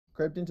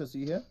crept into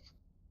see here.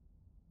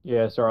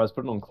 Yeah, sorry, I was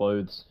putting on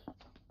clothes.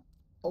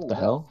 Oh, The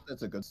hell?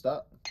 That's a good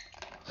start.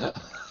 Well,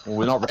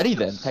 we're not ready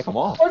then. Take them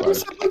off. Why do you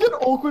sound like an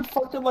awkward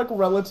fucking like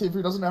relative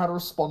who doesn't know how to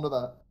respond to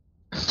that?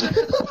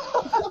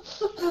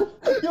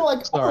 You're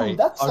like, Sorry, oh,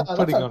 that's I'm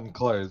putting on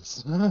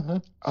clothes.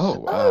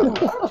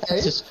 okay.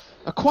 This is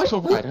quite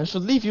alright. I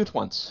shall leave you at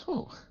once.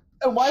 Oh.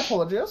 Oh, my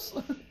apologies.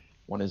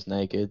 One is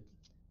naked.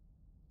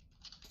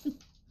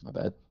 My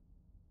bad.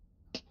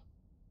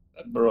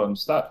 Bro, I'm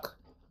stuck.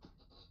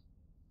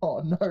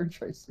 Oh no,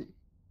 Tracy.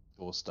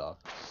 You're stuck.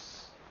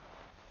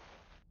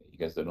 You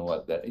guys don't know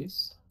what that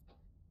is?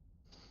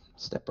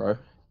 Step bro.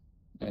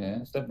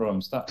 Yeah, step bro,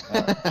 I'm stuck.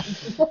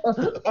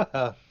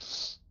 I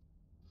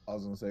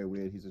was gonna say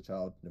weird. He's a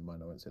child. Never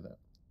mind. I won't say that.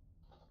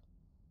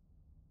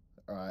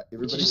 All right,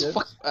 everybody Just good?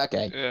 fuck.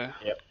 Okay. Yeah.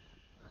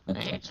 He's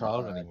not a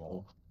child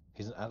anymore.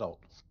 He's an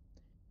adult.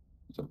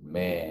 He's a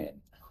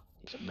man.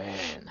 He's a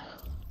man.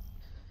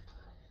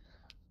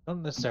 Not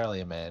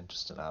necessarily a man,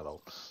 just an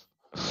adult.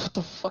 What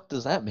the fuck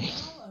does that mean?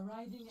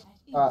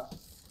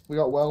 We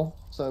got well,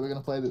 so we're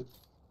gonna play the. Do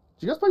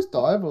you guys play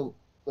dive or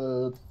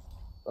the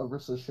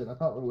Orisa shit? I can't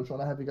remember which one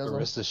I have you guys on.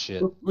 Orisa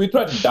shit. We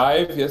tried to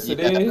dive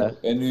yesterday, Yeah.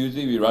 and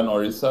usually we run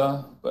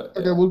Orisa, but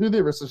Okay, we'll do the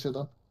Orisa shit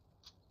then.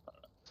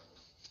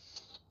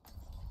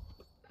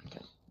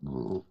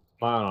 Am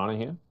I on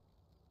here?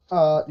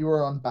 You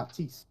were on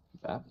Baptiste.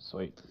 That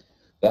sweet.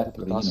 that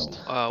Dust.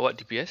 What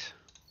DPS?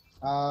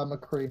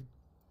 McCree.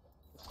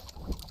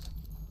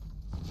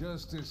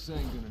 Justice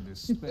ain't gonna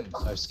dispense.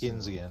 No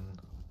skins again.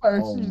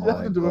 Oh, you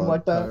have to do him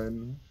like that.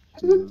 Tone.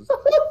 Jesus.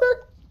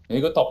 Can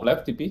you go top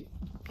left, TP?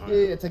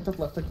 Yeah, take top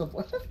left, take top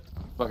left.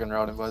 Fucking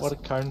round boys. What a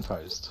cone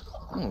post.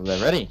 Oh, they're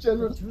ready.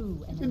 Generally,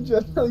 he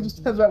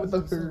just turns out with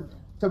the who.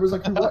 Tober's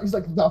like, who what? He's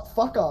like, the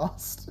fuck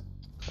asked.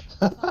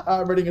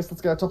 Readiness,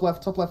 let's go. Top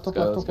left, top left, top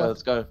left, top left.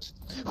 Let's go.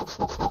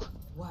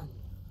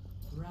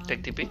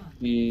 Take TP.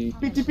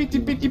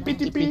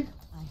 TP.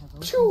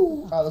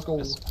 Phew. Let's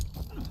go.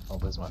 Oh,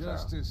 there's my pharaoh.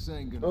 Justice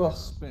ain't gonna Ugh.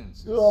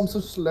 dispense. Oh, I'm so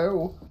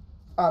slow.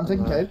 I'm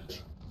taking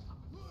cage.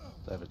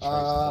 They have a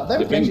They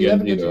have Depends Genji, they have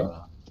Genji, Genji.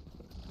 though.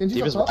 Genji's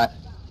Diva's up top. right.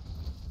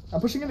 I'm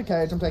pushing into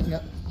cage, I'm taking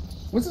it.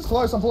 Winston's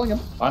close, I'm pulling him.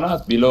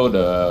 Ana's below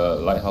the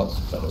lighthouse,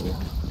 by the way.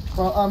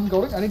 I'm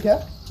golding, I need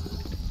care.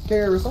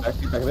 Care, Arista.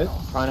 Back a bit.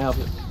 Trying to help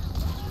you.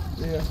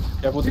 Yeah.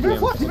 Careful Keep to it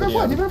flat, keep it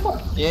flat, keep it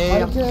flat.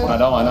 Yeah.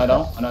 Ana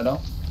down.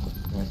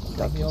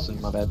 Got me up.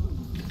 My bad.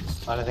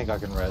 I don't think I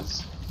can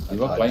res. You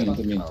were flying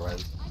into me. I'll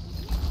res.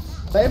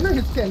 They have no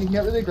hit scan, you can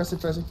get really aggressive,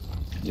 Tracy.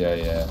 Yeah.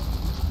 Yeah.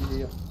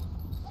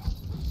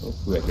 So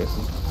too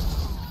aggressive.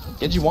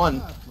 Genji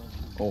won.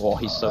 Oh,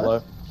 he's so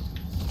low.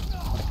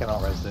 I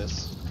cannot res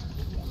this.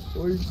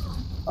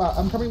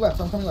 I'm coming left,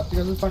 You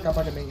guys just back up,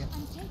 I can meet you.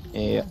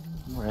 Yeah.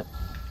 Alright.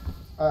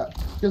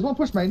 You guys want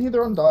to push main here?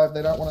 They're on dive,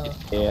 they don't want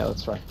to... Yeah,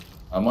 let's try.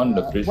 I'm on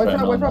the bridge wait right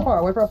now. Wait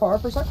for our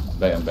for a sec.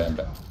 Bam.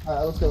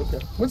 Let's go.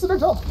 Winston, they're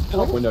top. Turn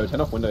off window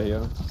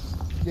here.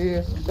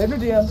 Yeah. They have no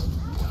DMs.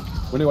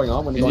 Window going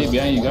on, window Is going he on.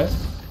 behind you guys?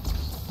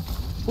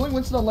 Pulling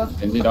Winston on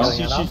left. Is he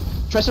down?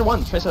 Tracer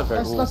one. Tracer very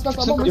Nice, cool. nice. I'm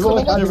on Deeper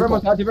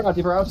Winston. out,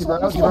 deeper out.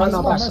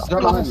 Now, back.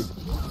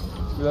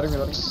 Reloading.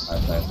 Nice.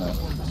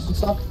 I'm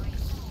stuck.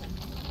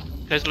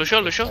 There's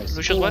Lucio's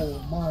what? Oh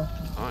my.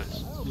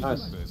 Nice.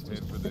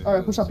 Nice.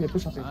 Alright, push up here.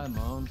 I'm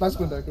on. Nice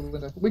window, good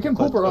window. We can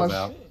pull barrage.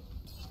 Out.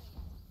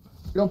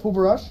 You don't pull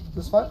barrage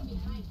this fight?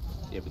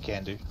 Yeah, we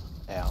can do.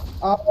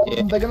 Ow.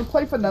 Yeah. They're gonna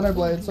play for Nano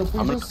Blade, so if we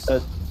I'm just...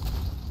 gonna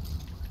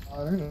I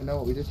don't even know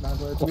what we did for Nano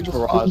Blade. Do we just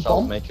barrage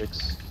bomb? off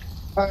Matrix.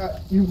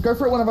 You go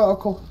for it whenever I'll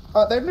call.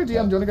 They have no DM, do you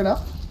wanna go now?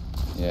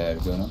 Yeah, we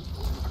go now.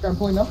 Okay, I'm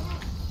pulling now.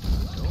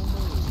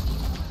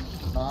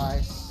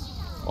 Nice.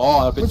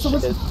 Oh, a bit Winston,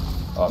 shit. Winston.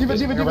 Oh, Diva.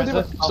 Used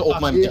all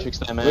my Yeah. Matrix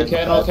there, man. We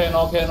can.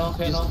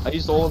 I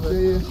used all of it.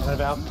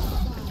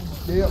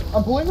 Yeah.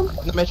 I'm pulling them.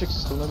 No Matrix.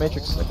 Still no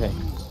Matrix. Okay.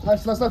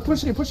 Nice.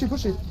 Push it.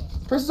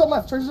 Tracer's on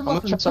left. I'm gonna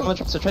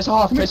Tracer. So Tracer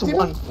half. Tracer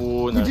one.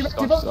 Oh no, she's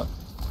gone.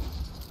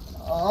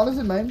 Ana's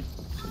in main.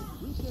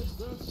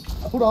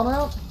 I put Ana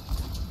out.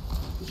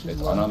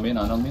 Ana main.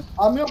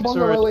 I'm your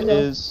Bongo Tracer early here.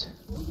 is.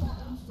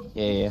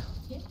 Yeah.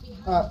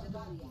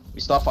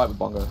 We start fight with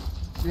Bongo.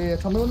 Yeah,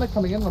 tell me when they're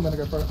coming in and I'm gonna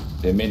go for it.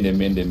 They main.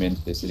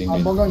 They're sitting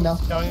I'm main. Bongoing now.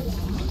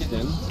 He's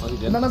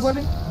in. Nano's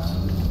waiting.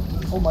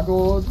 Oh my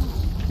god.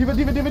 Diva.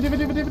 Diva,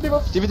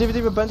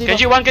 burn Diva.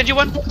 Genji one. Diva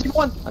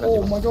one.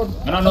 Oh my god.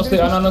 Ana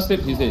no step.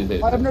 He's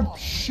dead. I have no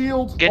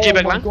shield. Genji oh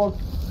back my line. god.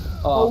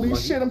 Oh, Holy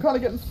shit, I'm kinda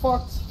getting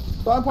fucked.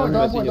 Down point.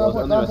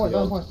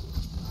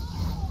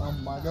 Oh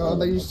my god,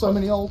 they use so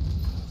many ult.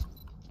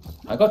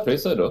 I got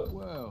Tracer though.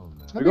 Well,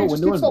 now. We got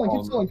Just window keep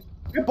and stalling.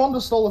 bomb. Get bomb to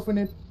stall if we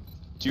need.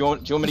 Do you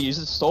want me to use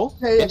it to stall?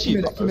 Yeah,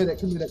 cheap, commit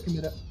it.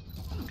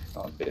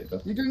 Oh, dead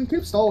though. You can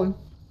keep stalling.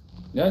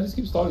 Yeah, just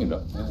keep stalling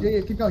though.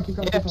 Yeah, keep going.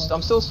 Yeah,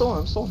 I'm still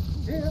stalling.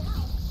 Yeah.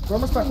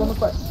 Run us back.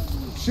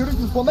 Shooting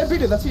from spawn. They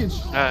beat it, that's huge.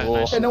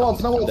 Nice. Okay, no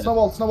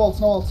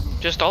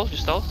ults. Just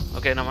stall.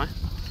 Okay, never mind.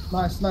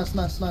 Nice.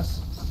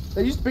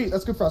 They used beat,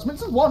 that's good for us.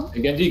 Winston's one.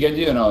 Genji,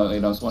 you know,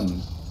 it's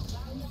one.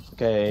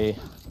 Okay.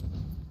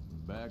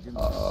 Back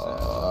gonna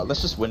descend.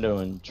 Let's just window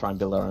and try and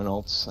build our own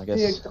ults, I guess.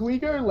 Yeah, can we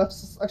go left?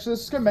 Actually,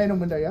 let's just go main and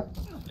window, yeah?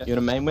 You want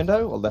a main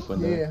window or left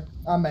window? Yeah,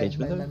 main, Cage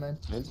main, window? main.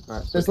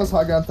 Alright, There's less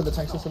high ground for the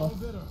tank system.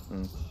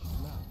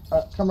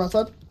 Alright, come right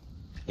side.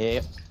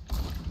 Yeah.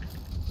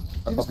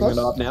 Keep us popping it close.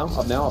 up now,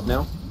 up now, up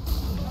now.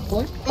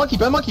 Pulling. Monkey,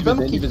 burn monkey, burn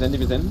monkey. Deep is in,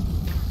 deep is in.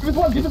 Give us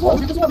one, give us one,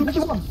 give us one, give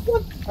us one.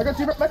 I got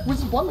two back,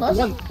 Wizard's one, nice.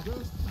 One.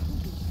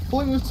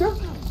 Pulling Lucio.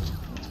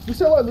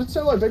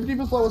 Lucio low, baby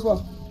Diva's low as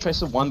well.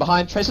 Tracer one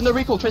behind. Tracer no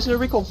recall. Tracer no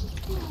recall.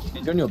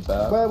 Genji on your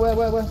back.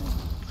 Where?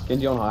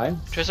 Genji on high.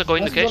 Tracer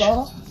going the Nice, cage. good,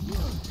 Anna.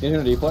 Genji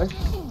on a deep play. Yeah,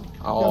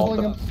 I'm Oh,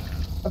 pulling him.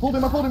 I pulled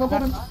him.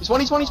 he's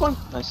one.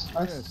 Nice. Nice.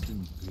 Rest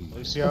in peace.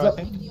 Lucio, I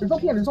think.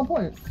 He's on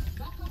point.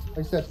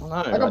 He's dead. No,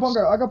 I got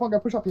Bongo,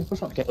 push up here,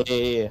 push up.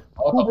 Okay, yeah.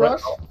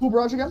 Full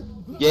barrage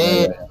again.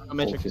 Yeah.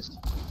 Matrix.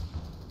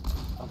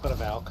 I've got a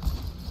Valk.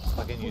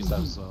 I can use that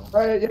as well.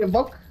 Right, yeah,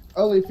 Volk,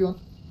 early if you want.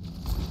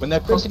 When they're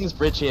crossing this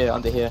bridge here,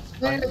 under here.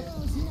 Yeah.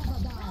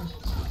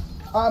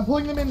 I'm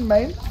pulling them in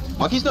main.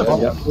 Monkey's no.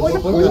 Yeah. Blade,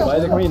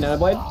 they're coming in,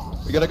 Blade.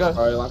 We gotta go.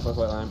 Alright, line, close,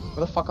 line.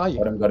 Where the fuck are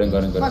you? Got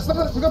him. Nice,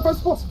 we got both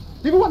supports.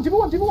 Diva one.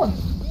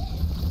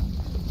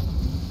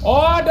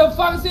 Oh, the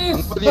fuck is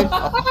this? With you.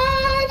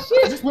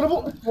 Is this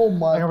winnable? Oh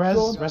my Like a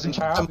god. res and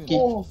Chara.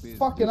 Oh,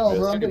 fucking hell,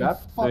 bro. I'm getting No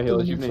fucked in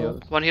heals, the you've no neutral.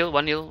 heals.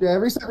 One heal. Yeah,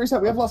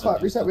 reset. We have last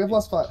fight.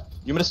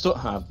 You gonna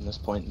start? At this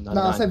point.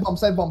 Nah, save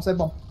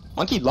bomb.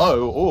 Monkey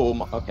low.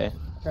 Oh, okay.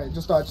 Okay,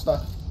 just die.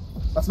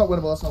 That's not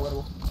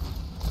winnable.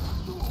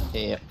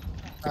 Yeah.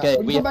 Okay, Okay,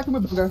 we we. come back in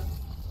with Bongo.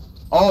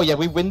 Oh yeah,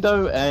 we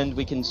window and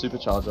we can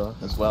supercharge her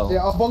as well.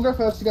 Yeah, I'll Bongo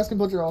first. You guys can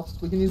build your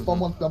ults. We can use bomb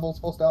once doubles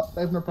forced out.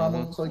 They have no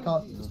primal, so he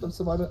can't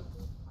survive it.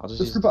 I'll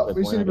Just use group up. the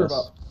We just need to point, group I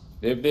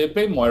guess. up. They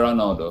play Moira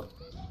now though.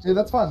 Yeah,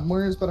 that's fine.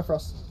 Moira is better for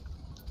us.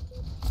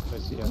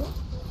 Lucio.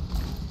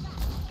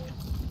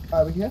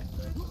 Alright, we can hear.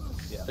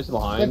 Just Yeah,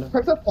 behind.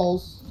 prep that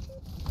falls.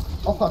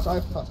 I'll touch. I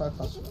have touch.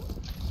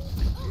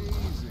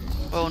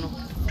 Oh no.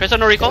 Tracer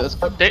no recall. Yeah, let's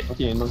go. Dead.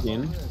 Monkey in.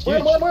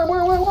 Where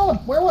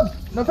one?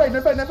 No fade.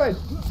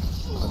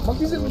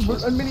 Monkey's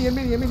in mini.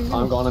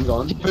 I'm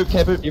gone. Keep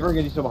boop. Even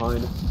Genji's still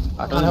behind.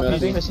 I can't help you,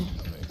 Mercy. Tracy.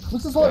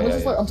 This is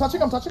slow. I'm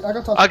touching. I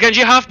got touch.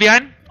 Genji half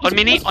behind. On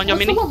mini. On your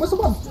mini. What's the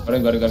one?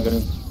 Got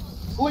him.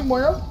 Pulling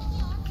Moira.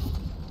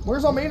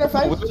 Moira's on me, no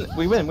fade.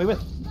 We win.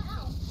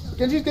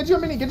 Genji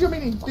on mini.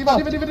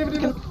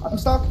 Diva. I'm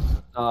stuck.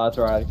 That's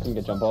alright, I couldn't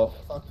get jump off.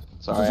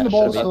 Sorry, Pushing I the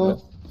ball should've been-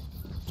 still.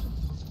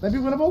 Maybe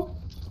winnable.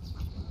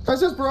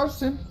 Tracer's barrage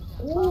soon.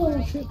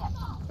 Oh shit.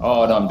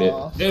 Oh no, I'm dead.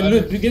 Hey,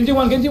 look, Genji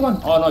one.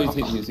 Oh no,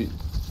 he's hit.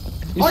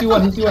 He's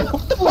one.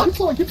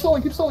 Keep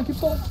stalling.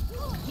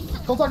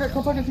 Call target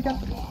if you can.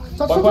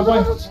 Touch.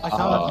 Point. I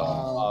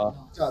can't.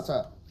 It's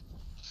alright.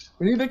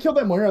 We need to kill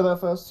that Moira there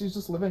first. She's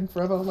just living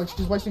forever. Like,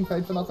 she's wasting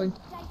fade for nothing.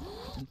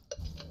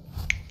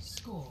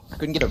 I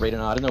couldn't get a read on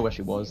her. I didn't know where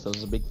she was. There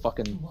was a big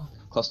fucking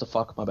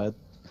clusterfuck. My bad.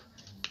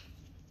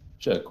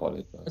 Should I call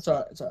it? It's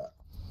alright.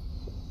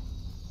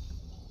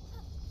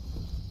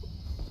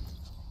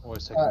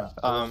 Always taking my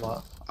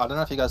I don't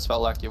know if you guys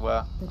felt like you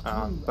were,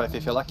 but if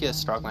you feel like you're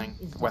struggling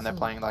when they're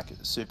playing like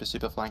super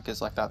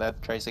flankers like that, they're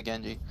Tracer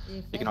Genji,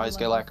 you can always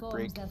go like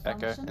Brig,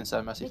 Echo instead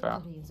of Mercy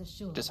Farah.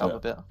 Just help a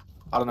bit.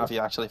 I don't know if you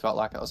actually felt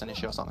like it was an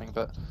issue or something,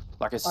 but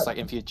like it's just like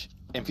in future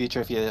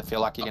if you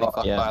feel like you're getting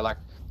fucked by like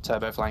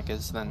turbo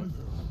flankers, then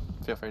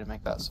feel free to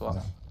make that swap.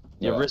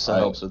 Yeah, Rissa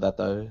helps with that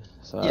though.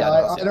 So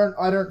Yeah,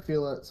 I don't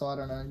feel it, so I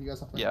don't know. You guys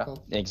have to make a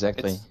call.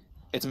 exactly.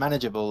 It's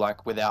manageable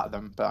like without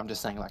them, but I'm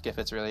just saying like if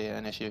it's really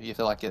an issue, you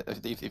feel like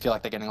if you feel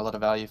like they're getting a lot of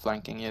value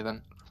flanking you,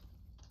 then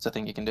it's a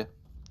thing you can do.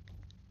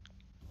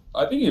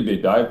 I think if they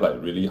dive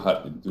like really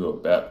hard into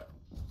a map,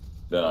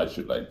 then I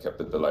should like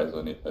capitalize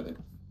on it. I think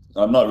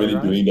I'm not really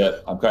doing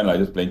that. I'm kind of like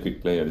just playing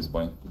quick play at this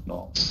point.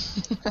 No,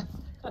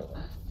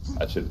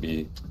 I should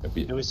be a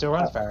bit. Do we still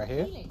run Farah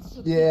here?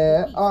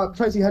 Yeah.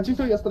 Tracy, how'd you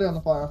feel yesterday on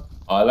the fire?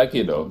 I like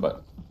it though,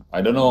 but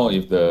I don't know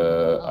if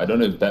the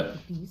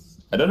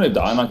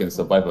Ana can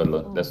survive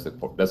alone. That's the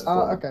problem.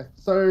 Okay.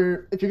 So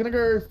if you're gonna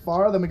go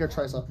fire, then we go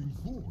Tracer.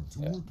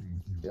 Yeah.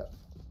 Yeah.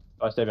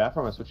 Do I stay back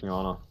or am I switching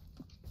Ana?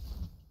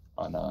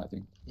 Ana, I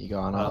think. You go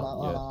on out.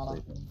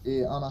 Ana.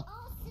 Yeah, Ana.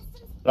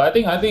 But I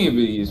think if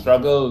we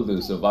struggle to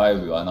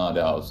survive with Ana,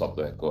 then I'll stop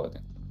the echo. I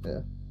think.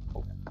 Yeah.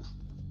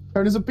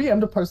 Karen, is a BM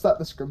to post that in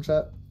the scrim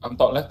chat? I'm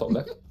top left.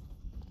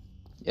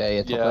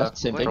 Yeah, top left,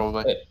 same thing.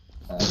 Probably.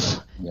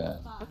 Yeah.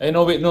 Hey,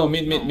 no, wait, no,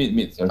 mid.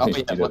 Sorry, Oh,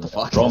 yeah, what the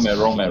fuck? Wrong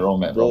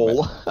man.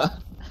 Roll.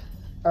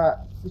 Alright,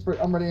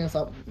 I'm ready this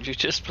up. You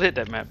just played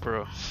that map,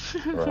 bro.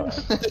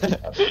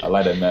 Right. I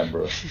like that man,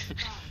 bro.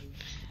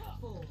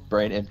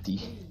 Brain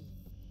empty.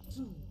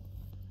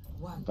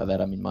 By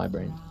that I mean my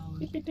brain.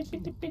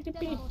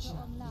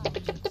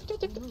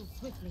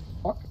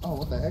 Fuck? Oh,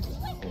 what the heck?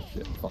 Oh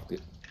shit, fucked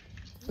it.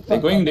 They're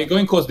going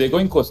coast. Are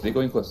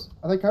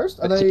they coast?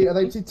 Are they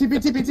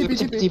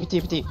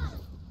TP?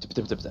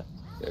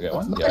 Yeah, get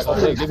one. Nice.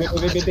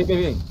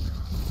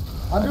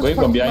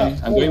 Yeah,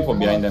 I'm going from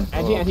behind them.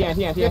 Anti. Yeah,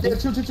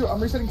 2.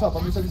 I'm resetting top.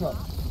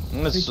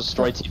 Let's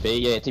destroy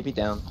TP. Yeah, TP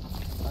down.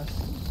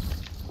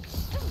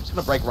 Just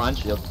gonna break Ryan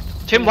shield.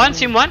 Team 1,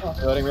 team 1.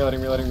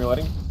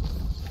 Reloading.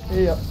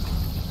 Yeah.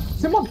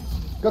 Sim 1.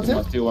 Got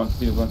Sim. Two, one,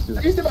 two.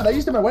 They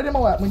used him out. Where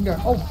demo at? We can go.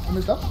 Oh, I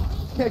missed up. Come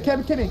here.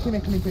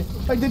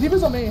 Like, the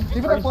D.Va's on me.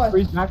 D.Va don't fly.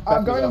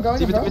 I'm going. I'm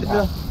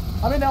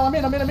in now. I'm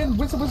in.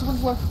 Whistle.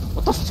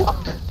 What the fuck?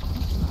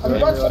 I'm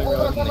in.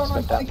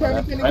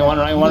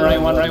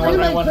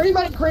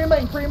 Run.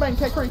 Cree main.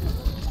 Take Cree.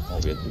 Oh,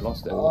 we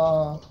lost that.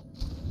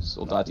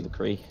 Still died to the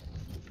Cree.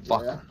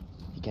 Fuck. Yeah.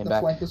 He came The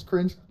back. flank is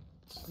cringe.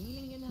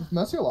 Is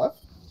Mercy alive?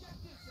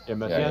 Yeah,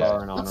 Messi Yeah.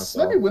 are an honor. It's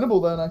maybe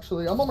winnable then,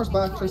 actually. I'm almost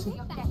back, Tracy.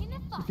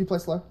 If you play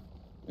slow.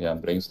 Yeah,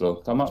 I'm playing slow.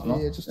 Come up, no?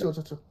 Yeah, just chill.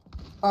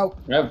 Oh.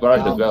 We have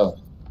barrage as well.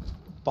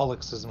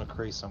 Bollocks is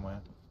McCree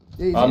somewhere.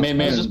 Yeah, Main.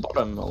 He's just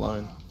bottom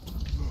alone.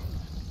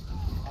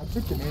 I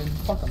took him in.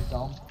 Fuck, I'm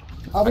dumb.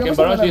 I can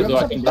barrage this though,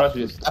 I can barrage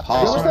this.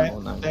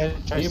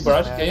 Can you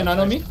barrage? Can you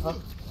nano me?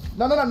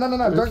 No, don't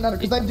nano,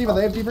 because they have D.Va.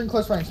 They have D.Va in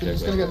close range, so you're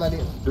just gonna get that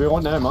in. Do we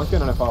want nano monkey or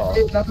nano far?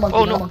 Yeah, nano monkey,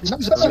 Oh, nano no. monkey. No,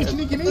 can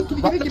you give me?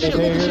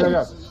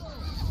 Go.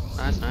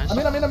 Nice. I'm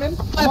in.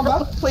 I'm on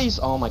back. Please.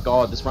 Oh my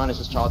god, this run is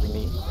just charging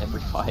me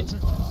every fight.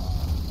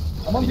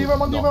 I'm on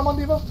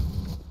D.Va.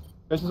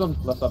 This is on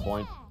left side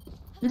point.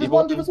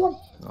 D.Va's one.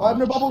 I have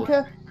no bubble shit.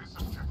 care.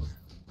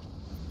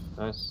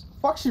 Nice.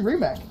 Fuck, she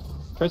remake.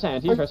 Trace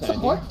anti.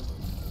 Point.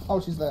 Oh,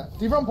 she's there.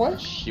 D.Va on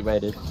point. She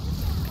waited.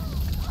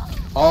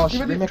 Oh, she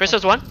D.Va. remixed.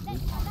 Tracer's 1.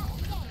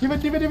 D.Va.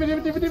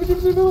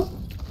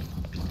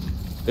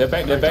 They're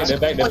back. They're back.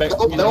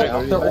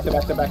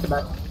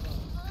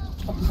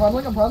 I'm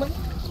piling.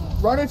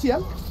 Rhino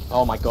TM.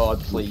 Oh my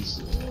god,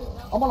 please.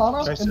 I'm on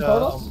Ana. In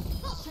photos.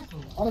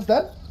 Ana's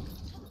dead.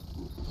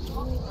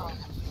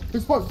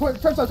 Who's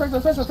point? Tracer.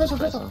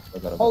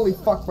 Holy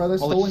fuck, bro. They're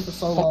stalling for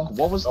so long.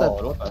 What was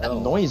that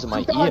noise in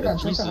my ear?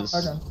 Jesus.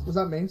 Was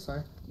that me?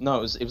 Sorry.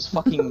 No, it was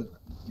fucking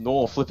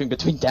Nor flipping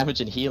between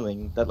damage and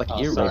healing. That like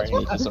ear raped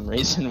me for some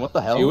reason. What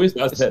the hell? He always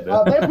does that. They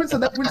have Winston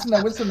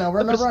now.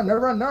 We're no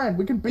run.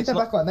 We can beat their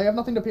backline. They have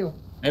nothing to peel.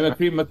 Hey,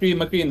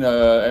 McCree,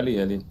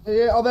 Ellie.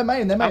 Yeah, oh, they're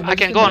main. I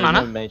can go on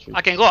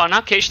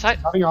Ana. Cage side.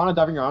 Diving your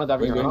Ana.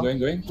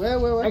 Going.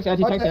 Where?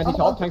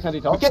 Tanks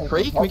anti-top.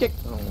 Can we get?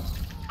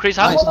 Chris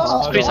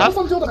up. Chris up.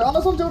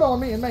 Ana's on dildo on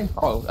me and main.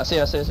 Oh, I see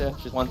her.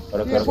 She's one.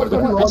 Yeah,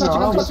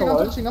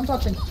 I'm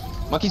touching.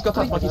 Monkey's got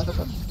touch.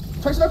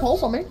 Trace no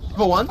pulse on me.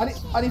 Level one.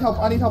 I need help.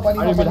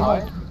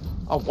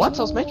 Oh, what?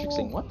 I was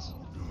matrixing. What?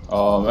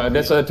 Oh man,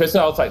 there's a Tracer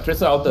outside.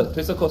 Tracer outer.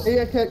 Tracer close.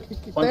 Yeah, okay.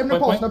 They have no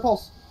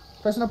pulse.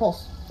 Tracer no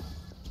pulse.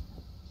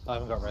 I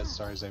haven't got res,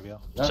 sorry Xavier.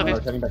 It's okay.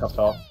 Getting back up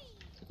top.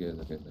 Okay.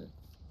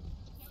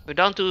 We're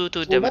down to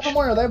damage. They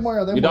have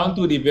Moira. We're down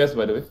 2 DPS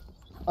by the way.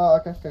 Oh,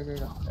 okay.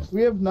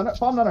 We have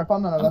farm nano.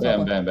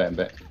 Bam.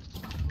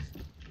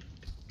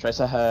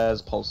 Tracer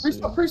has pulse.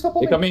 Priest up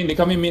on me. They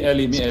come in mid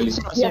early. Yeah,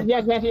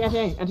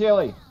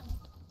 anti-LE.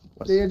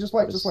 Yeah, just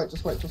wait. Play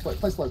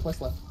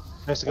slow.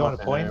 Tracer going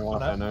to point. Going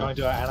to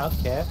do an Ana,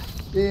 care.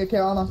 Yeah,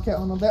 care Ana.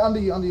 They're under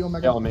you,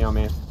 Omega. Yeah, on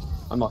me.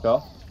 I'm knocked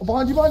off. Oh,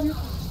 behind you.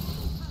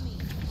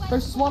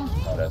 Tracer's one.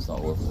 Oh, that's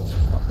not worth it.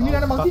 Can you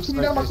down a monkey?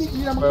 Wait.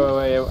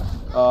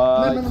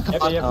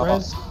 No.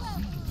 Res.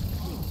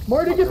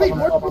 Moira didn't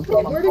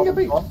get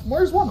beat.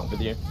 Moira's one.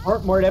 With you.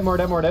 More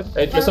dead.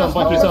 Hey, Tracer on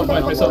point.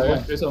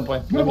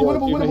 Winnable.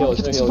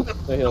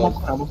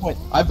 I'm on point.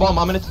 I have bomb.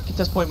 I'm gonna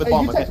contest point with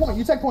bomb.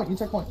 You take point.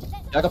 Yeah,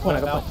 I got point.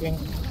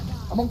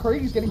 I'm on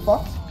Krieg. He's getting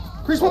fucked.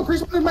 Kree's one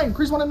in main.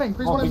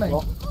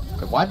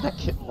 Okay, why did that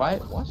kid? Why?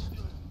 What?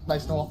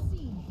 Nice, Noah.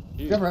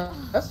 You have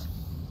rest?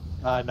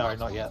 No,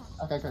 not yet.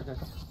 Okay.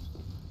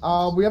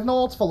 We have no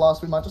ults for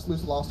last. We might just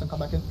lose the last and come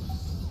back in.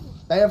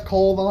 They have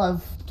Cole. They'll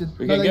have.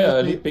 We can get an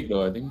early pick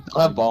though, I think.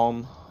 I'll have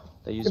bomb.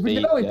 They use If we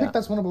beat. get an early pick,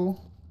 that's winnable.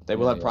 They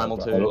will have primal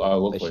too. I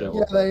will They for should. you.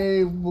 Yeah,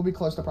 they will be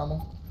close to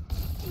primal.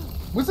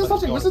 Winston's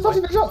touching.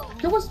 Good shot.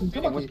 Good Winston.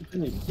 Good lucky.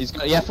 He's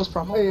got full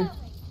primal. Hey.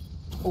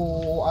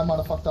 Oh, I might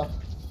have fucked up.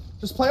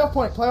 Just play off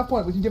point.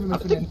 We can give him I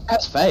if we need. think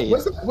that's Faye.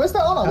 Where's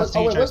that Ana?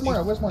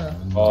 Where's Moira?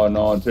 Oh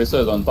no, Tracer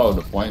is on top of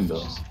the point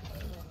though.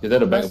 He's at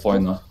the back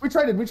point now. We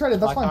traded.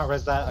 That's I fine. can't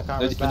res that.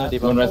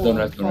 Don't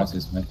rest,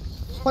 this man.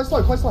 Play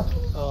slow.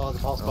 Oh, the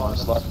pulse bomb.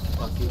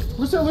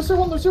 Lucio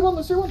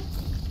one.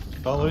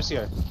 Go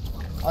Lucio.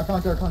 I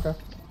can't go.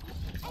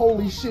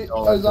 Holy shit.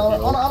 Oh,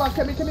 Ana,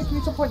 can you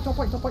top point? Hang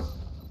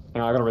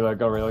on, I gotta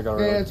reload.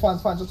 Yeah, it's fine.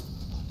 Just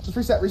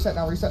reset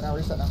now.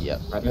 Yeah.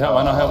 Help,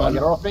 Ana.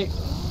 Get her off me.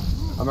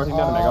 I'm working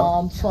down the mega.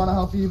 I'm trying to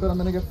help you, but I'm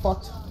gonna get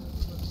fucked.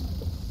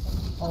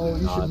 Oh,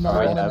 you should not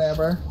run in there,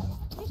 bro.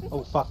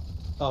 Oh fuck.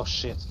 Oh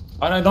shit.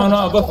 Ana,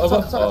 no,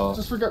 above.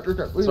 Just regret.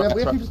 We have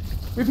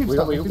people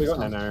stuck. We got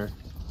nano.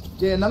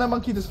 Yeah, nano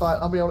monkey this fight.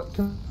 I'll be able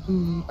to.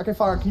 Okay,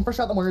 fire. Can you push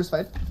out the Warriors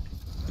fade?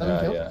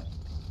 Yeah.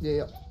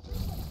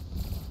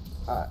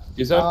 Alright.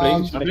 Is that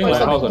playing my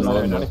house or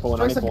no?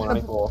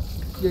 94.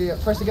 Yeah.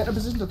 Tries to get in a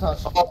position to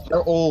touch. Oh,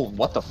 they're all.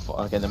 What the fuck?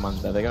 Okay, never mind.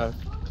 There they go.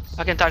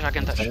 I can touch.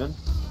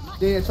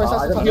 Yeah, Trace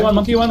has to touch.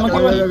 Monkey one. Go.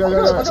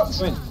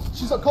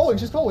 She's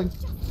calling.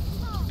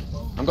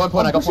 I'm going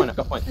point. I got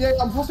point. Yeah,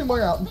 I'm forcing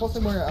Moira out.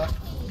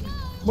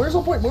 Moira's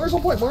on point.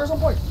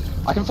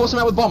 I can force him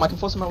out with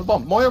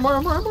bomb.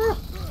 Moira.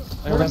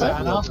 Where is it?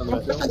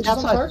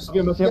 Outside.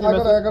 Yeah, I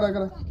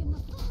got it.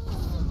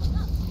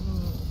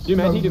 Do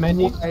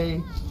Manti.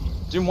 Hey.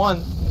 Doom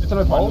 1. It's on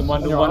a pole.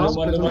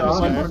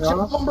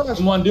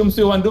 Doom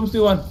still one.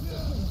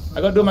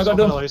 I got Doom.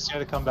 Ilios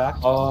to come back.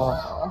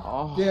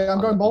 Oh. Yeah,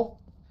 I'm going bolt.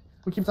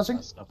 We keep touching.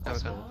 That's not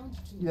possible.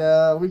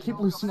 Yeah, we keep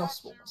losing our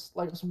spawns.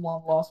 Like, it's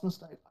one last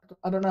mistake.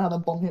 I don't know how that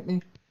bomb hit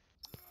me.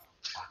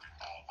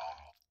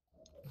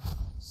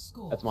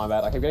 That's my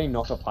bad. I kept getting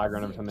knocked off high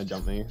ground every time they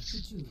jumped me.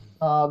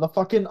 The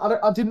fucking...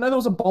 I didn't know there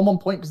was a bomb on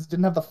point because it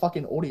didn't have the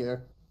fucking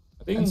audio.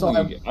 I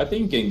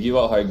think you can give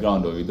out high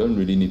ground though. You don't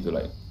really need to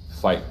like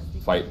fight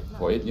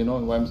for it. You know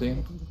what I'm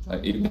saying?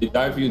 Like if they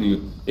dive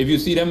you, if you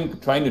see them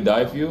trying to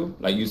dive you,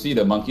 like you see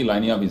the monkey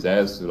lining up his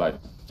ass to like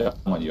jump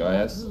on your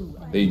ass,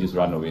 they just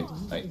run away.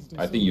 Like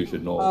I think you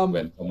should know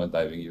when someone's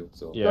diving you.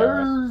 So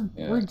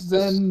Rick,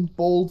 Zen,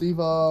 Bull,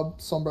 Diva,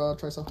 Sombra,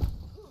 Tracer.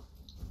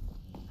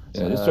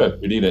 Yeah, just try to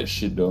predict that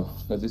shit though,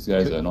 because these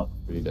guys are not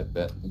really that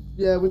bad.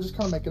 Yeah, we're just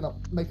kind of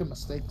making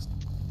mistakes.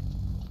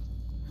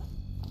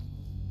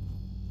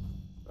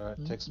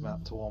 Alright, take some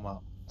out to warm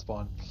up. It's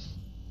fine.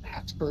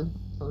 True.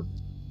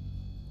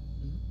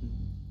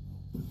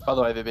 By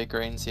the way, the big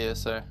green's here,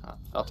 so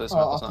after this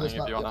map or something,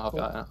 if you want to help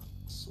out.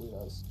 Sweet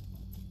as.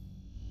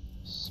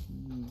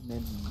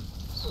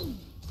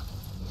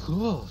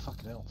 Oh,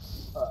 fucking hell.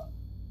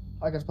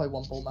 I can play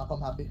one ball map, I'm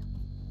happy.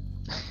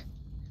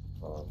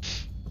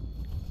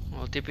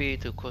 Well, TP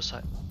to close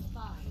side.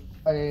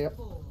 I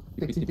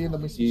think TP in the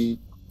misses.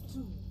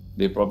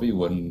 They probably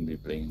wouldn't be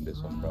playing this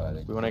one, bro. I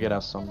think. We want to get our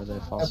Sombra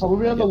there fast. Yeah,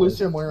 probably on the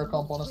Lucio Moira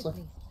comp, honestly.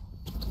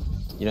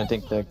 You don't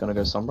think they're gonna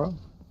go Sombra?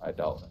 I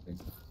doubt. I think.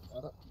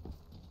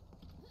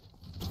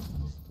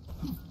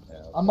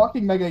 I'm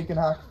marking Mega, you can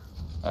hack.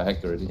 I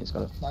hacked already. He's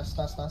got it. Nice.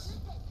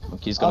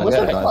 He's gonna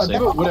get it, guys.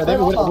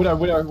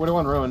 Widow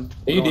one ruin.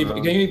 Can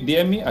you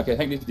DM me? I can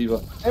hack this Diva.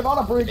 Hey,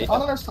 Havana, bring this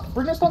one.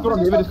 Discord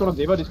on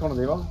Diva. They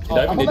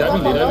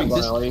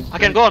diving. I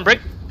can go on break.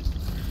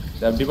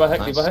 Diva hack.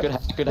 Nice.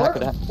 Good hack.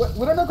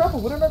 We don't know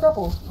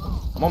grapple.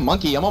 I'm on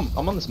monkey. I'm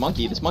on this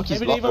monkey. This monkey's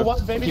Maybe Diva one.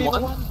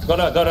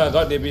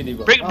 Got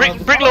Diva.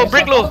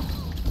 Break low.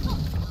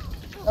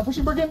 I'm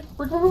pushing Brick in.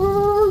 Brick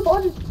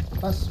behind you.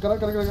 Nice. Got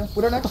it. Widow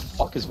What the next.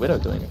 fuck is Widow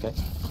doing? Okay.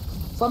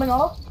 Slamming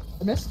Ana.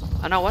 I missed.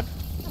 Ana one.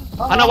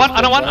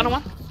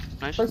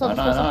 Nice. Tracer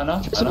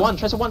No.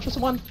 Tracer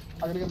one.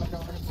 I gotta get back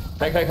down.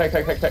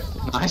 Hack.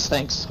 Nice,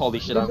 thanks. Holy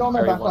shit, Go I'm on my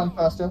very back line low.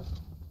 first, yeah.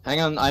 Hang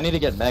on, I need to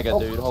get Mega,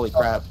 dude. Holy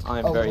crap,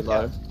 I'm very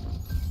low.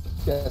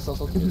 Yeah, so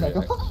give me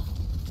Mega.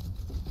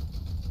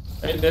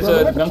 Hey, there's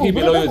a monkey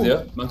below you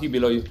there. Monkey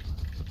below you.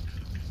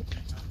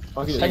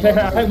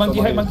 Hack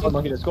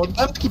monkey. Discord.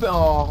 Keep it.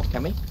 Oh,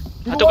 can we?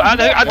 I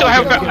don't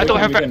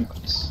have break.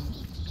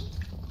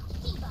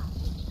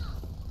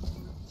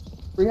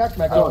 Rehack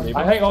Mega.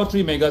 I hack all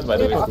 3 megas by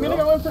the way. I'm gonna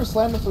go in for a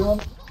slam if we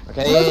want.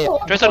 Okay,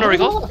 yeah. Tracer no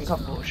recall.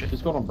 Oh shit.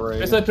 Discord on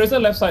Brave. Tracer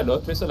left side though.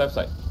 Tracer left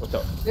side. Watch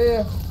out.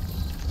 Yeah.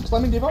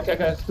 Slamming Diva. Okay.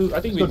 I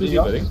think we did.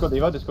 I think.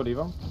 Discord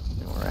Diva.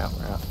 We're out.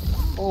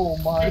 Oh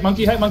my. Hack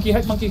monkey. I'm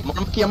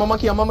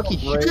on monkey.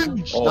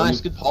 Huge. Oh,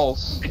 Nice, good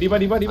pulse. Diva.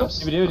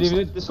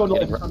 Discord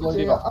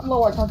Diva. I'm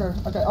low, I can't go.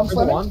 Okay, I'm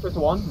slamming. Press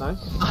one. Nice.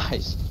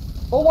 Nice.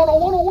 Oh one.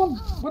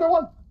 Widow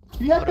one.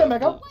 Can you hack that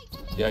Mega?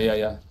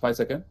 Yeah. 5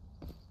 seconds.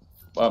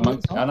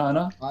 Monkey.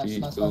 Ana. Nice, 3,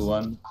 nice, 2, nice.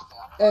 1.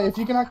 Hey, if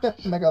you can hack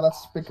that Mega,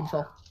 that's big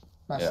control.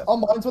 Nice. Yeah. Oh,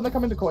 mine's when they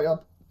come into courtyard.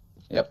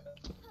 Yep.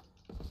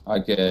 I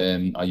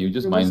can. You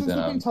just mines then.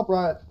 Looking top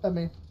right at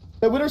me.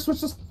 The Widow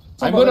switches.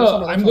 I'm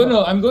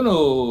gonna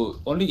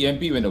only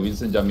EMP when the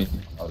Winston jump in.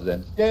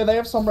 Then. Yeah, they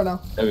have Sombra now.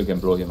 Then we can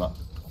blow him up.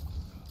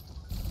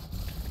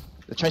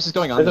 The Tracer's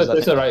going under.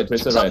 Tracer right.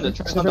 Tracer.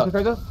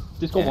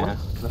 Discord Yeah. one.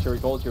 Not sure he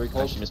called. She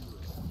missed.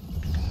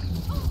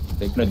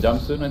 They're gonna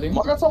jump soon, I think.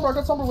 I got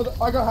Sombra with it.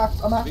 I got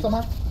hacked. I'm hacked.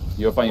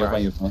 You're fine.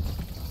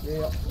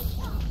 Yeah.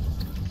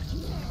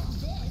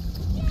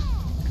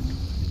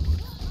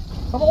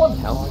 Come on.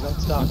 Hell, I got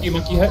stuck.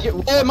 Monkey hack.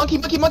 Yeah, monkey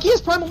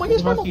is primal.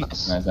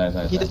 Nice.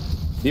 Nice.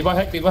 Diva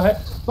hack.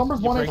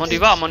 Sombra's one. I'm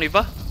on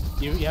Diva.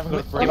 You haven't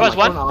got Diva's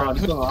one.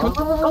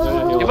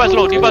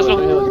 Diva's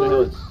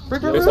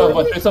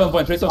low. Tracer on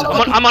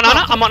point. I'm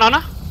on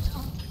Ana.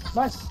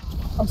 Nice.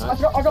 I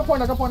got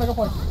point.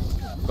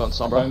 Got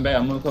Sombra. I'm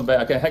gonna come back.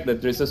 I can hack the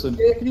Tracer soon.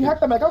 Yeah, can you hack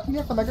the Mega?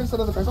 Instead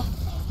of the Tracer?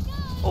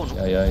 Oh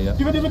no. Yeah.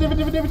 Diva.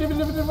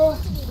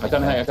 I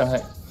can't hack.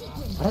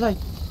 What did I?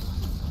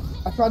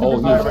 I tried to Oh,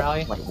 do no.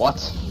 Like what?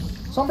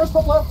 Sombra's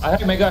top left. I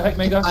hack Mega.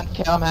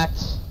 Okay, I'm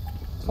hacked.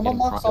 Come on,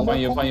 Mark. Fine.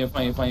 You're fine.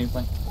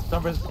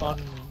 Sombra's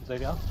on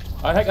Xavier.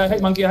 I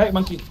hack monkey.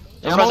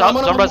 Yeah,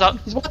 Sombra's out.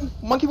 He's one.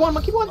 Monkey one.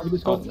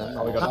 Oh,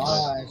 No, we got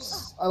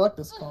Nice. I like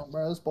this comp,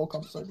 bro. This ball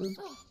comp's so good.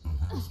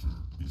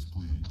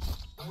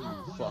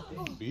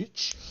 Fucking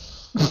bitch.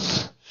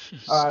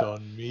 Alright.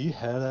 Stun me,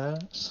 head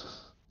ass.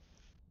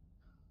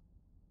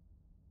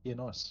 Yeah,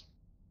 nice.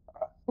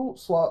 Cool.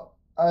 Swap.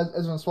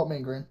 Ezra, swap me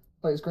in green.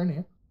 Wait, is green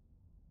here?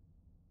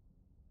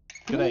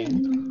 Good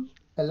aim.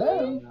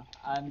 Hello.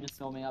 I'm just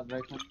warming up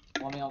very quick.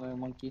 Warming up with a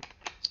monkey.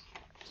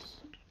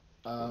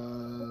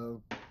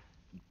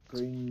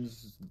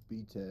 Green's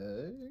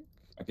B-Tech.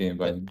 Okay,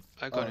 invite him.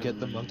 I got it. Get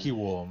the monkey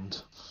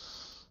warmed.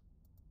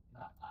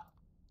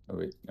 Oh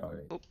wait,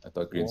 I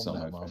thought Green's Warm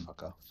not that my friend.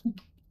 motherfucker.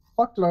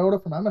 Fuck, did I order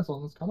from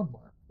Amazon? It's coming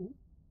more.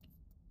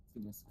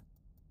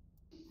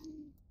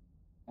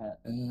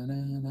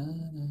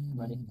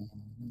 Ready?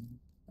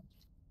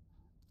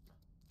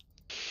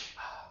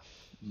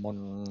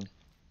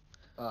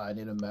 I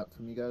need a map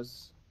from you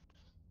guys.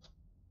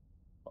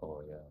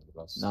 Oh yeah, we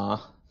lost. Nah.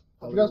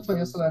 You guys played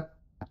yesterday.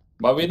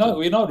 But we're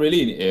not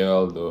really in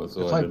AOL though.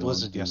 So We I played don't know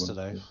Blizzard if you want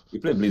yesterday. to- We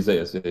played Blizzard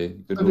yesterday.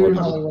 You could I do do in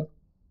what- Hollywood.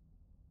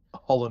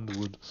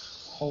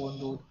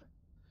 Hollandwood.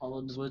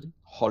 Hollandwood.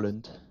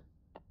 Holland.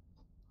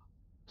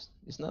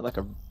 Isn't that like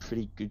a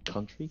pretty good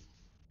country?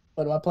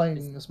 But am I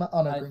playing Smack?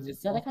 Oh no, Green's.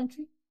 Is that a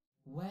country?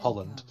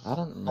 Holland. I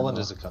don't know. Holland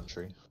is a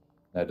country.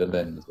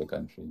 Netherlands is the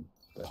country.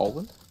 but-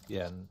 Poland?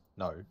 Yeah,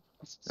 no.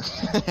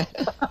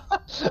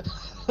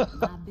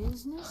 My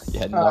business.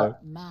 Yeah, no.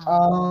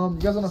 You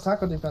guys on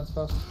attack or defense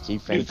first?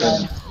 Defense.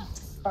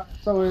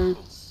 So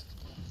it's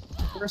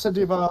Marissa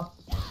Diva.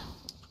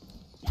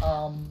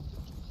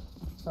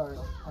 Sorry,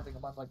 I think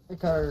I'm like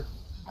Echo,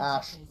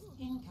 Ash.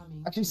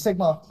 Actually,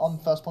 Sigma on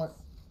first point.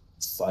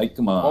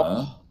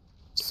 Sigma.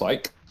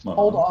 Sigma.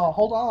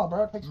 Hold on,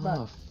 bro. It takes you back.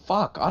 Oh,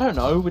 fuck. I don't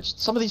know.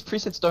 Some of these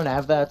presets don't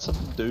have that. Some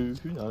of them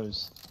do. Who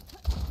knows?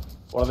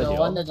 What are they The doing?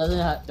 one that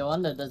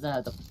doesn't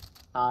have the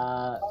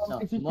no,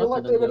 If you most feel like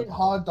of them they're do. getting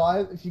hard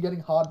dive, if you're getting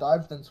hard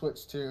dives, then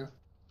switch to.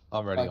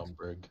 I'm ready Like- on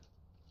Brig.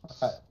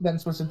 Okay, then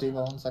switch to Diva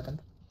on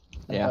second.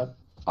 Yeah.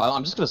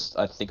 I'm just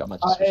gonna. I think I might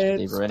just switch to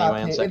It's Diva back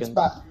anyway in here, second. It's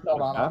back. No,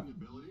 no, no.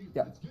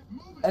 Yeah.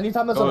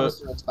 Anytime there's a Go-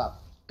 Marissa, it's back.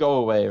 Go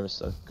away,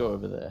 Arista. Go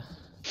over there.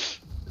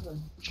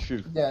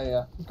 Shoot.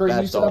 Yeah. Green,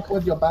 Bad you set dog. up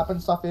where your BAP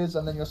and stuff is,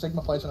 and then your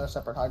Sigma plays on a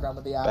separate high ground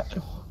with the Ash.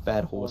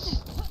 Bad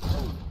horse.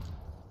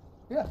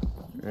 Yeah.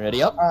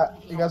 Ready up?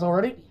 You guys all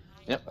ready?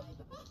 Yep.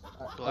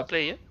 Do I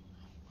play it?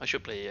 I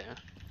should play it.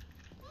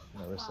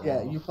 No, it's not.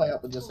 Yeah, you play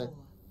up with your Sig.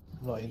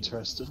 I'm not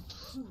interested.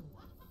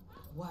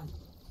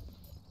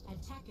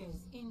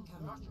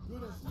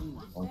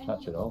 Don't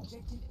touch it all.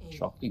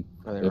 Shocking.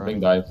 Oh, they're They're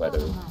playing running. dive by the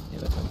way. Yeah,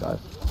 they're playing dive.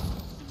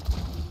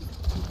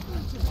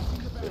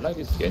 They like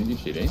this Genji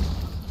shit, eh?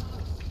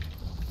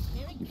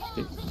 You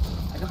shit.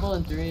 I can pull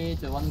in 3,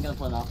 2, 1, gonna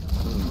pull now.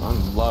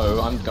 I'm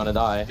low. I'm gonna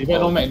die. Diva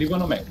no mech, Diva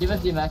no mech.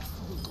 Diva's D-Max.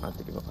 I have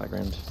to give up high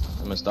ground.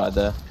 Almost died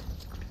there.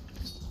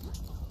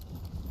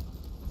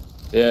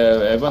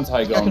 Yeah, everyone's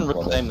high I ground. can for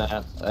reclaim that.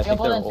 that. I I can think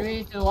pull they're in all.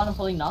 3, 2, 1, I'm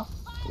pulling now.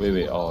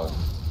 Wait, oh.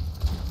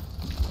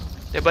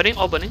 They're burning,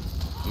 all burning.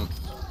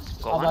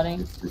 Got All one.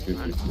 running. Shoot.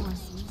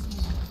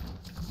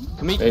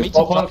 Can we Hey, take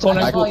fall top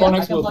next tag? pool, fall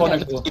next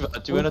pool.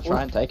 Do you wanna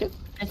try and take it?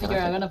 I think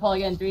I'm gonna pull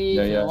again. 3,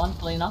 Yeah, 2, yeah. 1,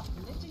 pulling now.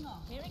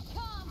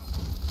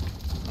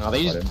 Oh,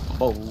 these Got him.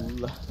 bowl.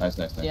 Nice.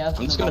 Yeah,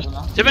 I'm just no gonna- problem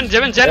now.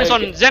 Zen is Hey,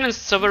 on Zen is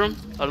server room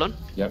alone.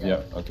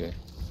 Yep, okay.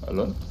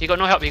 Alone? He got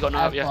no help. Yeah.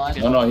 Alright,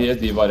 You No, can- he has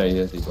Diva there,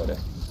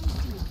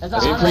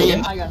 There's Hey, a high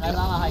green. ground. There's a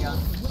high ground.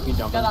 We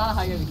jump. Got a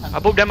high ground. We I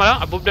can. booped them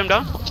down. I booped them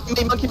down.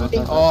 Monkey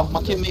me. Oh,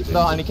 monkey me.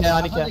 No, I need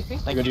care.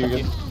 Thank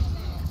you.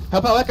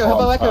 Help out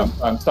Echo.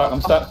 I'm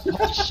stuck.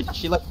 Holy shit,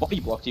 she like body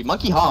blocked you.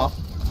 Monkey half.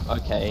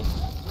 Okay.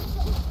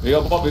 We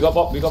got Bob.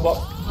 We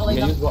Pulling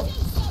can up. use Bob.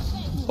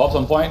 Bob's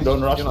on point,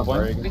 don't rush You're on not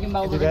point. very good. Breaking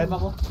bubble, Is he breaking dead?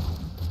 bubble.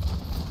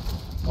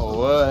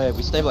 Oh, wait,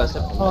 we stabilized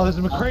it. Oh, there's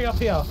a McCree up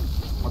here.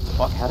 What the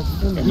fuck? How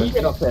did he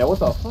get up there? What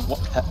the fuck? What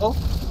the hell?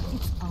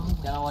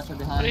 Gotta watch her How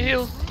behind. do you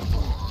heal?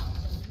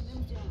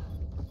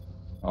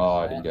 Oh,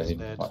 I didn't get him.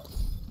 Dead. Fuck.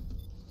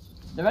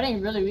 They're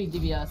running really weak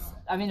DPS.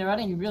 I mean, they're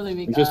running really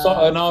weak. We should start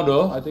her now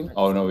though, I think.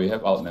 Oh no, we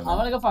have out now. I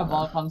wanna go for a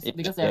ball pumps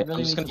because they're Yeah, really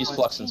I'm just weak. gonna use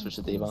Flux and switch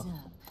to Diva.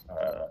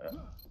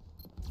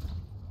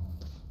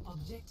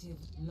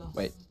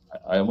 Wait.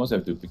 I almost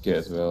have to pick it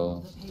as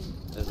well.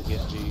 There's a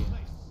Genji.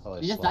 Oh,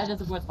 You just dive to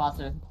support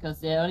faster because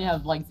they only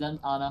have like Zen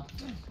Ana.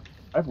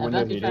 I have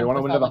window here. Do you want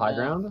to window the high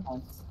ground?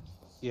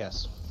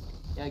 Yes.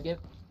 Yeah, give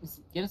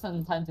us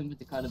some time to move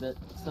the card a bit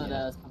so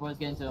the supporters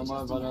get into a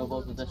more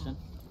vulnerable position.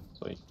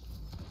 Sweet.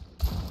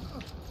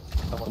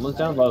 Someone's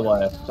down low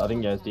left. I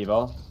think yeah, it's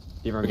Diva.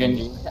 Diva and Again.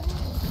 Genji.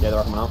 Yeah,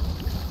 they're coming up.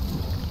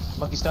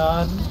 Monkey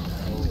stun.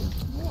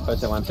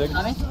 First Atlantic.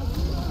 Coming?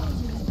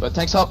 Burn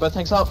tanks up.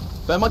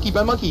 Burn monkey.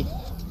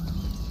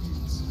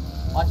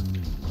 Watch.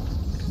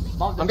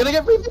 Bob, I'm gonna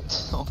get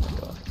remixed. Oh my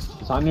god.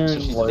 It's on your So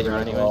she's low there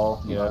ground anyway.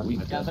 wall. Yeah.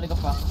 Yeah, I'm gonna go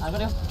for. I'm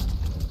gonna go.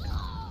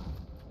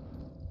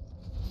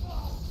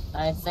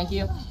 Nice, thank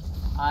you.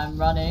 I'm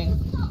running.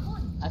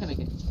 I can make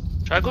it.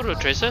 Try go to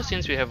Tracer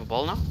since we have a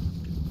ball now.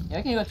 Yeah,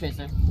 I can go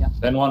Tracer. Yeah.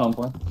 Then one on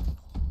point.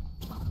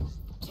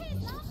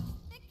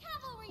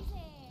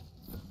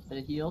 Bit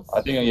of heals.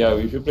 I think yeah,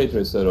 we should play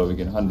Tracer or we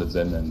can hunt the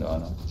Zen and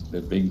Ana.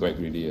 They're being quite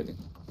greedy, I think.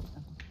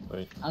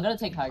 I'm gonna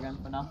take high ground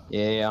for now.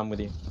 Yeah, I'm with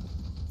you.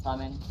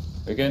 Slamming.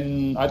 We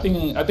can I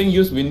think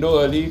use window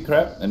early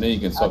crap and then you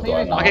can swap to figure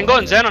it Ana. I can go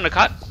on Zen on the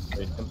card.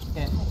 Okay.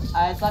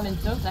 I slam in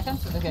 2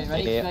 seconds. Okay,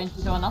 ready? Yeah. Going to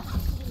 2 now.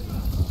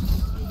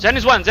 Zen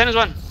is one.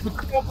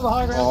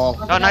 Oh,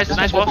 Oh, nice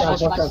wall. Back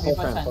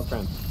Close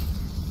friends.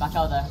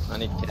 out there. I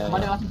need care.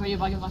 Money walking for you,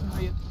 money walking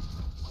for you.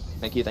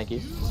 Thank you, thank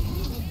you.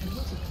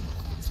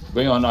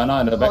 Going on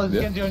Ana in the Oh, back there's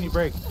there. Genji on your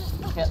break.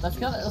 Okay, let's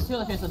kill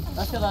the Jason.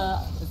 Let's kill the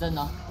Zen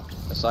now.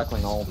 They're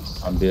cycling all.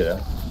 I'm dead.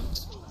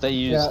 They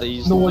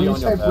use No, when the you on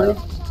say your break,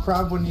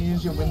 crab when you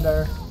use your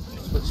window.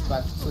 Switch to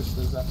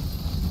that.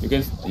 You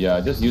can,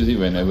 just use it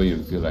whenever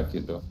you feel like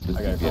it though. Just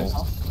Okay, DPS.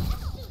 cool.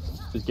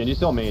 Is Genji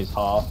still me? Is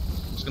half. I'm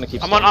just gonna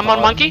keep. I'm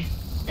on monkey.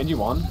 Genji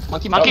won.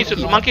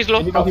 Monkey's low.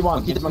 Monkey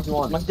won.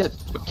 Monkey dead.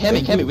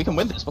 Cammy, we can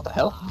win this. What the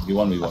hell? We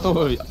won. I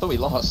thought we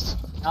lost.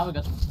 Now we're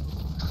good.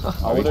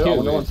 I'll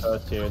go on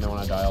first here, and then when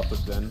I die, I'll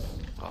switch in.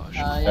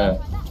 Yeah.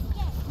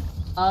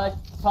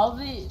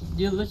 Probably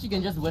you literally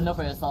can just window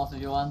for yourself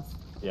if you want.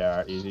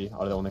 Yeah, easy.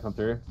 I'll do when they come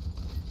through.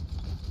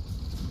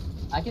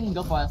 I can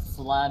go for a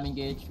slam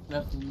engage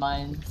with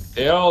mines.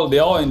 They're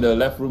all in the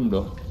left room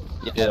though.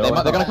 Yeah, they're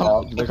gonna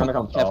come. They're gonna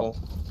come. Careful.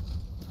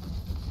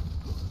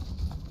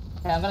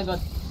 Okay, I'm gonna go.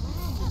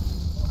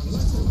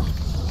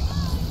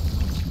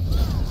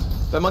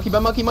 Monkey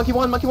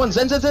one.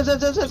 Zen.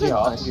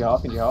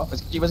 Genji half.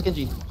 Where's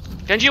Genji?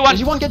 Genji one.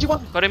 Genji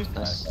one. Got him.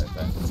 Nice.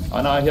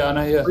 Ana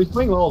here. He's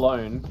playing low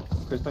alone.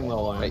 Wait, can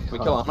we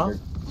kill Ana?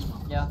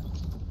 Yeah.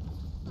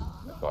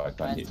 God, I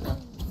can't hit.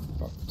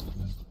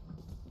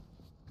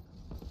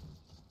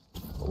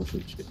 Oh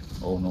shit.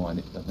 Oh no, I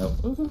need some help.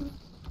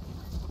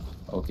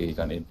 Okay, he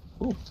can't hit.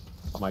 Oh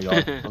my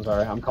god. I'm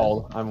sorry. I'm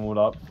cold. I'm warmed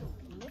up.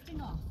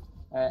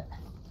 Alright.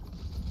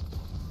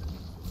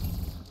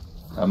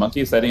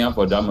 Monkey is setting up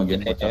for jump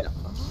again.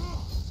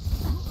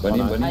 Burn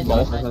him. Nice.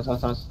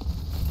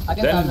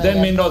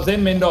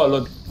 Zen main door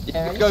alone.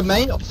 Yeah, go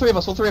main. All three of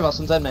us on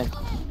Zen main.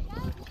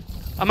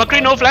 I'm a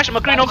green no flash.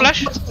 Then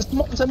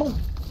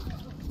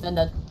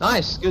that.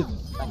 Nice, good.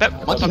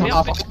 Monkey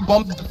half.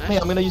 Bomb. Hey,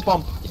 I'm gonna use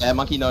bomb. Yeah,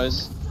 monkey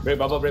knows. Break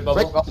bubble.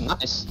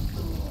 Nice.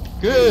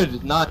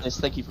 Good. Nice.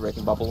 Thank you for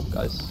breaking bubble,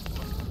 guys.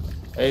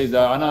 Hey, is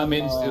Ana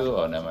main still?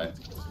 Oh, never mind.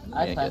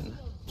 I fine.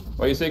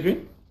 What you say,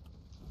 Green?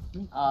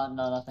 No,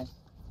 nothing.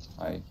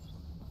 Hi.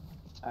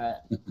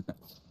 Alright.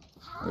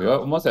 We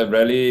almost have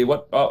rally.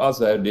 What else?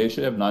 They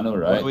should have nano,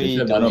 right? They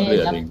should have nano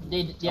blade, I think.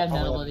 They have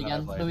nano blade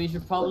again, so we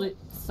should probably.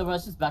 So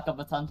let's just back up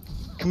a ton.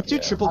 Can we do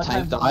triple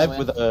tank dive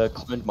with a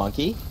cloned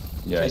monkey?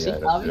 Yeah. Let's do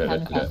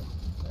that.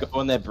 Go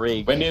on their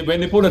brig. When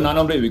they pull the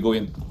nano blade, we go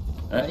in.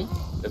 Ready?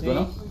 Let's go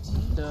now.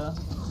 2,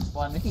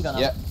 1. We can go now.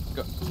 Yeah.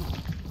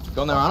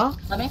 Go on there, Ana.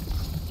 Let me.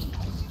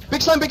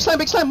 Big slime,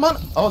 man.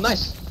 Oh,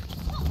 nice.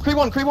 Kree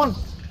one.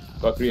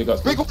 Got Kree.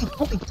 Brig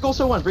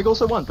also one. Brig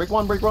still one.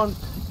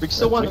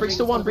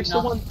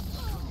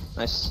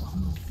 Nice.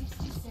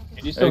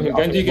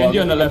 Genji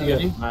on the left here.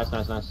 Nice.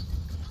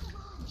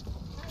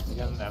 We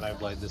got an nano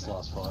blade this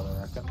last fight, I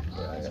reckon.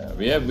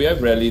 Yeah. We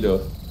have rally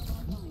though.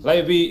 Like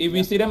if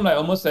we see them like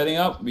almost setting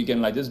up, we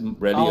can like just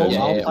rally.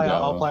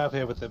 I'll play up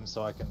here with them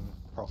so I can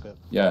proc it.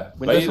 Yeah.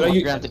 Like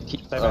you to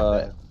keep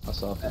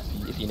us up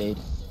if you need.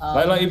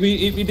 Like if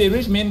they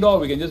reach main door,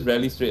 we can just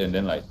rally straight and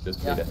then like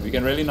just play that. We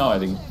can rally now, I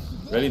think.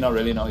 Rally now.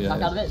 Yeah.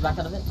 Back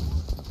out of it.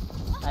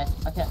 Nice.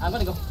 Okay, I'm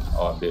gonna go.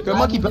 Oh, I'm dead. Go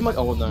monkey.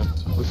 Oh no.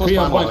 Kree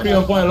on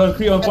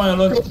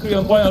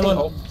point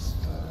alone.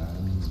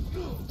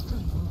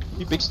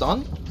 You big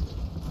stun.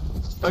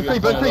 Burn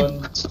creep.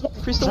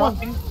 Kree still one.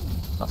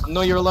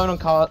 No, you're alone on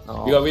cart.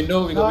 Oh. We got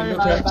window.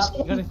 Trap.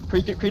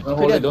 Creep.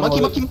 Monkey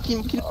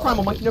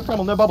no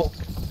primal, no bubble.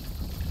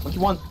 Monkey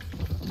one.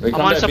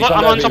 I'm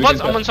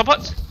on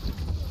support.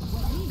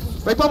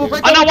 Break bubble.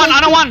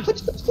 Ana one.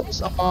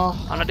 Oh.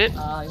 Ana dead.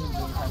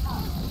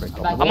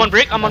 I'm on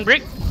break.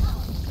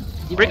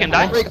 Break and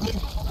die.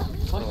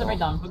 Focus the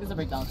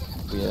breakdown.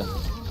 Yeah.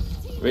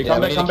 Wait,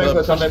 come back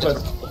first.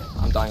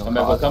 I'm dying on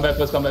Come back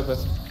first.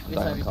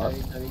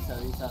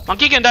 Reset.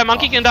 Monkey can die.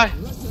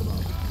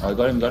 I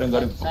got him.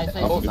 Nice.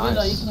 Oh,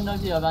 nice. You can know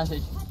to your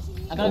advantage.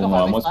 I'm gonna go I for a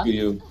almost kill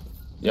you.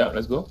 Yeah,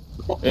 let's go.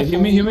 Hey, heal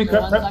me,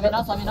 crap. Slam me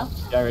now.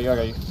 Yeah, I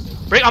got you.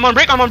 Break. I'm on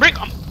break.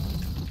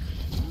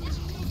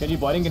 Genji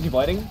blighting.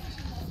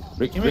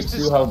 Brick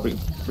still have brick.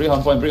 Brick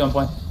on point.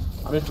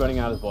 I'm just running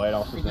out of blade.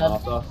 I'll switch in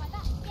after.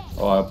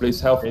 Oh, please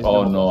help.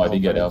 Oh no, I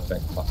didn't get help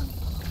back. Fuck.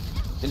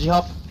 Did you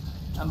help?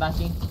 I'm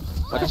backing.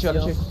 I got you.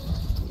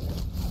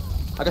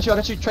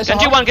 Trace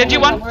Genji one.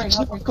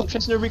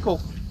 Trace no recall.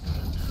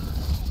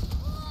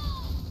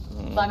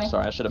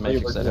 Sorry, I should have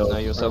matrixed that. No,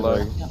 you were so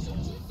low.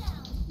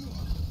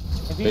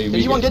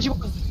 Genji one.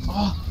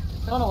 Oh.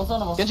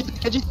 Genji.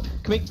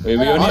 Come here. Wait,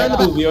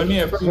 we only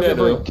have two there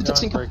though.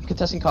 Contesting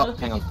card.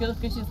 Hang on. Kill as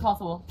quick as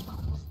possible.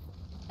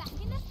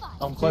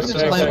 I'm close to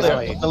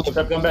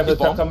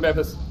Come back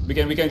first. We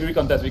can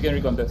recontest.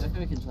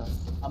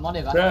 I'm on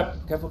it. Crap,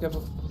 careful.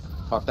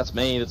 Fuck, that's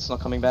me. That's not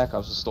coming back. I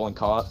was just stalling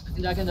cart.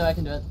 I can do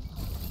it.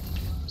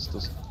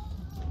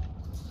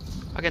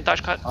 I can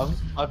touch cut.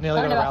 I've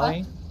nearly got a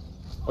rally.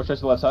 Watch to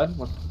the left side.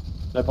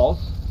 No pulse.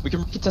 We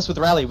can recontest with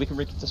rally.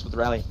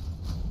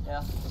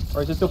 Yeah.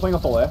 Or is it still playing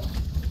off the left?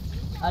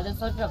 I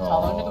just looked up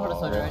top. I'm gonna go for the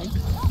soldier already.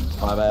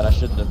 My bad. I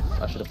should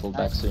have pulled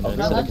back sooner.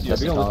 Instead of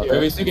contesting cart. Wait,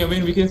 we still can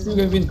win. We can still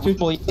win.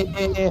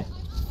 Yeah.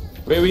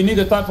 Wait, we need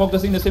to start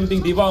focusing the same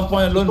thing. Diva on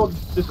point alone.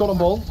 Discord on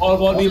ball. All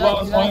ball. Diva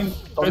on point.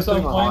 Press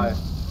on point.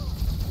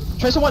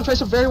 Tracer one,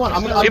 Tracer very one.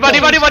 I'm gonna. Diva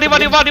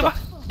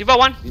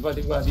one. Diva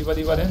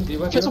then.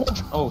 Tracer one.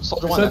 Oh,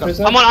 soldier one.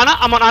 Tracer. I'm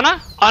on Ana.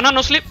 Ana,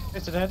 no sleep.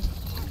 Tracer dead.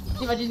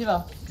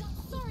 Diva.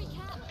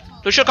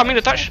 Lucio coming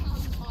to touch.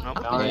 No.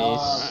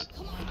 Nice.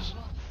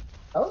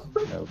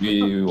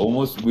 We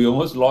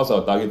almost lost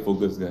our target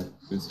focus there.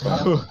 It's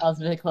fine. That was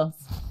very close.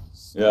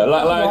 Yeah,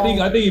 like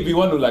I think if we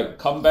want to like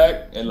come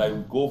back and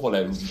like go for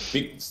like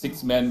big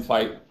 6-man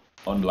fight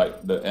on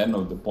like the end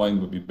of the point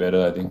would be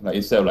better. I think like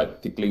instead of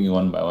like tickling you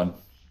one by one. I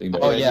think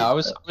Oh yeah, I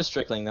was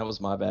trickling. That was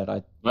my bad.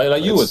 Like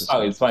you were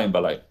stuck. It's fine,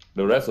 but like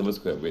the rest of us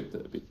could have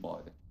waited a bit more.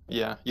 I think.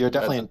 Yeah, you're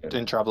definitely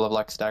in trouble of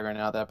like staggering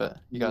out there, but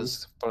you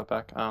guys brought it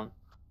back.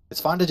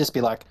 It's fine to just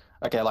be like,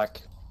 okay,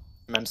 like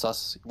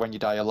Memsus, when you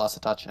die, you're last to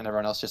touch, and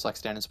everyone else just like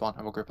stand and spawn,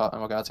 and we'll group up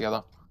and we'll go out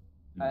together.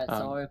 Alright,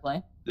 so what are we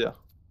playing? Yeah.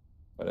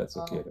 But that's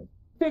okay. I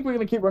think we're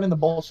gonna keep running the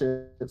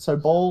bullshit. So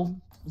Ball,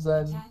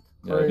 Zen.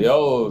 Yeah, they're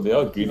all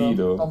greedy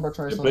though.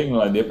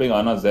 They're playing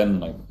Ana Zen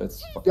like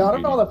that's. Yeah, I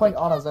don't know why they're playing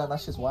Ana Zen.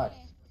 That's just whack.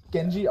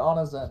 Genji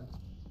Ana Zen.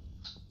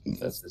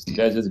 That's just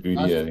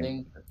greedy. I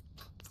think.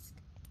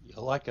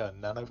 You like a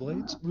nano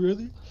blades,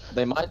 really?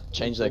 They might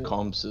change their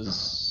comps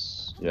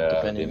as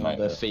depending on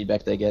the might.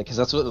 feedback they get, because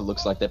that's what it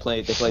looks like. They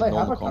played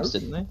normal comps,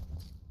 didn't they?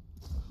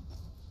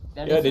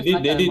 Yeah, they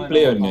did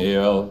play on the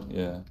AAOL.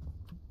 Yeah.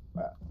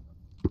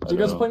 So you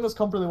guys are playing this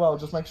comp really well.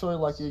 Just make sure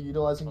like you're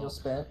utilizing your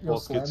slams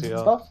and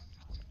stuff.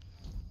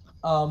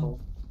 The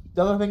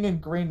other thing in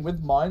green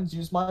with mines,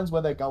 use mines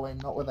where they're going,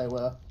 not where they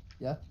were.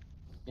 Yeah.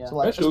 So,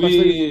 like, where should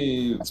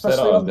we set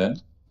out Zen?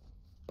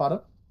 Pardon?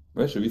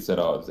 Where should we set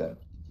out Zen?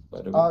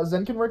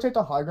 Zen can rotate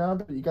to high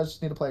ground, but you guys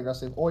just need to play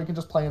aggressive, or you can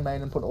just play in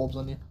main and put orbs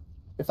on you,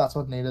 if that's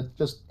what's needed.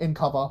 Just in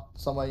cover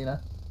somewhere, you know.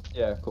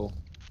 Yeah, cool.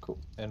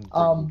 And Brig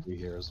will be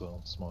here as well.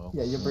 Smile.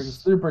 Yeah, your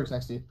Brig's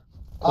next to you.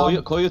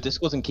 Call your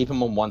discords and keep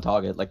them on one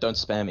target. Like, don't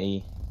spam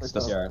E.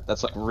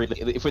 That's like really.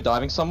 If we're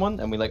diving someone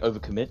and we like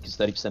overcommit because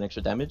 30%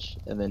 extra damage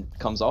and then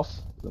comes off,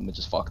 then we're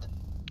just fucked.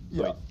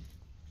 Yeah.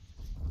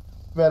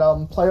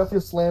 But play off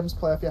your slams,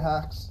 play off your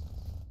hacks,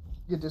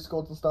 your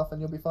discords and stuff,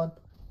 and you'll be fine.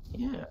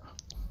 Yeah.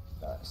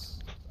 Nice.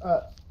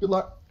 Good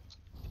luck.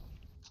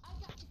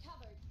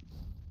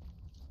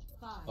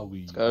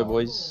 Let's go,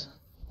 boys.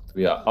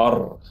 We are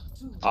R.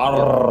 I'm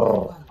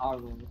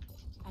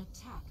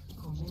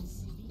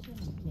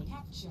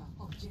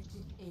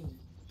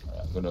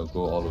gonna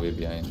go all the way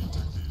behind.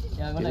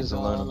 Yeah, I'm gonna go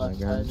left.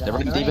 They're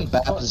running even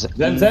back.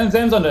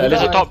 Zen's on the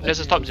There's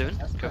a top, Ziven.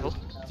 Careful.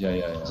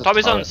 Yeah. Top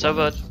is on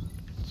server.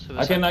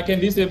 I can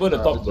disable the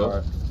top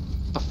though.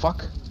 The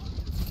fuck?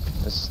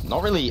 There's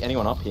not really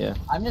anyone up here.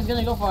 I'm just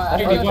gonna go for I'm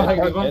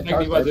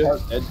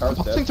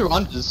passing through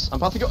unders. I'm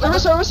passing through.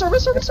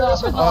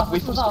 Arissa! We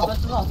full stop.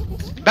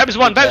 Bab is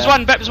one.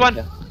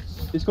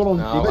 Discord on.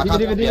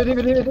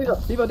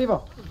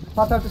 Diva.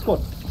 Part out Discord.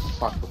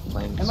 Fuck.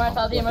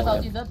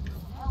 Emerald is dead.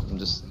 I'm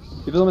just.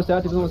 Diva's almost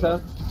out.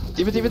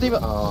 Diva.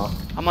 Oh.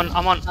 I'm on.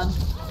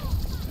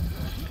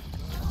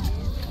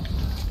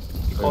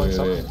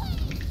 Wait.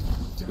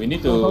 We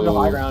need to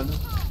go high ground.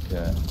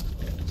 Yeah.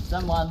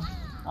 Someone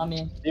on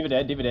me. Diva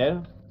dead.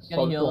 Getting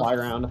healed. High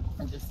ground.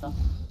 And just stuff.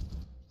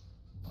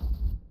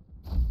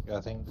 Yeah,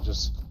 I think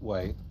just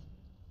wait.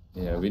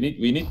 Yeah, we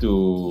need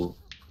to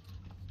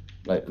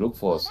like look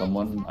for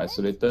someone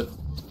isolated.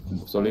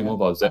 Slowly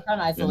move out Zen. I'm trying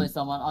to isolate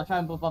someone. I'll try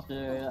and buff up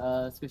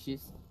the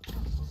squishies.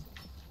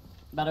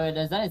 By the way,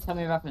 the Zen is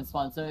coming back from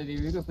spawn, so if we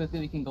regroup quickly,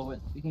 we can go in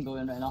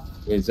right now.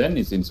 Wait, Zen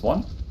is in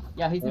spawn?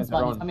 Yeah, he's in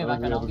spawn. He's coming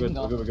back right now. We can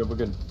go. We're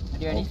good.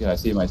 You ready? Okay, I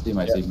see him. One guy.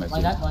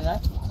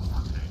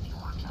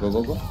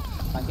 Go.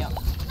 Thank you.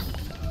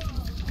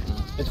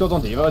 Let's go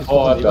on Diva.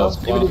 Diva's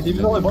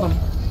on the bottom.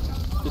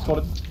 Just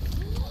spotted.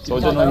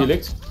 Soldier no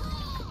helix.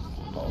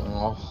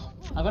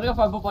 I'm gonna go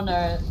for a boop on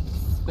the.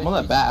 I'm on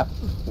that BAP.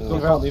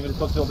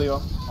 Diva.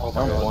 Oh,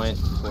 my point.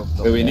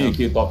 Wait, we need to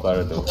kill top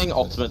turret though. Playing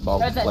ultimate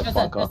bomb.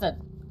 Press it.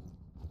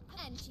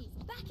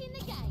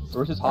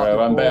 Versus Alright,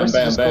 I'm back.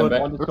 Soldier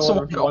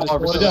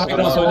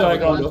high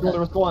ground.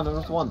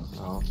 One.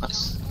 Oh,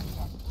 nice.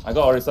 I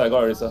got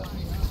Orisa.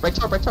 Break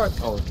turret.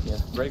 Oh, yeah.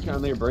 Break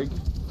on there, break.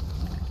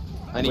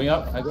 Going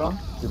up, high ground.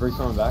 Your break's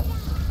coming back.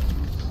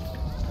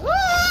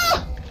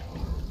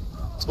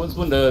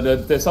 Spoon,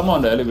 there's someone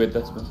on the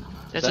elevator. Spoon.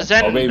 There's a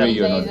Zen. Oh, wait,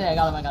 you're not. I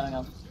got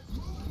him.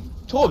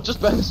 Torb, just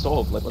burn the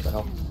Torb. Like, what the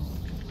hell?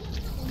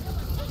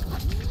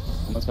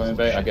 Someone's coming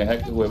back. I can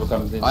hack whoever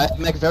comes in. I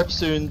make very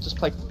soon. Just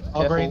play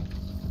careful.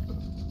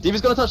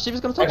 Diva's gonna touch.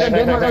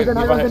 High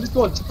ground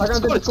Discord.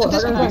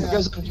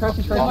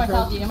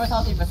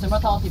 Immortality burst.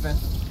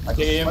 I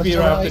can EMP right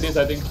after this,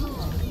 I think.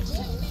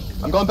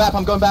 I'm going BAP.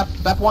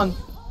 BAP 1.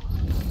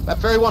 BAP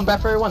very 1. BAP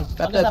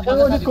dead.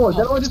 Discord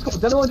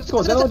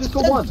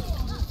 1.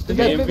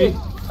 EMP.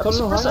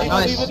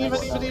 Nice.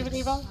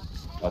 Diva.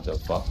 What the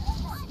fuck?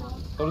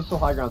 Soldier's still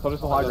high ground. Keep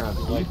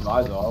his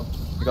eyes off.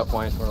 We got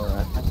point. We're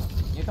alright.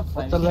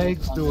 What the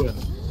legs doing?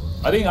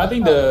 I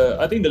think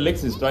the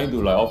Lex is trying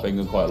to like off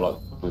angle quite a lot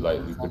to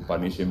like we could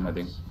punish him. I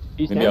think.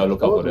 Maybe I'll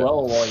look out for that.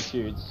 Well while he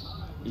shoots.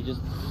 He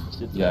just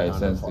sits it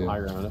stands still. high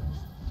ground.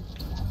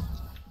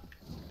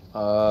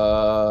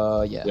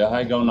 Yeah. Yeah,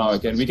 high ground now.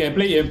 We can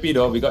play EMP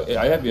though.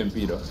 I have EMP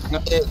though.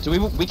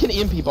 We can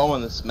EMP bomb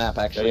on this map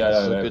actually. Yeah,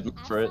 This is a good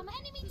map for it.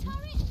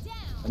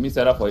 Let me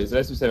set up for it.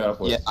 Let's set it up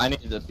for it. Yeah, I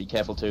need to be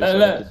careful too.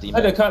 Let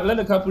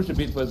the car push a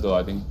bit first though,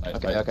 I think.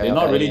 They're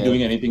not really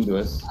doing anything to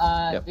us.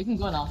 We can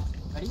go now.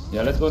 Ready?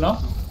 Yeah, let's go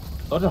now.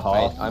 Not just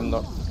hard. I'm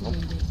not.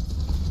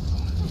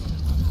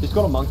 Just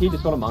got a monkey.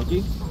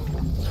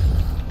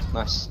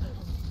 Nice.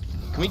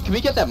 Can we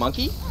get that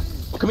monkey?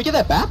 Or can we get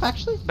that BAP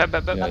actually? Bap.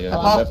 Yeah.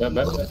 I'm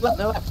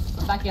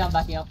backing up.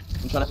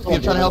 I'm trying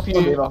to help you.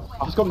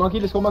 Just got monkey.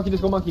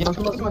 Monkey.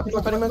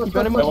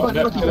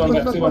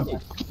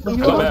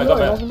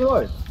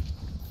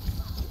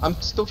 I'm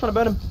still trying to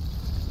burn him.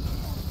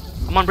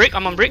 I'm on break.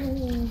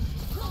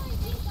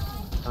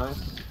 Nice.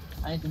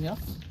 Anything else?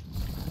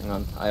 Hang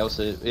on. I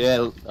also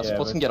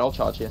supports can get all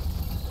charge here.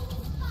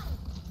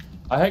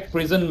 I hacked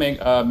prison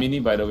mini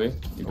by the way.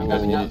 If you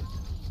guys need it.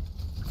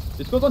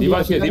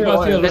 Diva's here.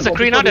 There's a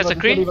Kree now. There's a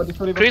Kree.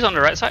 Kree's on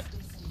the right side.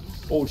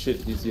 Oh shit,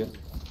 he's here.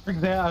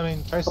 I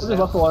mean, Trace is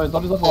left alone.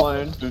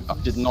 I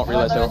did not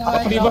realize how.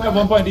 Diva at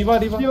 1 point. Diva.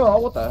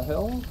 What the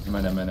hell?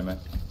 Never mind.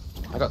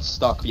 I got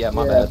stuck. Yeah,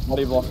 my bad.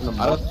 Body blocking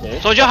the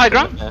Soldier high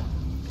ground. Yeah.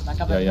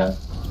 Yeah.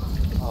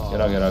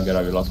 Get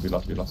out. We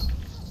lost.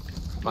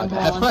 My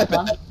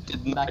bad.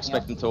 Did not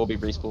expect them to all be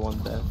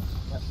respawned there.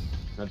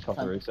 I just have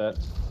to reset.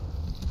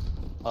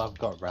 I've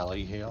got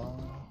rally here.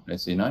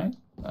 Let's see 9.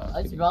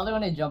 It's probably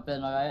when they jump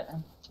in, alright?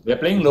 We're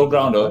playing low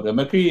ground though. The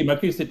Mercury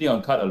is sitting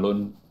on cut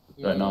alone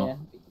right now. Yeah.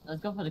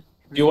 Let's go for the.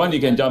 If you want, you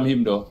can jump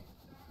him though.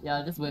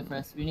 Yeah, just wait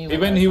first. We need.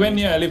 He went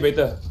near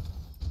elevator.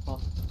 Oh.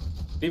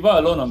 Diva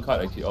alone on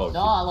cut actually. Oh.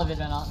 No, I love it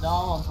right now. They're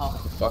all on top.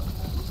 Fuck.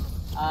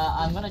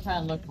 I'm gonna try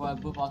and look for a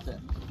boop off it.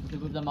 To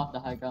move them off the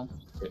high ground.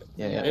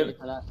 Yeah.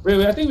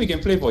 Wait, I think we can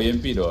play for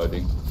EMP though, I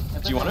think.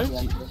 Do you want to?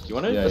 Do you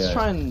want to? Yeah, Let's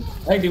try and.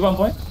 Hey, Diva 1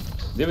 point.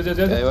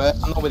 Okay,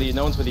 I'm not with you.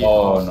 No one's with you.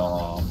 Oh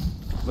no.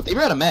 But they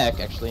were at a mech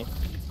actually.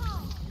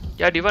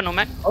 Yeah, Diva, no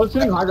Mac. I was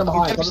shooting high ground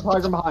behind. Just high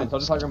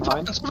ground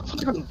behind.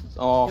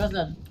 Oh. He was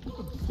dead.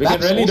 We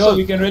can rally though.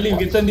 We can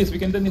turn this. We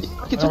can turn this.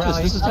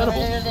 This is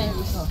terrible.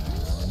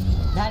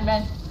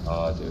 Man.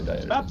 Oh, dude,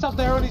 I Maps up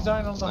there on his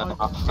own on the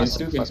home. Can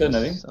still can turn,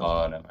 I think.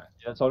 Oh, never mind.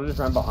 Yeah, Soldier just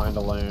ran behind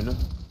alone.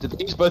 Did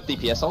they use both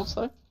DPS ults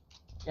though?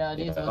 Yeah,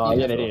 these Oh,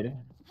 yeah, they did.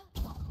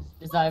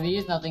 We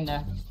used nothing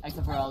there,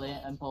 except for all the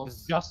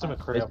impulse. Just a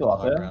McCree still up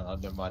up high there? ground. Oh,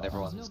 never mind,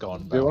 everyone's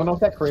gone. Do you want to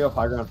knock that Kree off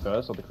high ground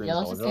first, or the Kree Yeah,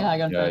 let's just Soldier? take high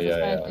ground first. Yeah,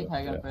 Let's take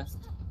high ground first.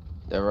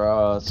 There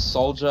are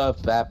Soldier,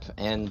 BAP,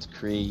 and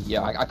Kree.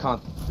 Yeah, I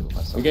can't do it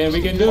myself.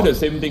 We can do the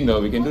same thing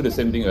though. We can do the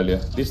same thing earlier.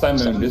 This time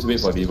we'll just wait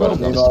for Diva. I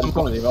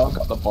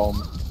got the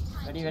bomb.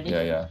 Ready?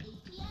 Yeah.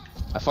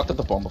 I fucked up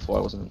the bomb before.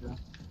 I wasn't.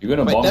 You're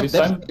gonna bomb this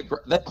time?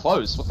 They're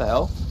close. What the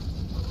hell?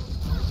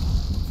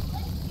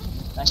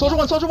 Soldier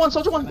one.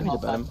 I need to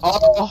burn him.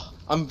 Oh,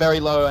 I'm very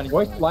low. I need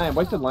Wasted lamb.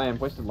 I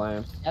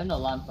have no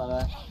lamp, by the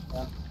way.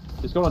 Yeah.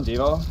 Just got on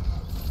Diva.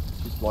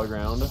 She's low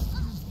ground.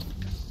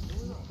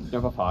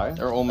 Jump up high.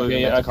 They're all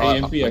moving. Okay, I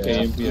can EMP as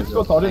Just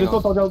well. got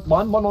Soldier.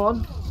 One.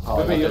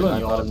 Oh, wait, you're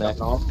alone. Got him there.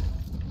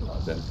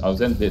 I was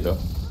then dead though.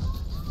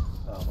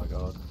 Oh my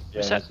god. Yeah,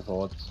 Reset.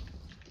 supports.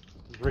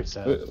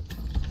 Reset.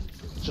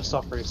 Just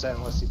soft reset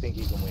unless you think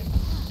you can win.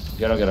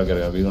 Get out.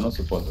 We don't know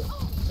support though.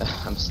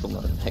 I'm still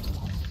not in heck.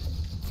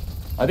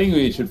 I think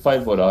we should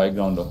fight for the high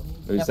ground though.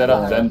 We set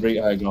up, then break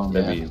high ground,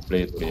 then we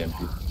play for the EMP.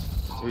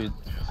 Dude.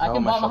 I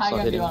can my bomb shots high not ground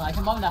if hitting. you want. I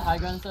can bomb that high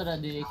ground so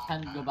that they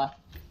can't go back.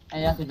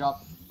 And you have to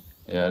drop.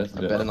 Yeah, let's I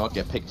do better it. not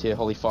get picked here.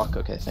 Holy fuck.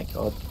 Okay, thank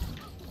God.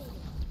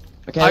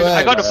 Okay,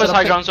 I got the set first up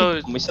high for ground, so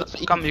EP. We set up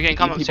for come, you can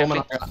come EP up bomb safely.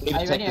 and I need Are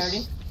to you take ready?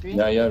 this. Three?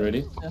 Yeah,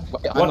 ready? Wait,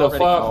 What the ready.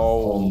 fuck?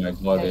 Oh. Oh my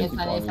god, Okay, they it's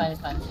keep fine.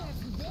 bombing.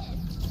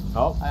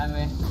 Oh. I'm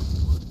ready.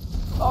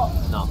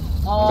 No.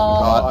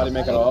 Oh, I didn't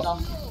make it off.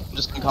 I'm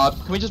just going card.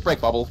 Can we just break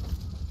bubble?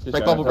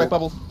 Break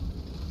bubble.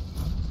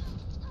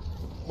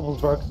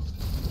 Bubbles broke.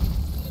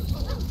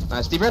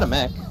 Nice. Steve ran a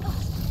mech.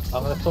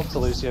 I'm gonna talk to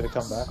Lucio to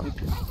come back.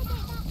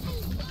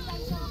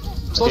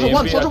 Soldier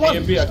one. EMP.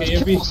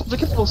 Soldier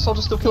killable.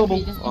 Soldier still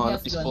killable. Oh, no,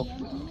 he's full.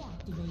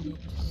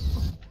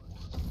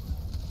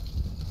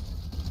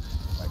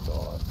 My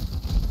god.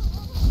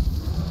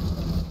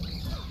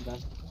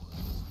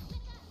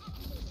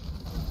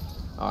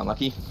 Oh,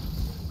 unlucky.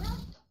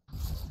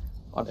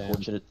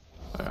 Unfortunate.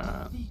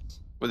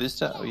 We used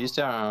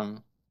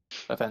to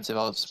offensive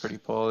ults pretty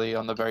poorly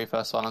on the very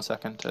first one and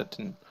second. It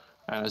didn't,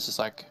 and it was just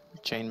like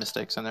chain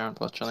mistakes in there,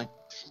 unfortunately.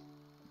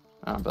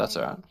 But that's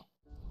alright.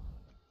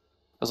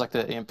 It was like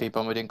the EMP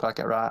bomb, we didn't quite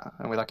get right,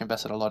 and we like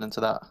invested a lot into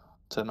that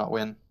to not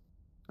win.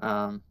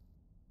 Yeah,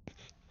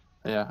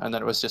 and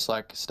then it was just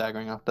like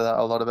staggering after that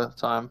a lot of the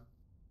time.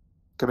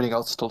 Committing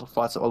ults to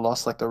fights that were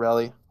lost, like the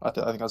rally. I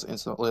think I was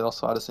instantly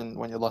lost fighters in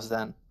when you lost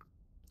then.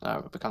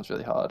 It becomes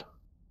really hard.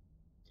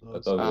 I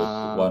thought we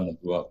were 1 or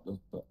 2 up.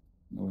 But,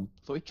 I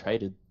thought we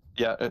traded.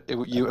 Yeah, it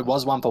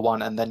was 1 for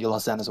 1, and then you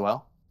lost Zen as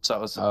well. So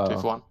it was 2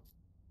 for 1.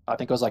 I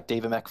think it was like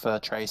Diva Mech for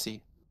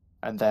Tracy,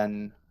 and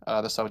then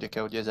the soldier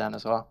killed your Zen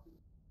as well.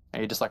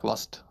 And you just like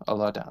lost a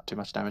lot, too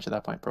much damage at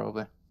that point,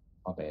 probably.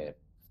 Not bad.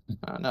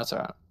 No, it's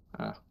alright.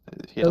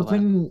 Hit The alone.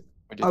 thing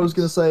What do I you was think?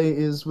 gonna say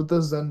is with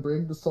the Zen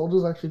Brig, the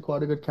soldier's actually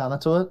quite a good counter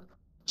to it.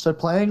 So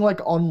playing like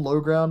on low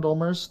ground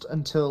almost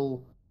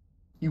until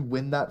you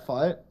win that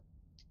fight,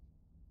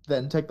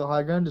 then take the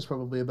high ground is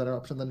probably a better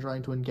option than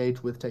trying to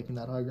engage with taking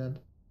that high ground.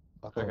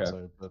 I thought Okay.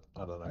 so, but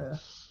I don't know. Yeah.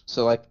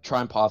 So like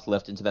try and path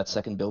left into that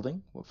second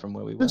building from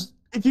where we were. Just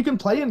if you can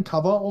play in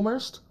cover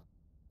almost,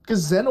 because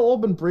Zen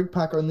Orb and Brig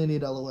Pack only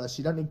need LOS.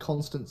 You don't need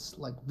constant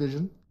like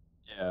vision.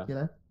 Yeah. You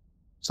know.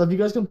 So if you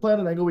guys can play at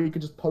an angle where you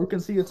can just poke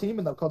and see your team,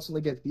 and they'll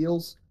constantly get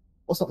heals,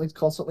 or something's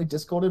constantly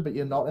discorded, but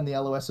you're not in the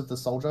LOS of the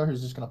soldier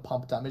who's just gonna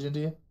pump damage into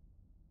you.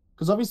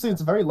 Because obviously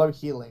it's very low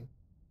healing.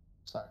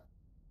 So.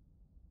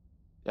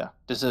 Yeah,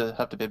 just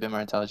have to be a bit more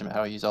intelligent about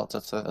how we use ults.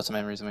 That's the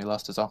main reason we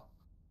lost as well.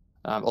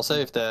 Also,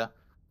 if they're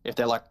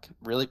like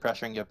really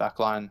pressuring your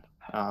backline,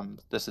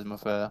 this is more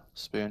for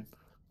Spoon.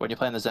 When you're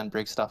playing the Zen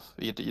Brig stuff,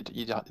 you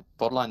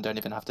borderline don't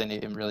even have to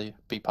even really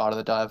be part of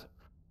the dive.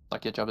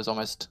 Like your job is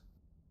almost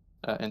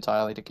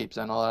entirely to keep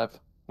Zen alive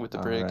with the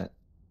Brig. Right.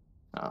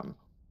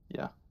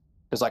 Yeah,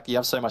 because like you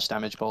have so much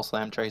damage, Ball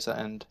Slam, Tracer,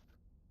 and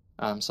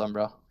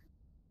Sombra.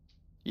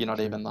 You're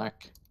not even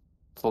like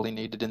fully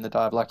needed in the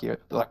dive like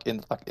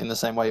in the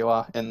same way you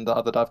are in the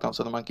other dive comps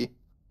with the monkey.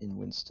 In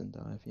Winston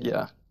dive.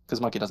 Yeah, because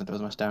monkey doesn't do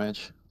as much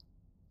damage.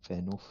 Fair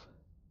enough.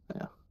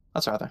 Yeah,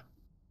 that's right there.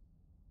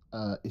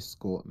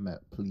 Escort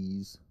map,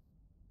 please.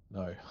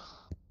 No.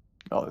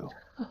 Oh.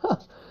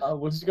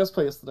 What did you guys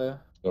play yesterday?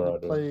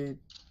 Dorado. Play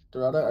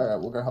Dorado? Alright,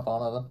 we'll go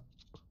Havana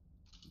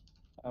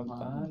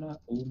then.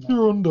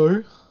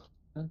 Rondo.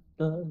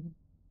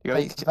 You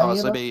gotta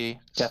honestly be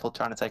careful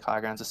trying to take high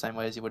grounds the same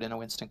way as you would in a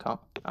Winston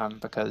comp,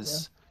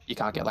 because you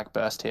can't get like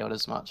burst healed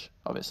as much,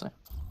 obviously.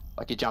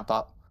 Like you jump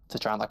up to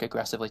try and like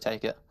aggressively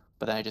take it,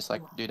 but then you just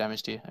like do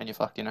damage to you and you're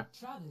fucked, you know?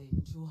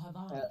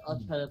 I'll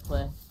try to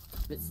play a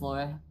bit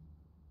slower.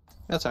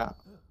 That's alright.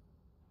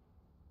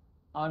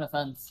 On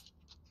offense.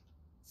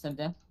 Same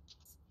thing.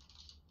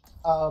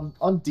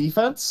 On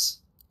defense,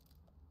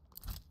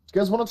 do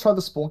you guys want to try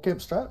the spawn camp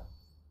strat?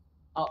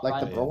 Oh, Like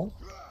right. the brawl?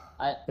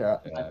 Yeah,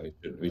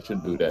 we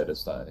should do that at the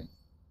start, I think.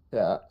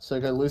 Yeah,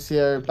 so go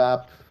Lucio,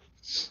 Bap,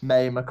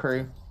 May,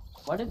 McCree.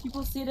 Why do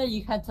people say that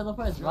you can't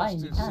teleport as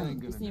Ryan? You can.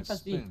 You just need to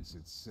press B.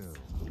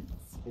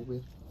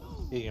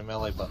 Yeah, your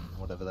melee button,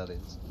 whatever that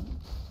is.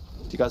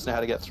 Do you guys know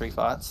how to get 3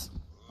 fights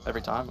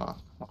every time, or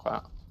not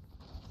quite?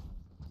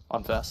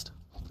 On first?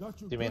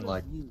 You mean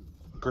like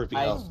grouping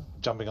up,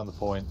 jumping on the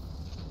point?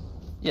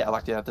 Yeah,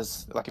 like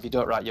there's like if you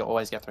do it right, you'll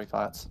always get 3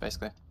 fights,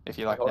 basically. If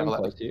you like never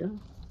let. Close to you?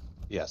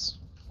 Yes.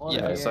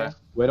 Yeah, so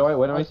Where do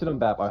I sit on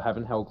BAP? I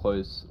haven't held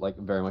close like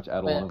very much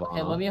at all in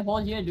Hey, when we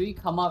hold here, do we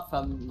come up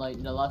from like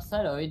the left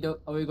side, or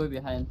we go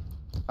behind?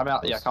 come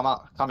out. Yeah, come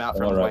out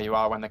from where you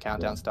are when the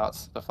countdown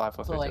starts. The 5,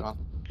 4, 3, 2, 1.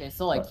 Okay,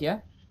 so like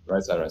here.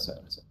 Right side.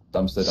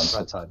 Dumpster.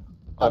 Right side.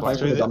 Oh,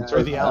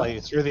 through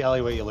the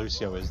alley where your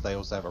Lucio is, they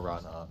also have a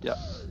run up. Yeah.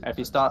 And if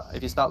you start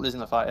losing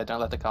the fight, don't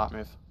let the cart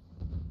move.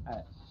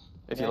 Alright.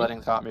 If you're letting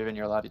the cart move and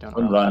you're alive, you don't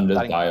Don't run,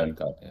 just die on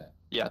cart. Yeah.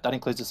 Yeah, that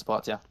includes the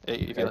supports. Yeah,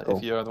 if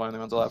you're the only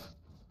ones alive.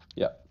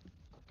 Yeah.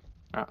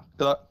 Alright.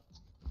 Good luck.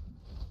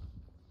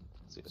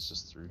 See, it's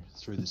just through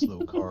this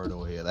little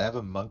corridor here. They have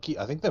a monkey.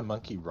 I think they're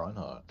monkey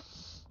Reinhardt.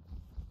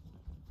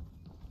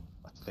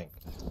 I think.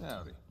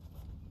 Howdy.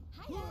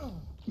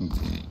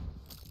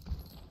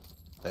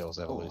 They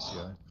also have a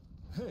Lucio.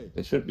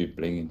 They should be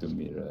playing into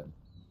me, right?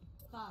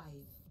 5.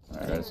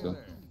 Alright, let's go.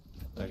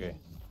 Okay.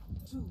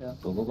 Yeah.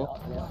 Go.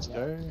 Let's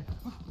go.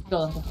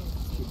 Go.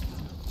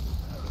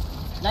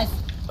 Nice.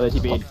 Oh, they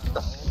TP'd.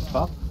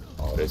 Fuck.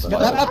 Oh, there's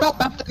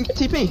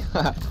TP.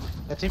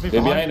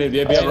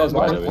 They're behind us,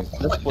 by the way.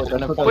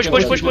 Push.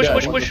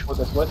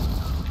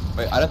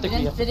 Wait, I don't think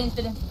we have. Sit in.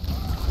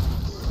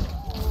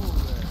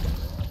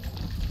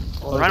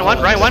 Ryan one.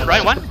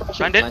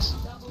 Ryan dead. Nice.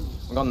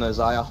 I'm going to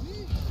Zaya.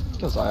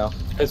 Kill Zaya.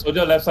 Hey,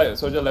 soldier left side,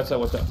 watch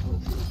out.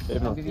 They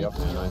have no fear.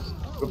 Nice.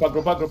 Group up.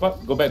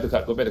 Go back to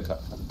cut.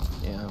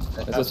 Yeah.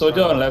 There's a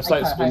soldier on left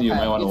side, Spoon, you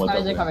might want to watch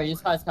out.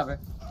 Use cards cover.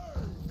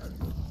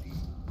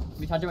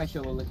 We charge my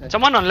shield. We'll look at.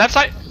 Someone on left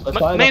side.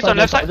 Maze on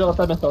left side.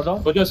 Soldier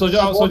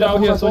out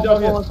here. Soldier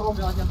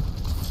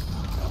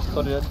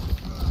dead.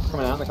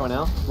 They're coming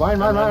out.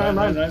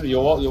 Ryan. You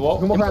walk.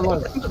 Come on, Ryan.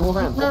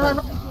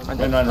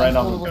 Run right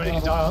now.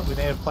 We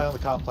need to play on the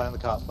cart.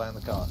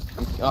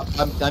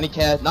 I need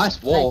care.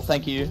 Nice wall,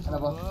 thank you.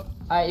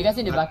 Alright, you guys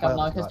need to back up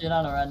now because you're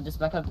on a run. Just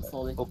back up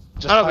slowly.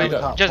 Just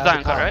die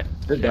on cart, right?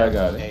 Good guy,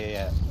 got it.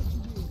 Yeah.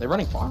 They're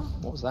running far?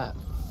 What was that?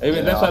 Hey,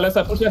 wait, left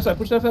side, push left side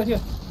here.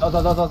 Yeah, You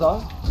got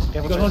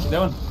Monash, that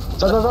one.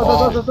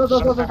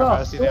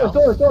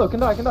 Can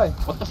die.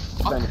 What the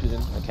fuck?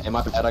 Okay,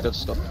 my bad, I got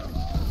stuck.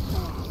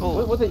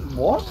 Oh. Was it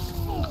what?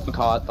 Die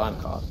on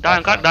cart. Die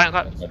on cart.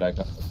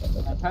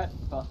 Alright,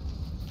 go.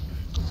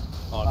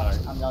 Oh no.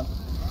 I'm done.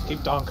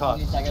 Keep down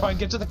cart. Try and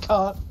get to the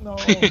cart. No.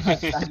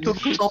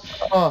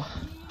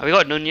 We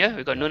got Noon here.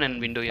 We got Noon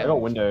and Window here. I got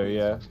window,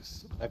 yeah.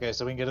 Okay,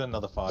 so we can get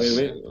another 5.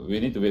 Wait, we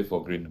need to wait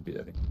for green a bit,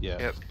 I think. Yeah.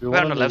 Yep. We're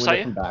on the left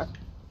side here. Back.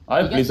 I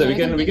have Blizzard.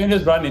 We can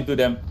just run into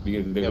them.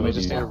 Yeah, we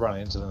just need to run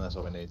into them. That's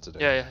what we need to do.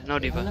 Yeah, no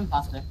Run diva. them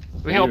faster.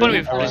 We can open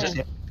with Alright.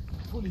 Blizzard.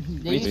 They We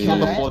use need to kill counter,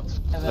 the right?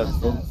 fourth.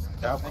 Have them.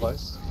 They're up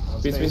close.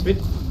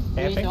 Speed.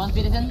 Camping. One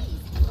speed is in.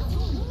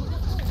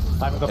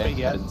 I haven't got Okay. beat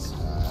yet.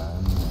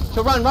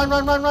 So run! Imon!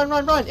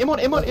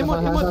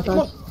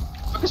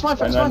 Focus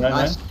run!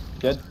 Nice.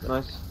 Dead.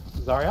 Nice.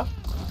 Zarya?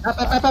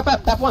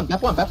 Bap one.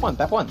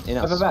 In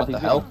us. What the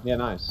hell? Yeah,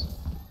 nice.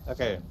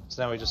 Okay,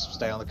 so now we just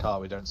stay on the car.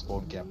 We don't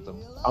spawn camp them.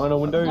 I'm gonna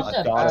window. What's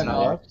that? Start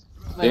Barrage.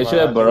 They should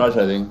have barrage,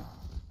 I think.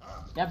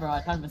 Yeah, bro,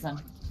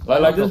 100%.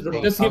 Like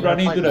just keep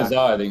running into the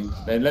Zar, I think.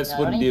 Then let's Yeah,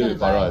 put running deal to with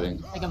the Barra, I side.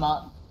 think. Take them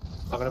out.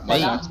 I'm gonna But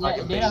play now,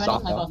 that. they don't have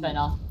any cycles right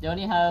now. They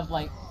only have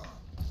like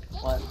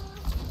what?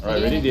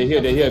 Alright, ready? They're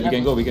here. We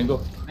can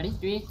go. Ready?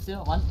 3, 2,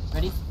 1.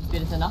 Ready?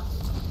 Speed is enough.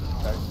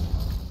 Okay.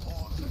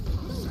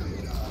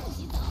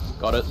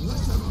 Got it.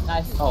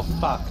 Nice. Oh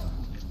fuck.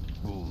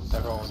 Ooh,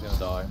 everyone was gonna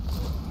die.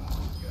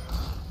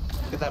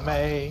 Get that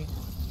May.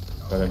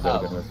 Go.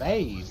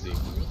 Amazing.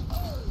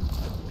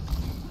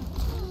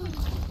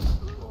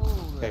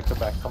 Okay,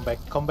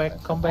 come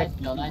back.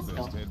 Nice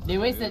kill. They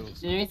wasted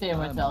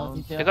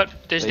immortality too.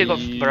 They still got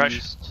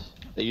barrage.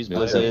 They used Yeah,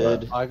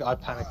 Blizzard. I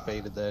panic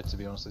baited there, to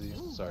be honest with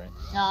you. Sorry.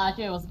 No,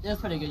 actually it was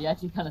pretty good. You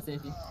actually kind of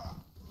saved you.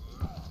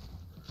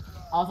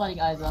 I was like,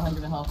 guys,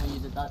 100 health when you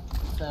did that,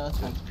 so it's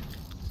fine.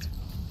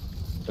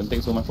 Don't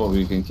take so much for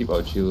we can keep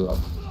our chill up.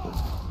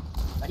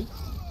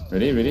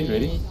 Ready? Ready? 3,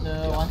 2,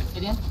 1.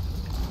 Gideon.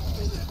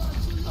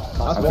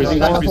 Freezing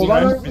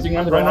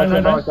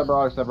run. Run. Step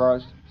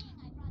barrage.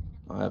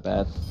 Oh,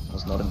 bad. I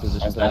was not in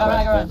position. I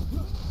got run.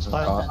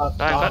 Dying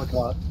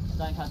cut.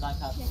 Dying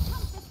cut.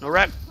 No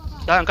rap.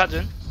 Dying cut,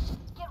 Jin.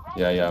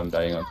 Yeah, I'm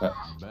dying on cut.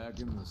 Back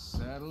in the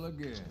saddle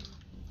again.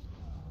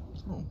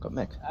 Oh, got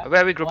mech.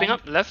 Where are we grouping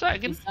up? Left side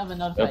again?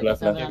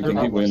 Left. We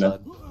can keep going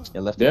left. Yeah,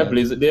 left. They have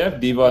Blizzard. They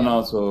have Diva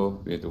now,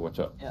 so we have to watch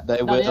out. Yeah. They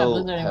No, will have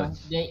Blizzard anyway.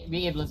 have-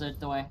 We gave Blizzard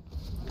the way.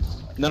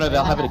 No,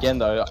 they'll have it again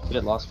though. I did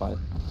it last fight.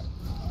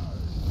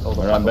 Oh,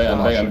 the I'm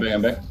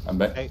fight back. I'm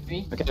back.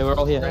 3, Okay, we're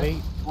all here. Ready?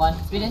 1.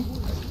 Speed in.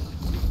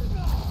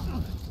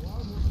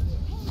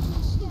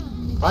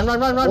 Run.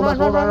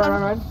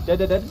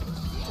 Dead.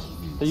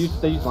 They use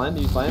land.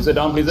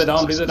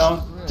 Blizzard down.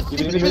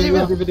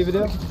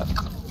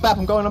 Bap,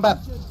 I'm going on Bap.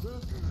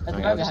 That's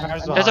Okay. right behind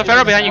us. There's a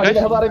Pharaoh behind you guys.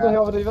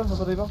 Help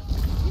Diva.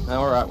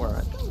 No, we're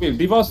alright. Wait,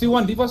 Diva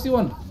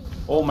C1.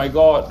 Oh my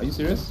god, are you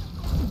serious?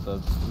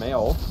 The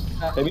male.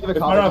 Maybe the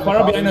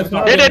Farah behind us.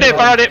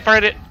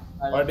 Farah did.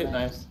 Alright,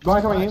 nice.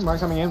 Mark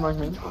coming in.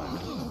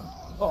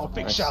 Oh,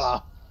 big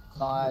shella.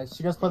 Nice.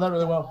 You guys played that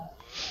really well.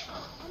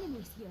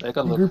 They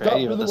got a You little grouped up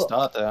creative at really the well.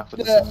 start there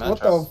with Yeah, the what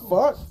the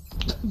fuck?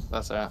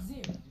 That's it.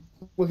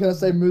 What can I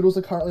say? Moodles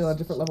are currently on a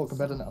different level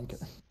compared to now. I'm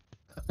kidding.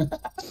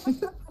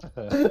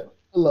 I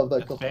love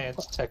that couple.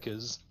 Advanced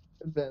techers.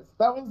 Advanced.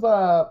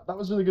 That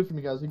was really good from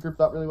you guys. You grouped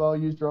up really well.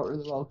 You used your ult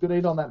really well. Good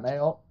aid on that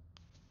Mayo.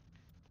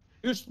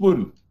 You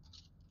spoon.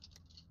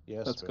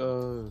 Yes. Let's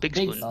go. Big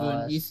Big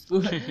spoon.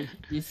 spoon.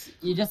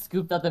 You just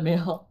scooped out the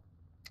meal.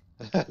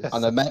 Oh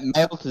no,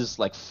 Mayoth is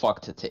like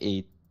fucked to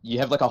eat. You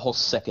have like a whole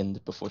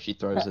second before she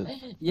throws it.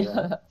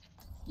 Yeah.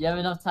 You have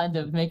enough time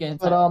to make it.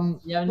 But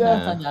You have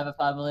enough time to have a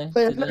family.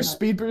 They had no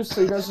speed boost,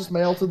 so you guys just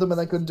mailed to them and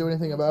they couldn't do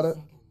anything about it.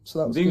 So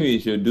that I was think good. we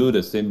should do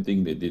the same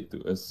thing they did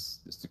to us,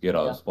 just to get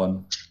our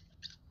spawn.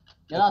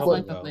 Yeah, that's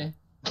Probably fine quickly.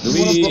 Do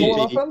You want to we?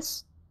 roll on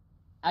offense?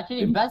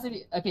 Actually, best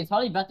if it's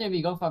probably better if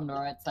we go from the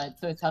right side,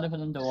 so it's harder for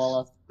them to wall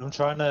us. I'm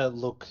trying to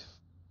look.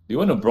 Do you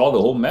want to brawl the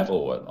whole map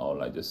or what? Or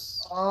like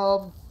just?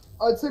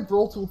 I'd say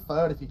brawl till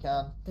third if you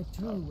can. The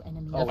true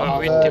enemy.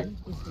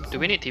 Do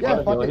we need Yeah,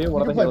 TP? fuck it. What You are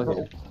can the play healer brawl.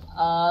 here?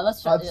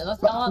 Let's try. That's Let's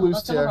come on. loose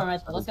Let's come on tier. from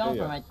right side. Let's come on Okay,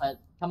 from right side.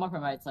 Come on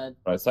from right side.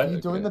 Right side. Are you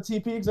doing the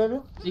TP,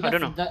 Xavier? Because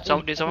don't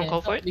know. Did someone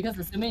call for it? Because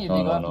assuming if No,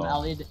 you go no, from no.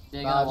 alley,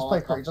 they're gonna Just wall play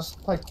us. Kree.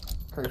 Just play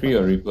Kree. Kree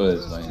or Reaper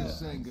is fine.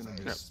 This Yeah. ain't gonna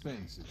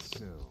dispense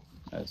itself.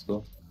 Let's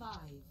go.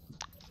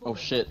 Oh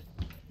shit.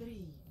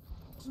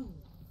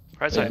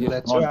 Right side.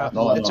 They're to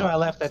our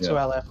left. They're to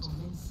our left.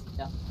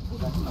 Yeah.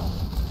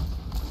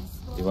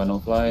 If I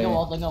don't fly, Go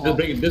wall, go wall.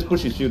 just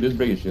push his shield. Just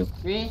break his shield.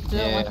 3, 2,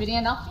 Yeah. 1, feeding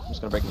it now. I'm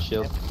just gonna break the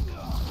shield.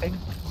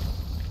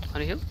 On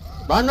the hill?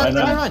 Run.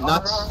 Run.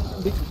 Nuts.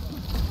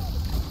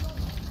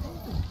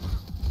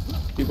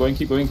 Keep going.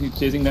 Keep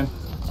chasing them.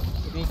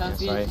 If you can't Yeah,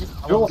 feed, sorry.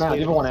 just Give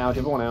it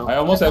one out. I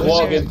almost have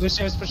wall again.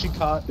 Lucio's pushing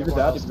cart. Give it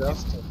out.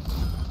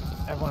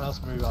 Everyone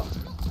else move up.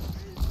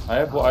 I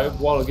have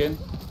wall again.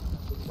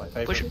 My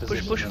favorite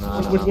Push. position.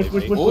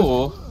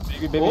 Ooh.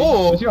 Baby.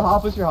 Oh. What's your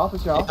half?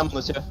 Yeah, I'm on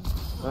this here.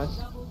 Nice.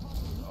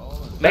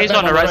 May's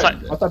on the right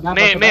side. What's that?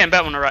 May and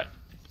Bat on the right.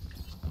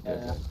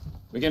 yeah.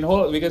 We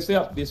can stay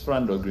up this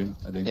front though, Green.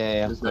 I think.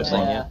 Yeah. Just I'm that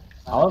saying, one. yeah.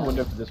 I'll have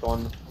window for this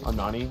one. I'm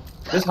 90.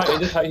 Just hide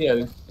here. I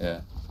think. Yeah.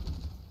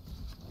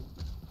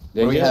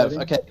 What do we here, I have?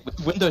 think. Okay,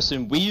 window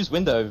soon. We use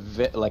window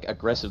like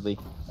aggressively.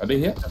 Are they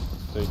here? I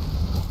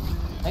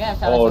think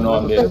I've Oh no,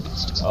 I'm dead.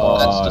 That's Oh,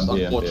 just I'm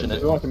dead. unfortunate.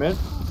 Do you want to come in?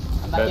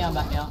 I'm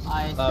back here.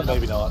 I stood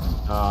Maybe not.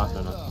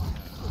 No.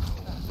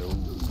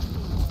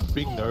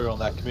 Big no on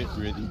that commit,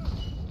 really.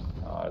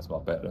 Ah, that's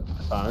not bad.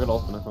 I got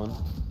lost on this one.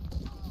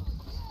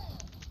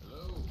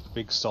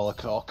 Big solid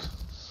cock.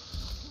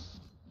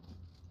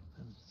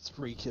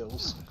 3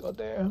 kills.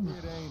 Goddamn.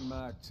 It ain't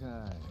my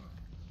time.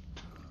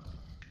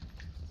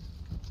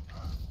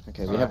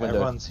 Okay, we have window.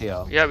 Everyone's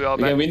here. Yeah, we are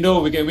We back.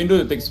 can window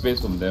to take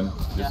space from them.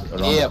 Just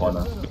around the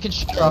corner. We can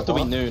shoot after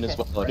we noon as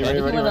well. Ready,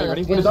 Okay?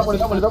 ready. One is up, one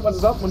is up, one is up, one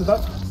is up, one is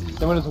up.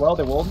 They went as well,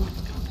 they walled.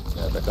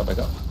 Yeah, back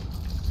up.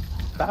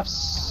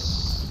 Baps.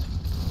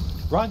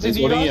 Ryan's in He's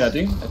the holding it, US. I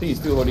think he's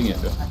still holding it.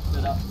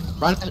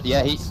 Ryan,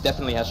 yeah, he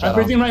definitely has shot.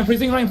 Freezing Ryan.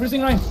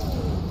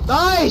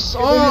 Nice!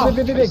 Big. Oh!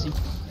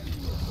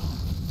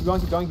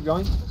 Keep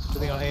going.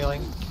 Sitting on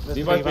healing.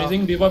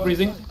 D.Va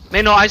freezing.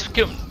 May no ice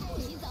kill.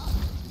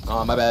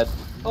 Oh, my bad.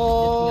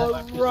 Oh,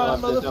 run,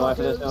 No life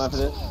for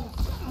this.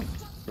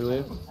 We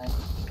live.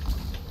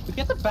 We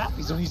get the bat.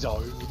 He's on his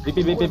own. Big.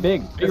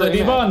 There's a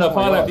D.Va on the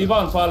far left. D.Va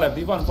on far left.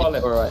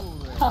 Alright.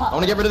 I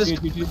wanna get rid of this.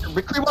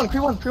 Crew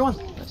one.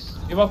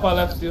 D.Va far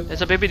left still.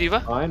 There's a baby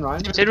diva. Ryan.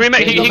 He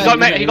remake. He got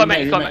mad. He got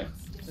mad.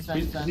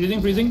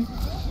 Freezing.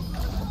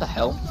 What the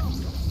hell?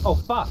 Oh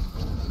fuck.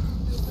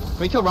 Can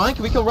we kill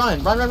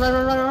Ryan? Run.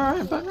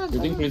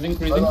 Freezing.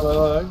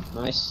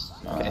 Nice.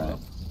 Okay.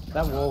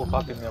 That wall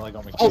fucking nearly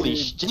got me. Holy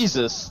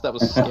Jesus, that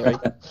was scary.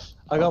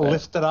 I got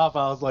lifted up.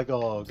 I was like,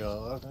 oh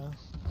god.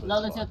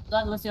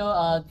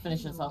 Let's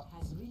finish this up.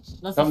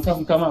 Come.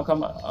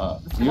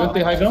 You want to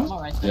take high ground?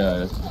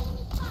 Yeah.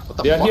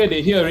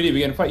 They're here already. We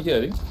can fight here,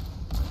 I think.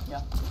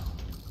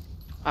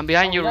 I'm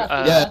behind you.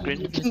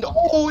 Green. Come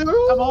on,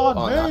 Come on,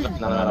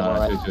 no,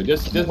 alright.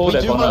 Just hold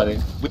that corner, I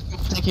think. We're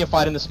taking a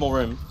fight in the small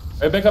room.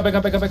 Hey, back up.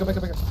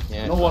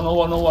 Yeah. No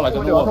wall. I got no I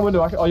can wall.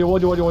 window. Oh, you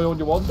wall.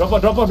 Drop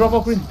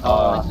off, green. Drop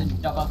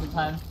off in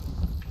time.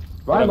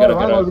 Ryan, Get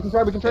up. we can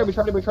trade.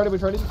 We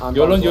traded.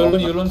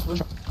 Yolun.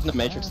 The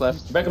Matrix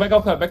left. Back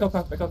up. No,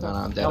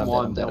 I'm dead.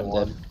 I'm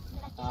dead.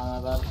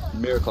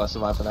 Miracle I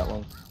survived for that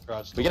long.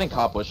 We're getting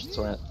car pushed, it's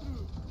alright.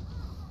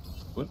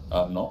 What?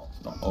 No.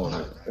 Oh,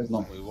 no. There's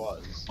no. He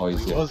was. Oh,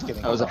 he's here.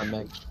 Getting. I was at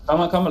Meg.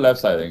 Come on, left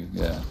side, I think.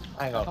 Yeah.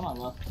 Hang Come on. on,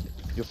 left.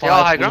 You're They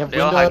are high fine. ground. They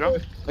are high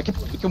ground. We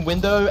can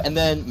window and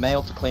then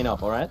mail to clean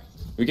up, alright?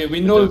 We can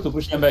window to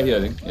push them back here,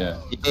 I think. Yeah.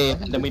 Yeah,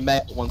 and then we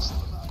mail once.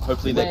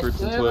 Hopefully they're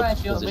grouped into a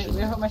position.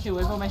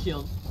 Wait for my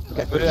shield.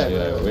 Okay,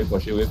 Yeah. Wait for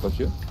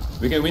shield.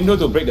 We can window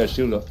to break that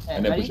shield, though,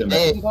 and then push them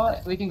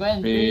back. We can go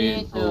in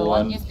 3, 2,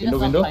 1.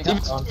 Window.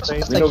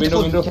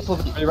 Window.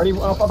 Are you ready?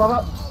 Up.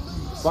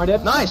 Ryan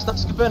dead. Nice,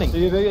 that's good burning.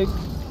 Big.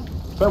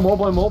 Burn more.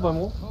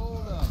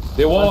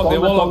 They wall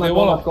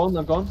up.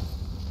 I'm gone.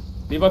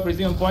 D.Va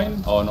freezing on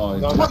point. Oh no,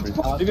 he's not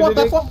freezing.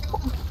 Big.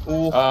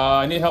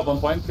 I need help on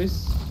point,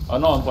 please.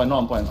 Not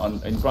on point.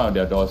 In front of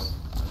their doors.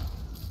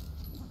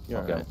 Okay,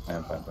 Alright.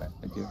 I'm fine.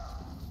 Thank you.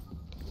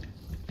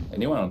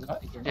 Anyone on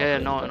cut? Yeah,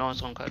 no,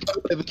 it's on cut.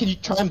 Can you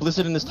try and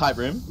blizzard in this tight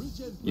room?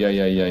 Yeah.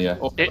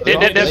 They're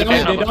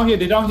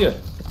down here.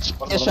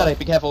 Here, Shadow,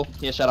 be careful.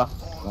 Here, Shadow.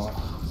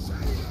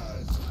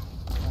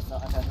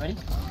 Okay, ready?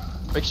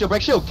 Break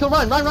shield. Kill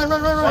Ryan. Run.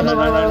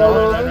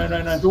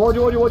 Run. You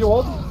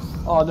walled.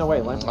 Oh no,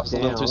 wait, Lamp. I was a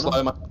little too slow.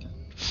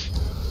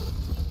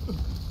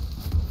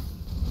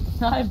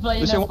 I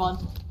played Lucio, that fun.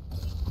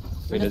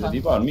 Wait, there's a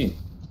D.Va on me.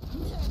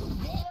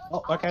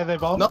 Oh, okay, they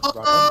both. No.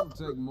 It'll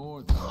take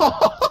more time.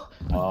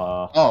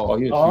 Oh,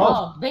 here's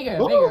Oh, bigger.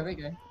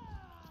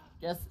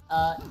 Just,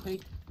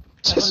 quick.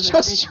 Just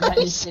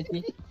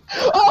Tracy.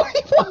 Oh,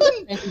 he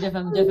won! Tracy,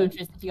 different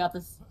Tracy, you got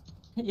this.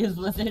 Use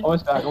Blizzard.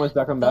 Almost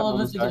back. I'm back. All of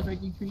us get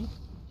freaking free.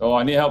 Oh,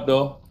 I need help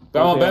though.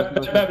 Come on,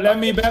 Bap. Let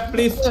me back,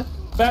 please.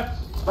 Bap.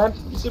 Lamp.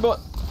 The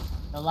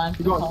line.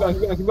 Keep going.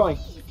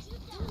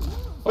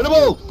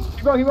 Winnable!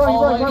 Keep going.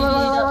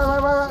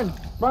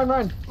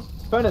 Run.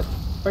 Burn it.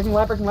 Breaking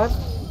lamp.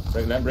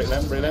 Break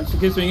lamp. She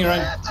keeps swinging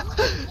around.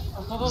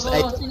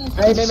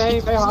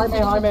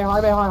 May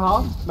high.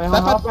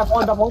 Half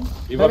one.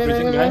 D.Va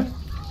freezing behind.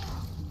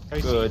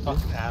 Good.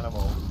 Fucking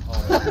animal.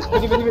 Oh,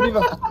 Diva.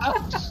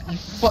 You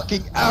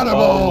fucking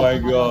animal! Oh my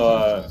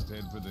god. Just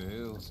head for the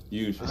hills.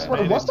 Huge. What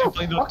Man, the it's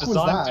definitely not fuck was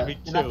designed to that? be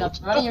killed.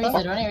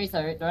 Running a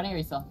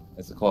reset.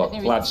 It's called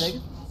clutch.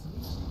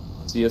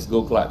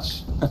 CS:GO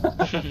clutch.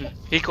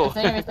 Pico.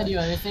 Saying reset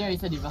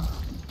diva.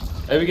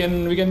 Hey, we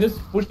can just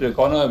push the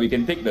corner. We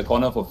can take the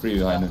corner for free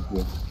behind us.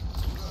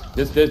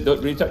 Just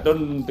don't recharge.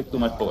 Don't take too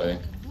much poke, I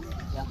think.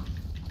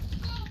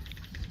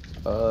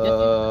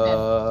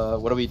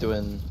 What are we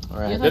doing?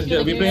 Alright.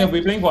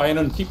 We playing for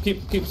Iron.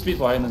 Keep speed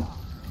for Iron.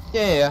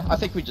 Yeah, I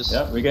think we just...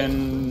 Yeah, we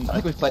can... I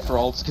think we've played for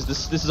ults, because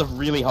this is a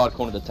really hard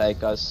corner to take,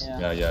 guys.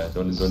 Yeah,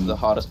 This is the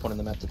hardest point in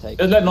the map to take.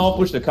 Just let Noah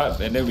push the cut,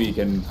 and then we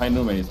can high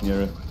noon when it's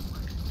nearer.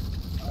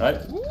 Right?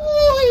 Woo,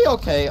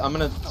 okay, I'm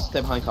gonna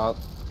stay behind Carl.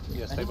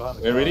 Yeah, stay behind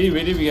the We're ready?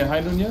 We can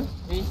high noon here?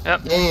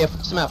 Yep. Yeah,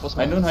 force him out.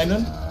 High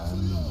noon.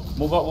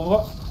 Move up.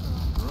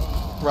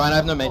 Ryan, I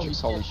have no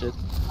matrix, holy shit.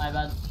 My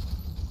bad.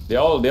 They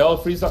all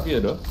freeze up here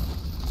though.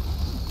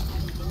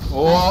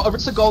 Oh,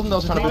 Arista Golden, I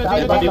was trying to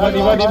Diva.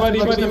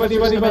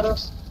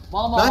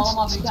 Wall him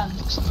off, you can.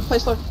 Play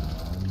slow.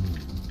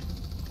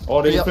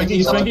 Oh, he's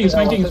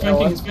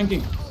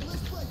flanking.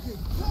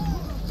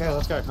 Okay,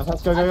 let's go.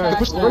 Let's go, go, go.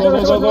 Push, Go, go,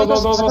 go, go,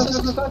 go, go,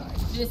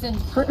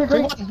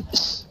 go.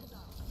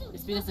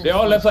 Listen. They're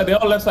all left side, they're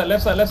all left side,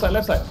 left side, left side,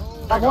 left side.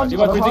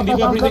 Diva breathing,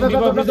 Diva breathing,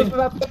 Diva breathing.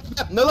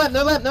 No lamp,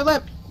 no lamp, no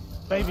lamp.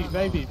 Baby,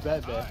 baby,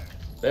 baby.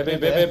 Baby,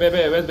 baby,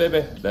 baby, where's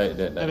baby? Baby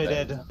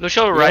Dead. dead.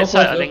 Lucio right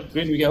side, I think.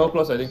 Green, we can hold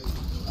close, I think.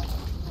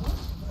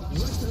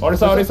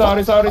 Orisa, Orisa,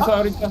 Orisa, Orisa,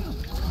 Orisa.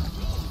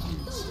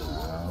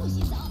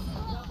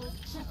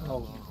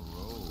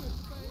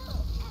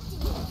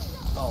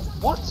 Oh,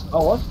 what?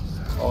 Oh, what?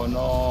 Oh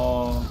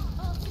no.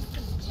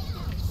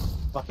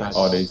 Nice.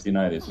 Oh, they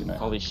C9, they C9.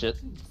 Holy shit.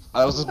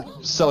 That was a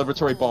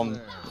celebratory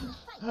bomb.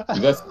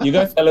 You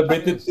guys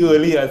celebrated too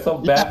early. I saw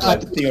bad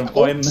like thing on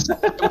point.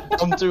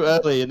 Come too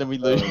early and then we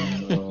lose.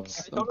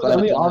 I'm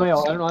glad we did I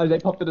that. don't know, they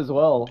popped it as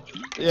well.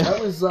 Yeah.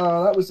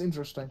 That was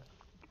interesting.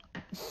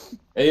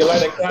 Hey, you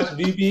like the crash,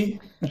 VP?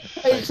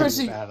 Hey,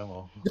 Tracy.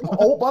 Animal.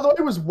 Oh, by the way,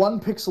 it was 1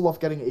 pixel off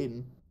getting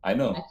in. I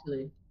know.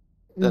 Actually.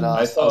 Then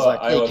I saw.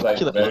 I was like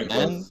very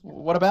man. close.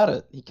 What about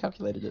it? He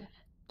calculated it.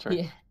 True.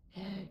 Yeah.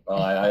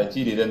 I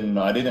actually didn't.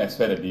 I didn't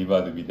expect a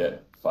Diva to be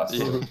that fast.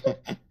 Yeah.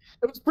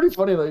 It was pretty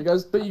funny though, you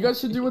guys. But you guys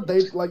should do what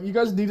they like. You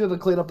guys needed to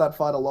clean up that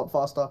fight a lot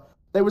faster.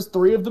 There was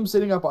 3 of them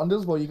sitting up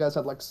unders, while you guys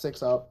had like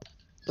 6 up.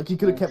 Like you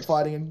could have kept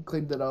fighting and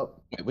cleaned it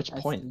up. Wait, which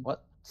point?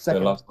 What? The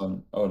Second. last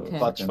one. Oh, the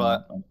Clutch second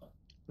fight. one.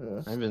 Yeah.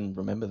 I don't even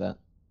remember that.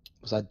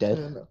 Was I dead?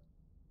 Yeah, no.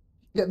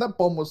 Yeah, that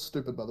bomb was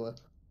stupid, by the way.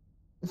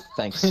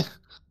 Thanks.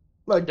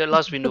 Like The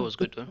last window was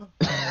good though.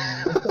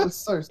 it was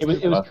so It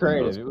stupid. was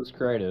creative, it was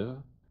creative.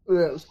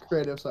 Yeah, it was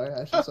creative. Sorry,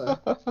 I should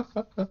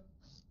say.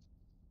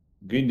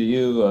 Green, did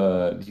you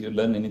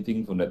learn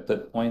anything from that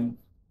third point?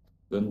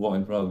 Don't walk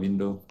in front of a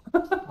window.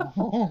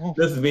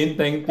 Just main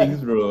tank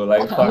things, bro.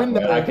 Like fuck, man.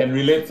 I can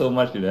relate so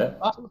much to that.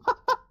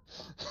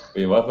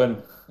 Wait, what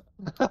happened?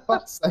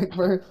 Fuck's sake,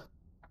 bro.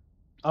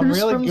 I'm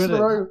really good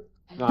at.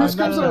 Who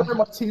scrims in a row?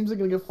 My teams are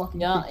gonna get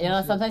fucking. Yeah, kicked you know,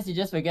 and shit. sometimes you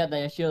just forget that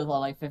your shields are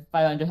like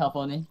 500 health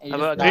only. and you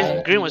just Green,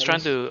 die. Green was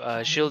trying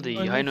to shield the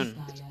high noon.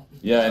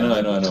 Yeah, I know.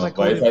 Like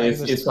But all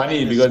it's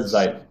funny because it's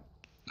like,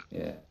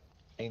 yeah.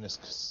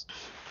 Anus.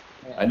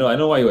 I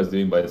know what he was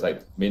doing, but it's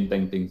like main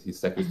tank things. He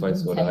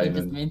sacrificed for the Just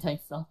island. main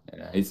tank stuff.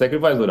 Yeah, he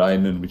sacrificed for the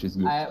island, which is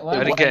good.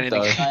 I didn't get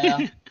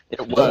anything. It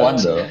But worked. one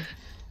though.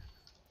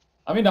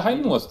 I mean, the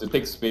island was to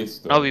take space.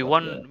 Though, No, we but,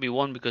 won. We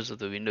won because of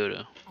the window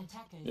though.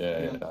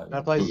 Yeah.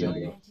 I play Yeah.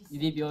 Zero. You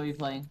DPO you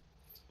playing.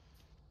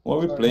 What are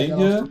we Sorry, playing hang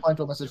on, I was here? replying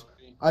to a message.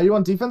 Are you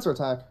on defense or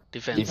attack?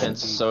 Defense.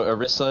 Defense. So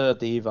Orisa,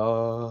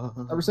 Diva.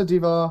 Arisa,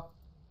 Diva,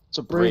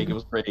 So Brig. Brig. It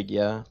was Brig,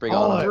 yeah. Brig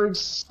oh, on. Brig,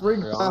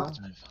 Brig, Brig Bap, on.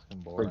 Fucking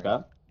Bring boring.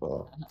 that.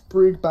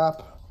 Brig,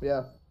 Bap,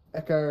 yeah,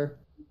 Echo,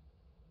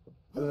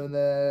 and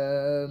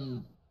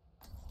then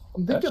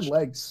I'm thinking That's-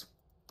 legs.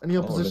 Any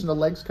opposition to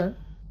legs, Kane?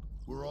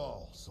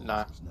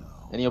 No.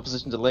 Any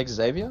opposition to legs,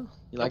 Xavier?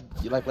 You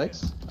like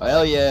legs? Oh,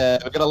 hell yeah,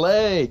 we got a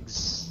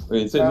legs.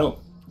 Wait, he said no.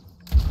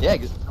 Yeah.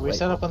 We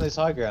set up on this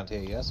high ground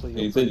here, yes? Well,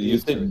 He said, you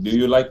said, do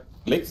you like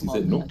legs? He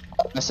said no.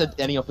 I said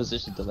any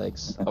opposition to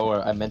legs.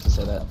 Or I meant to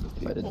say that.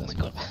 If I didn't. Oh my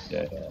god.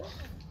 Yeah.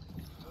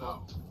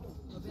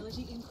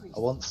 I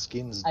want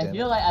skins, I damn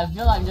feel it.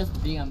 like I'm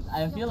just being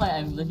I feel like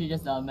I'm literally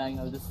just the man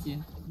of this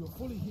team.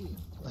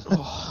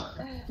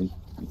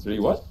 It's really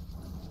what?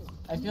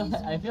 I feel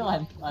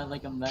like I'm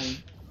like a man.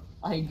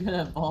 I'm good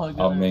at ball. good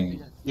Oh, at-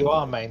 man. You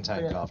are main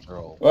tank after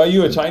all. Well,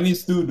 you a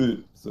Chinese too,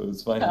 dude. So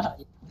it's fine.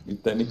 You're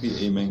technically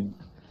aiming.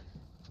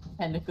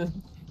 Technically.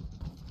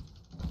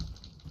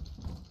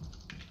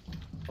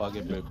 If I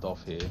get ripped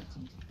off here,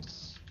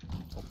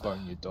 I'll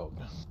bone your dog.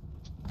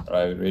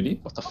 Alright, ready?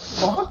 What the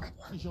Fuck!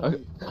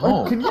 Okay.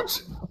 Oh. Oh. Can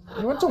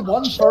you went to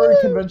one furry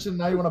convention,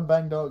 now you want to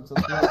bang dogs.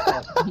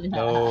 That's really fun.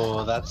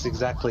 No, that's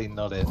exactly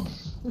not it.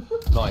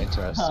 Not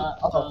interested.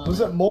 Oh, was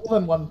it more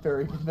than one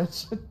furry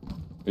convention?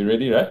 You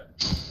ready, right?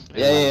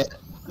 Yeah.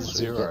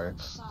 Zero.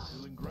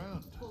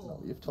 No,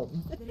 you've told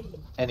me.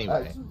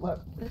 Anyway,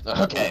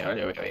 Okay.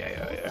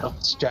 stop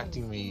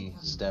distracting me,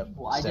 Step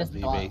Well, I just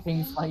thought VB.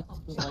 things like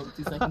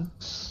 2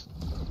 seconds.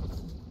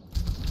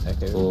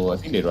 Okay. Oh, I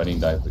think they're running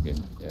dive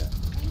again. Yeah.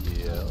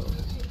 Yeah.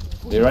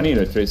 They're running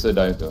a tracer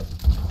dive though.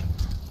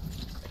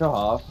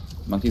 Half.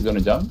 Monkey's gonna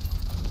jump.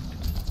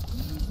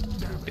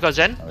 You got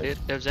Zen? Alright.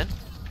 They have Zen?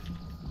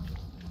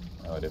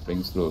 Oh, they're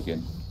playing slow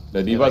again.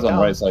 The Diva's they on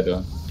come. right side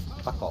though.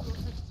 Fuck off.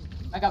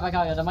 Back up,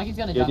 yeah, the monkey's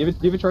gonna Yeah, jump.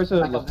 Diva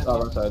Tracer Back up, left, back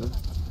up. right side.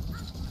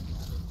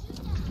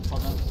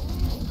 Hold on.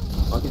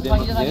 Monkey's in,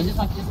 Monkey, monkey's in. just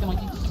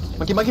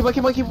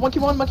monkey.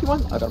 Monkey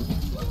one. I got him.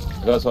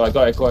 I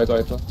got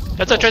echo.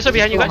 That's a tracer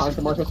behind you guys.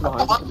 Come on,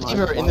 behind. Mark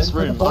Diva in this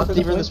room. Mark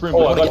Diva in this room. Oh,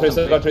 We I wanna got get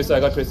them tracer. I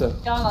got tracer.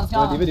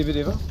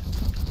 Diva.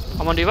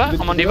 I'm on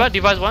Diva.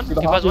 Diva's one.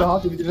 Diva's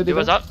one.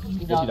 Diva's out.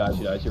 Yeah,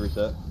 she died, she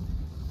reset.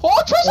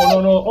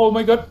 Oh no. Oh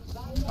my god.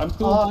 I'm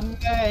two.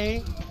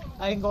 nay.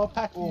 I ain't gonna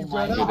pack Oh you,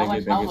 my brother. god, how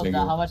much health was thank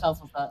that? you. How much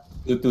health was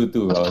that?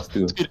 Two. I was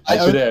two. Dude, I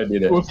should have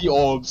did With it. the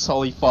orbs,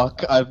 holy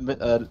fuck. I've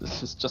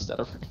it's just out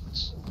of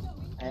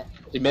range.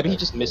 Dude, maybe he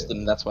just missed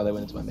them, that's why they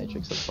went into my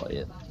matrix, that's probably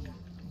it.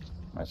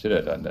 I should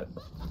have done that.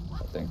 Oh,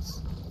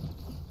 thanks.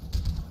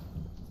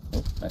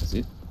 Oh, nice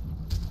hit.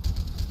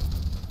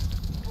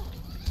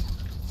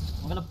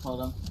 gonna pull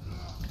them.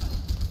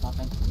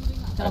 Nothing.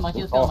 Kill the monkey,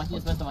 let's kill the monkey,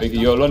 let's miss the monkey.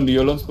 You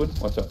alone spoon?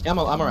 Watch out. Yeah, I'm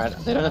alright.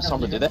 They don't have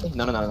Sombra, do they?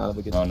 No,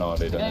 we're good. No,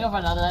 they We're gonna don't. go for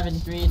another dive in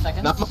 3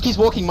 seconds. No, monkey's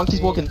walking.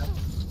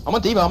 I'm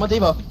on D.Va. Burn.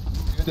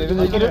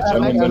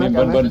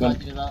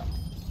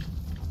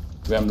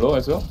 Wait, I'm low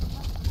as well.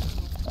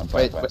 I'm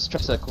fine. Wait, where's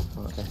Tracer? Cool.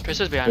 Oh, okay.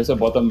 Tracer's behind. There's a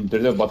bottom She's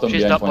behind the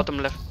point.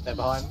 bottom left. They're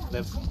behind.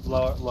 They're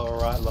lower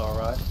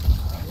right.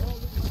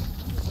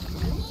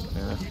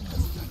 Yeah.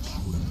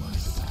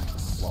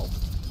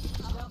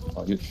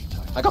 Oh, huge.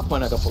 I got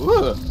point. I got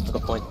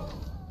point.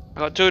 I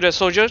got 2 the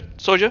soldier.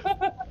 Soldier's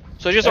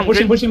on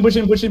Pushing.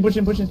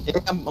 Yeah,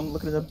 I'm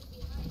looking at them.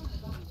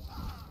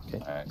 Okay.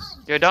 Nice.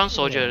 You're down,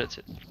 soldier. That's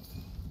it.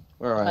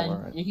 We're Fine,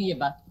 alright. you can get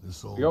back. We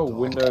got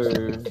window,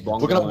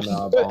 We're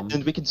gonna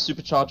and we can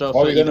supercharge our.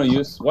 What are we gonna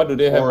use? What do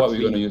they have? What are we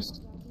gonna use?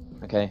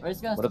 Okay. We're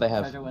just gonna What do they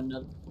have? treasure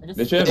window.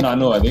 They should have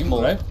nano, I think,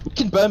 right? We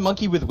can burn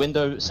monkey with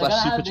window They're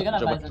slash gonna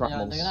supercharger with advise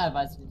primals. they're gonna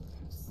advise you.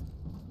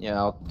 Yeah,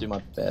 I'll do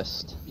my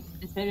best.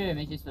 Just maybe we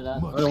make use for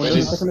that. Oh, wait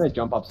a second, they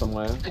jump up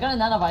somewhere. They're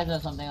gonna nanovisor or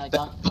something like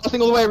that.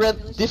 Passing all the way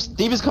red.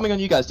 D.Va's coming on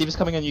you guys.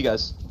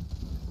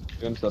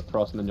 You're gonna start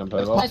cross and then jump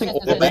over. Passing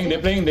all the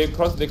way. They're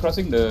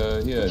crossing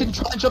the here. You can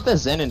try and drop their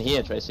Zen in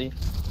here, Tracy.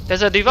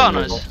 There's a D.Va on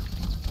us.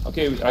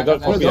 Okay, I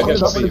got copy. We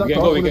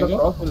can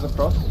go. What is the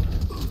cross?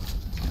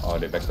 Oh,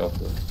 they backed off.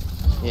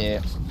 Yeah.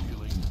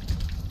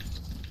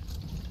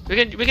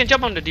 We can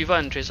jump on the D.Va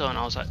and Tracer on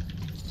our side.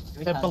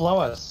 They're below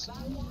us.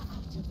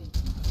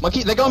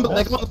 Monkey, they're going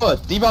lower.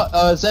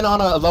 D.Va, Zen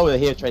Ana are lower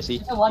here, Tracy.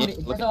 There's one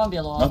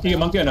below. Monkey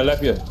on the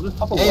left here.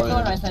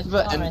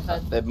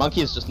 The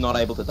monkey is just not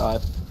able to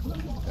dive.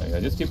 Yeah,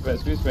 just keep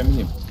spamming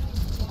him.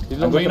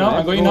 I'm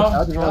going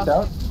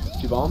now.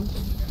 She bombed.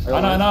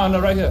 Ana,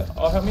 right here.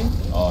 Oh, help me.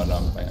 Oh no,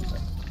 I'm fine.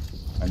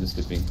 I'm just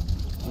sleeping.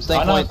 I'm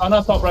staying point.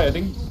 Ana top right, I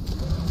think.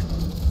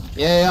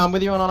 Yeah, I'm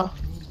with you on Ana.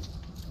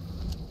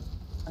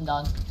 I'm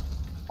done.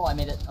 Oh, I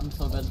made it. I'm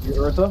so good.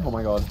 You Ursa? Oh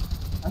my god.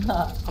 I'm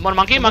on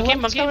monkey's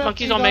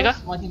on mega.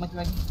 Monkey.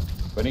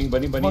 Burning.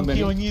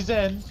 Monkey on you,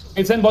 Zen.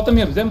 Hey, Zen bottom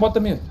here.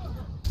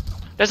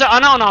 There's an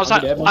Ana on our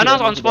side.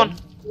 Ana's on spawn.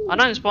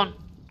 Ana in spawn.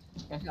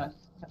 Okay.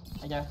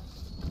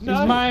 He's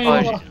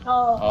mine.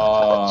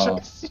 Oh.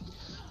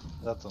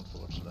 That's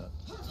unfortunate.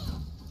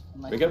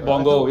 We got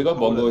bongo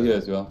here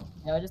as well.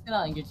 Yeah, we're just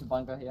gonna engage the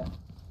bongo here.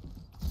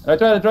 I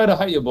try to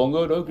hide your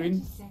bongo though,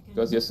 Green.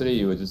 Because yesterday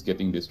you were just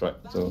getting destroyed.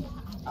 So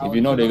if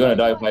you know they're gonna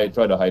die,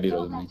 try to hide it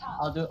or something.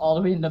 I'll do all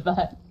the way in the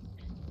back.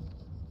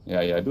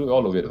 Yeah, do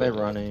all of it. They're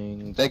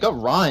running. They got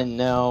Ryan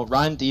now.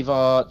 Ryan,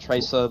 D.Va,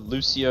 Tracer,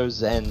 Lucio,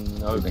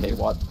 Zen. Okay,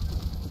 what?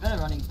 Better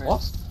running first.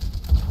 What?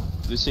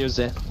 Lucio,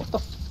 Zen. What the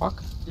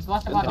fuck? Just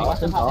watch them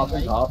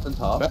hopping, Half.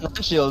 Burn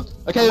shield.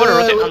 Okay,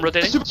 I'm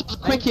rotating. Super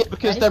quick here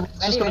because they're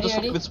just gonna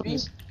ready, with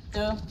swings.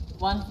 2,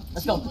 1,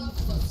 let's go.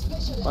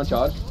 On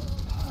charge.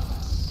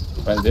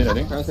 Trans in, I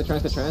think. Trans.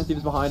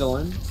 D.Va's behind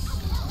alone.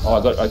 Oh,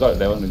 I got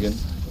that one again.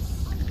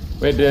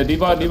 Wait, the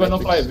D.Va no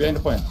fly behind the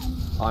point.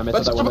 I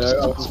messed up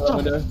that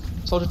window.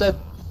 Soldier dead.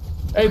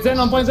 Hey, Zen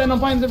on point.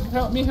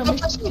 Help me.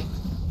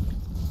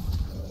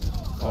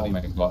 Oh my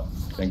god.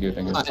 Thank you.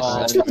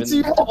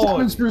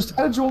 Damage boost.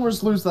 How did you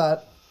almost lose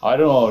that? I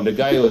don't know, the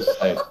guy was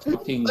like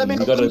fucking,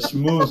 he got a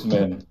smooth,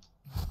 man.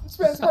 This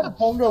man's had a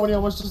bongo when he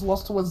almost just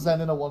lost to a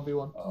Zen in a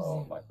 1v1.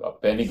 Oh my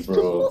god, panic,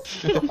 bro.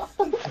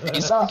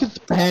 He's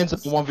hands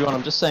up 1v1.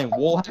 I'm just saying,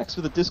 wall hacks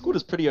with a Discord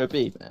is pretty OP,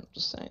 man. I'm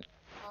just saying.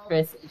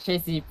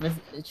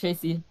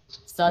 Tracy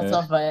starts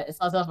off by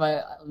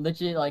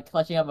literally like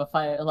clutching up a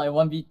fire like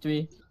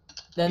 1v3.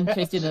 Then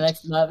Tracy the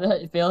next map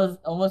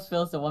almost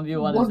fails to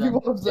 1v1.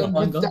 1v1 Zen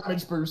with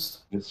damage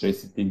boost. This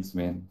Tracy thinks,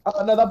 man.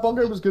 No, that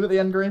bongo was good at the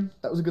end, Green.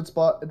 That was a good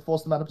spot. It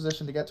forced them out of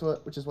position to get to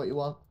it, which is what you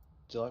want.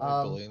 Do you like me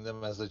bullying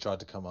them as they tried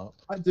to come up?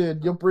 I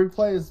did. Your brig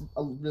play is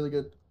really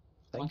good.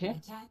 Okay.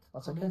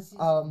 That's okay.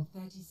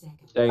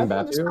 Staying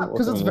back here?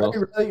 Because it's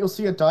very rare you'll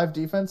see a dive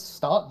defense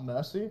start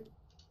Mercy.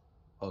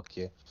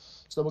 Okay.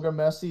 So we'll go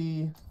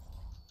Mercy,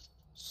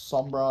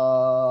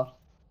 Sombra,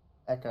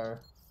 Echo,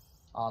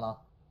 Ana.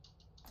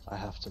 I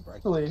have to break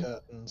Actually, the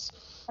curtains.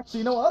 Actually,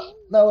 you know what?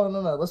 No.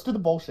 Let's do the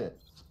bullshit.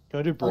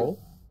 Can I do brawl?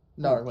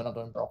 No, we're not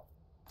doing brawl.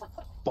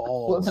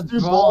 Balls. Let's do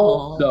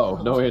ball.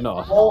 No, we're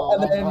not. Ball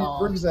and then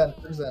Briggs Zen.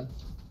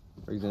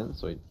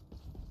 Sweet.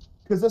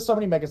 Because there's so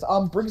many megas.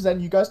 Briggs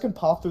Zen, you guys can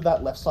path through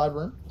that left side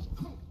room.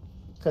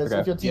 Because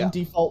if your team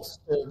defaults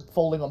to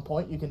falling on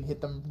point, you can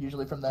hit them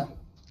usually from there.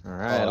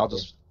 Alright, I'll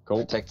just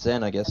protect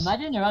Zen, I guess.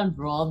 Imagine you're on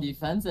brawl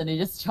defense and they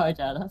just charge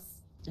at us.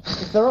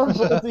 If they're on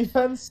brawl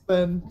defense,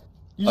 then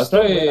you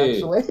still win,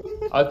 actually.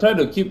 I'll try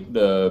to keep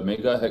the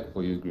mega hack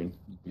for you, Green.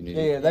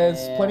 Yeah,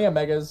 there's plenty of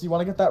megas. You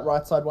want to get that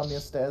right side one near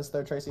stairs,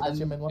 though, Tracy. That's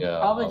your main one. Yeah,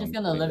 probably just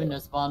gonna live in your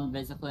spawn,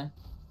 basically.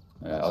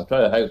 Yeah, I'll try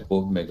to hack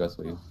both megas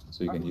for you,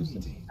 so you can use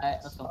them. Alright,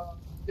 let's go.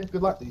 Yeah,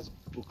 good luck. These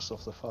books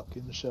off the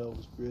fucking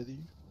shelves, brother.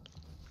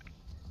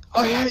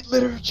 I hate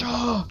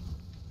literature!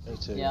 Me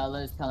too. Yeah,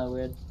 that is kind of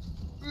weird.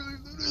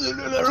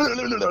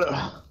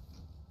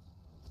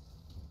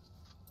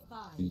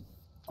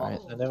 Alright,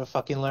 I never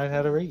fucking learned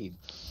how to read.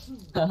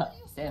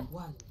 Same.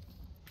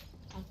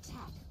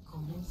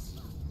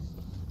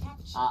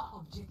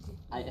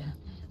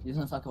 You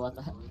don't talk about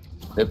that.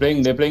 They're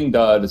playing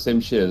the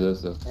same shit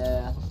as us.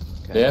 Yeah.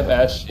 Okay. They have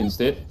Ash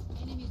instead.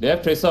 They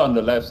have Tracer on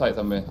the left side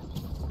somewhere.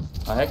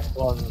 I hacked.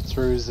 One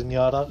through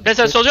Zenyatta. There's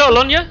a soldier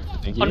alone here.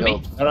 On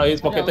me. No,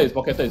 he's pocketed. He's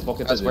pocketed. He's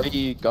pocketed. That's where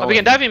you go. Oh, we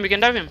can dive him. We can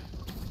dive him.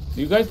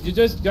 You guys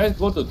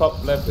go to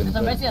top left. There's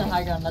a mercy on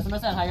high ground. There's a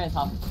mercy on high ground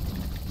top.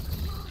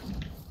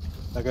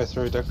 Don't go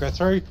through. Don't go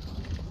through.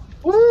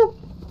 Woo!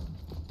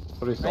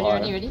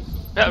 Ready?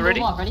 Yeah,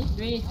 ready. Ready?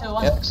 3, 2,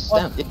 1.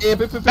 Yeah,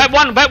 Back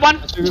one.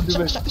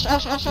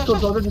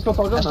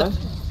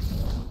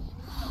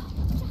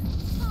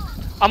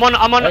 I'm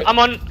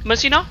on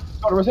Mercy now.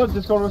 Just go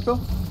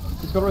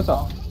to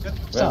Orisa.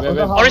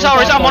 Orisa,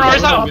 I'm on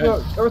Orisa.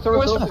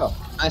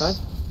 Nice.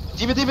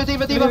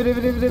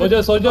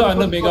 Diva. Soldier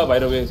under Mega, by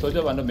the way.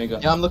 Soldier under Mega.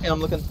 Yeah, I'm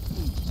looking.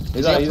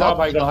 He's up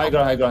high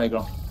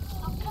ground.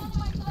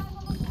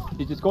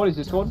 He's just scored.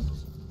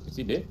 Is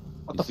he dead?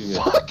 What the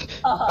fuck?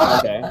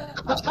 Okay.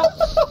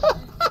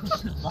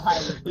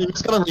 He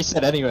was gonna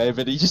reset anyway,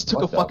 but he just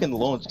took a fucking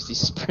launch because he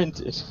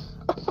sprinted.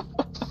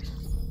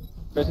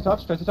 Tracer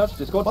touch,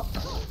 Discord. What the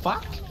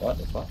fuck? What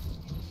the fuck?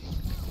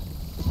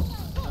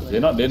 They're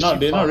not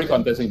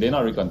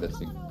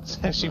recontesting. It's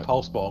actually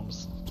pulse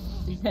bombs.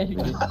 I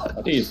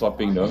think he's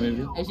swapping though,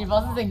 maybe. If she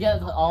bosses and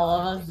gets all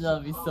of us, they'll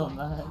be so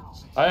mad.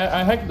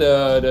 I hacked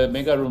the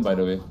Mega room, by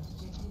the way.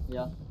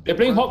 Yeah. They're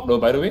playing Hawk though,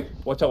 by the way.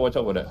 Watch out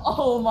for that.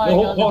 Oh my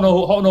god. Hawk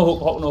no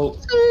hook.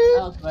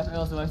 That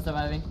was worth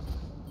surviving.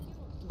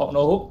 Hawk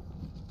no hook.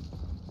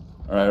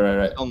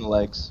 Right. On the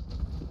legs.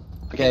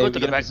 Okay, Go we to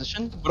get the a back.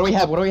 position. What do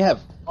we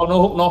have? Oh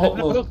no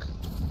hook.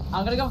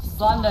 I'm gonna go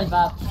Slender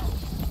back.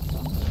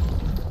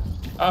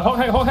 Hawk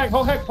hack.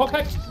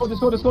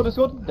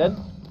 Discord. Dead.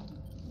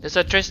 There's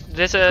a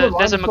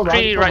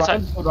McCree right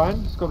side. Discord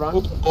Ryan.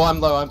 Oh, I'm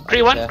low.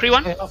 Cree one.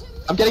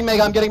 I'm getting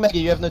Mega.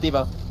 You have no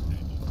diva.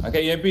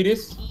 Okay, EMP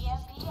this.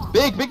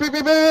 Big.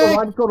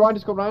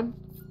 Discord Ryan.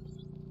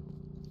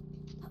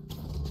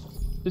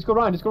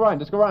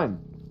 Discord Ryan.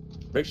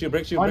 Break shield.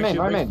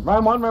 Ryan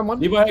one.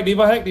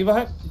 Diva hack. He's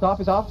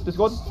half.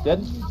 Discord.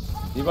 Dead.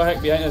 Diva hack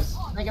behind us.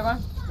 Make it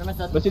run.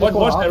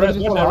 Watch that rest.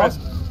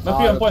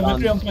 Mercury on point.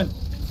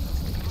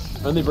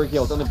 Only brick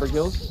heals. No brick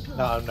heals.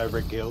 No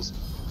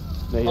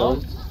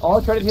healing.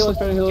 Oh, traded healers.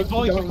 Keep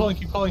pulling.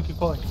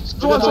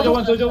 Soldier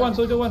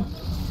one.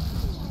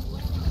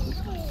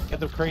 Get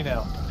the Kree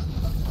now.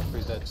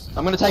 He's dead.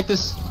 I'm gonna take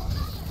this.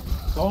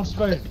 Go on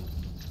spoon.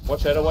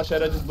 Watch shadow.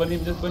 Just burn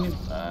him.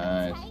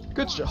 Nice.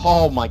 Good shot.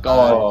 Oh my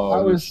god.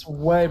 That was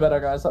way better,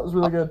 guys. That was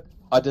really good.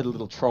 I did a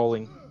little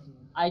trolling.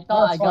 I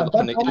thought I got the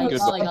bomb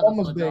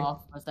was big.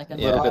 off for a second.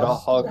 Yeah, A bit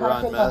of hog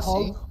run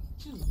mercy.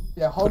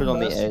 Yeah, hog Put it on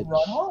the mercy, edge.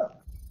 Reinhardt.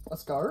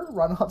 Let's go.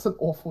 Reinhardt's an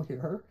awful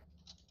hero.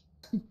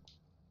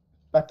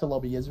 Back to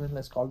lobby, Yezrin.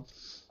 Let's go.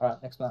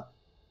 Alright, next map.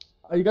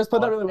 You guys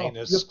played that really well.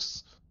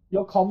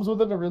 Your comms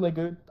with it are really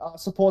good.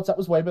 Supports, that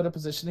was way better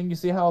positioning. You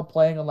see how I'm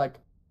playing on like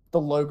the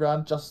low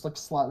ground, just like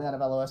slightly out of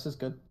LOS is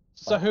good.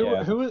 So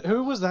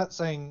who was that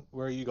saying?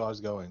 Where are you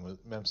guys going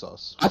with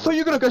Memsos? I thought you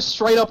were gonna go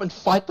straight up and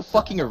fight the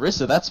fucking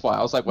Orisa. That's why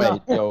I was like,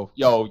 wait, yo.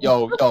 Yo.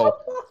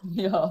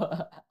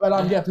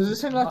 But yeah,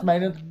 positioning like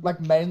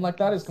main like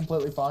that is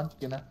completely fine.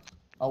 You know.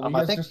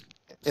 I think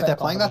if they're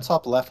playing that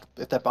top left,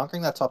 if they're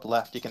bunkering that top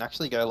left, you can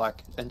actually go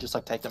like and just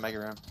like take the mega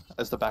room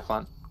as the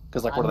backline.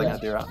 Because like, what are they gonna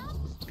do, right?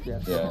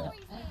 Yeah.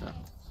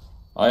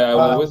 I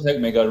will always hack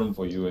Mega room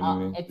for you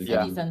anyway. It's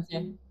pretty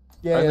sensitive.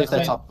 Only if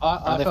they're top.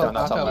 I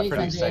felt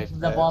pretty safe.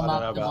 The ball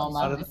map.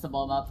 It's the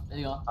ball map. There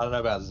you go. I don't know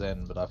about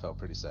Zen, but I felt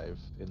pretty safe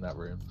in that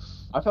room.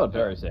 I felt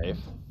very safe.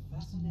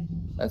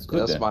 That's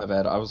good. That's my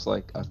bad. I was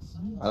like, I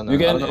don't know. You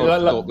can, I don't know what I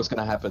thought was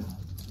gonna happen.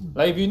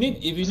 Like if you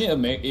need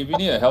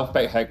a health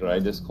pack hack,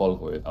 right? Just call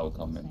for it. I'll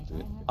come and do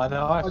it. I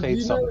know I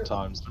feed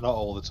sometimes, but not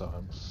all the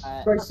time.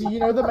 Right, so you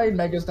know the main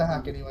megas to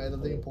hack anyway. They're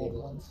the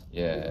important ones.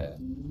 Yeah.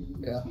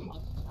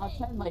 I'll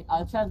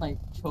try and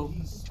choke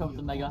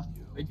the mega.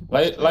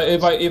 Like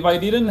if I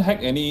didn't hack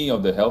any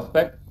of the health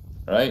pack,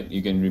 right?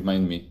 You can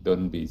remind me.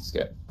 Don't be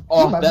scared.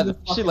 Oh, that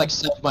shit like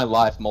saved my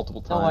life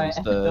multiple times.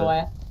 Don't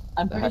worry.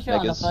 I'm pretty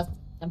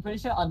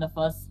sure on the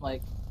first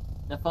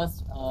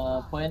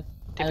point.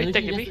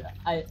 TP.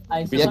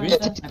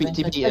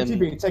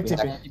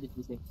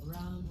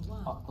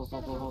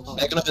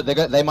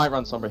 They might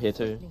run Sombra here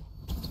too.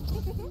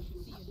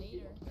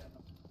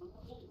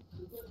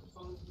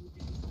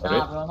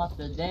 Nah, bro, not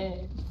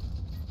today.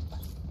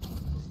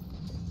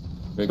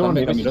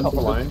 Top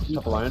alone.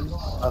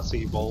 I see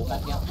you, ball.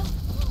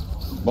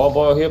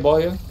 Ball here.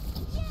 What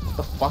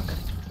the fuck?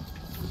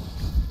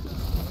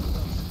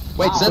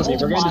 Wait, Zen's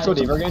Diva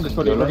again.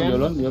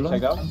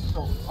 Take out.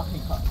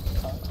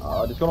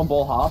 Just go on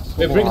ball half.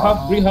 Wait, bring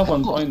half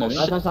on point.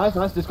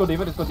 Nice. Disco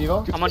Diva.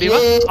 I'm on Diva.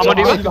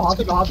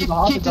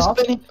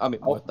 I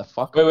mean, what the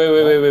fuck?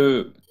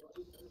 Wait.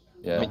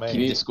 Yeah, I mean,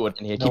 keep Discord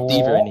in here. Keep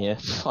Diva in here.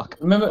 Fuck.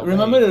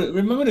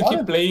 Remember to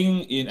keep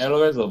playing in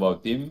LOS of our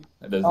team.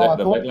 The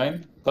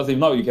backline. Because if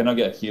not, you cannot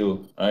get a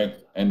kill, right?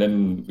 And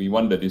then we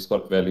want the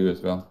Discord value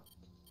as well.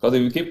 Because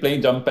if we keep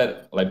playing jump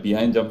pad, like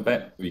behind jump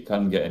pad, we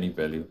can't get any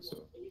value. So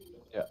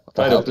Yeah.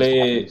 try to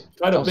play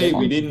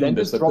within Zen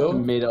the just dropped circle.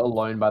 mid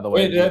alone, by the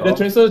way. Wait, the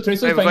tracer's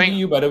Wait, we're flanking going-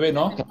 you, by the way,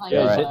 no?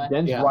 Yeah,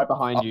 Zen's right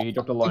behind you. He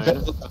dropped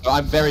alone.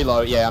 I'm very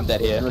low. Yeah, I'm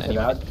dead here. Look at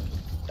Anyway.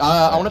 that.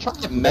 I want to try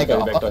and get mega.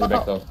 He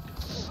backed off.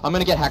 I'm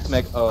gonna get hacked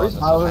mega. Oh, Chris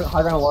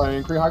high ground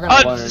alone. Chris high ground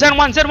Oh, alone. Zen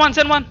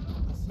 1.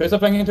 Tracer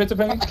flanking. I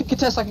can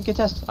contest.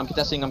 I'm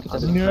contesting.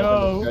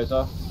 No.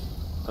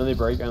 Only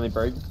break.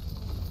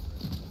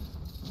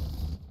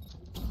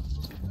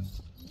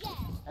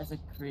 That's a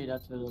Creed,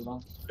 that's really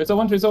long. Tracer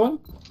 1. Tracer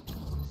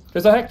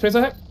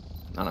hack.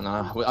 No.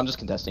 I'm just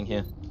contesting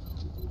here.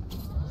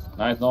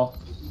 Nice, no.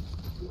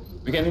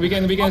 We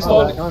can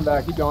stall. Coming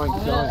back. Keep going.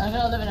 I'm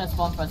gonna live in a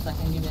spawn for a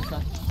second, give me a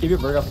sec. Keep your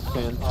break up if you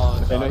can.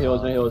 Okay, no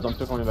heals. I'm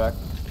still coming back.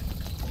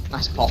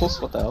 Nice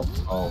pulse. What the hell?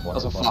 Oh, That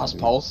was a fast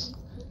pulse.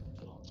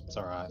 It's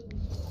alright.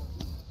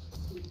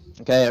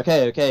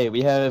 Okay.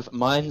 We have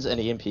mines and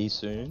EMP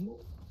soon.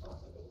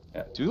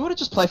 Yeah. Do we want to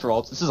just play for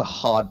ults? This is a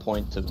hard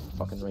point to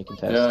fucking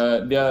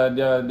recontest.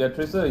 Their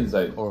tracer is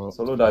like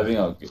solo diving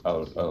our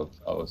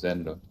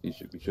Zen though. We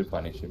should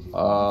punish him.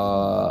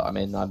 I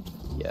mean,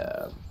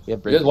 yeah. We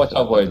have Just watch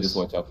out for him. Just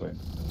watch out for him.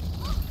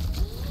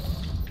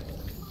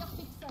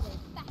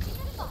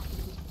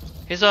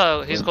 He's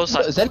close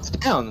side. Zen's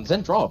down.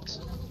 Zen dropped.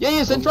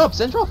 Yeah, Zen dropped.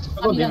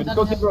 Go, David.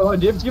 Go, give her alone.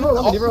 Give her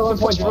alone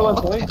point. Zen,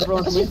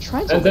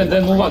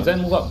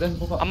 move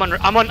up. I'm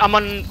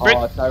on brick.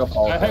 Oh, tag a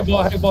pulse. Hack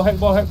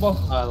ball.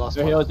 I lost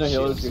No one. heals.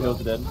 Your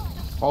heals are dead.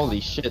 Holy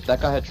shit,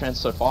 that guy had trans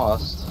so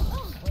fast.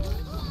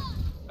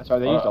 That's why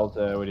they used ult,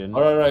 we didn't.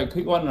 Alright,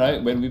 quick one,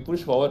 right? When we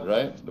push forward,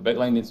 right, the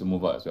backline needs to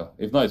move out as well.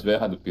 If not, it's very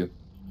hard to peel.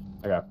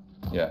 Okay.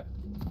 Yeah.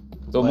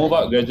 So move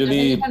out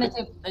gradually.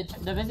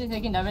 They're basically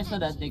taking damage so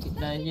that the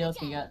heals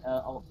can get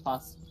ult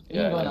fast.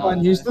 Yeah.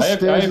 And use the I have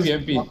stairs as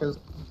PMP. blockers.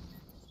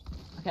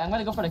 Okay, I'm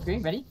gonna go for the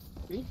Kree. Ready?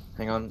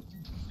 Hang on.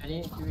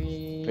 Ready?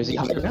 3, Is he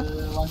 2, up right now?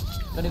 1.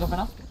 Gonna go for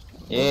now?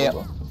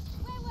 Yeah.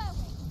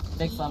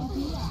 Take some.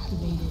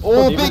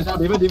 Oh, Diva.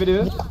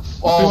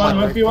 Oh, my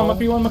Macri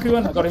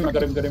one. I got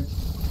him.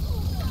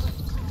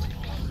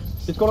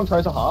 He's got on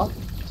Tracer half.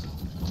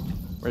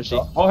 Where is she?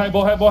 Ball head.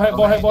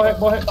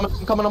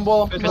 I'm coming on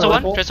ball. Tracer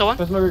 1.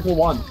 First miracle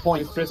 1.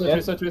 Point. Tracer.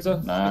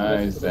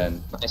 Nice,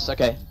 then. Nice,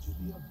 okay.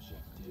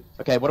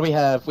 Okay, what do we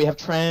have? We have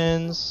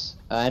trans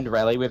and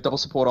rally. We have double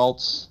support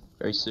ults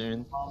very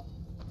soon.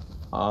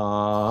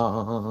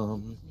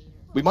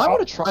 We might want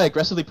to try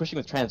aggressively pushing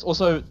with trans.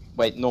 Also,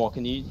 wait, Nor,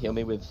 can you heal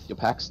me with your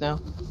packs now?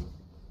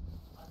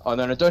 Oh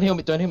no, don't heal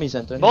me,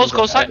 Zen. Ball's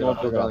close side. I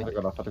took it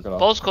off.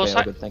 Ball's close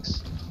side. Good,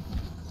 thanks.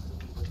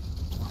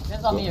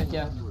 There's on me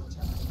here.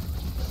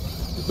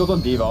 He's still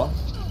on Diva.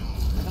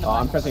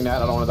 I'm pressing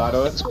that. I don't want to die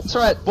to it. It's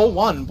alright. Ball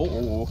 1.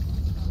 Ball.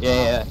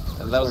 Yeah.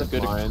 That was a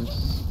good.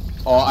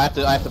 Oh, I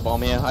have to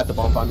bomb here.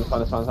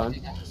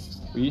 Fine.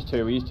 We use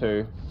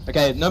two.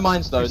 Okay, no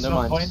mines though. No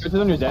mines. This is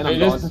on your Zen. I'm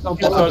going.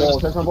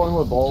 Check my ball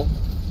with ball.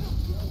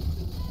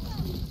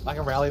 I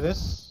can rally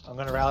this. I'm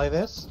gonna rally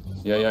this.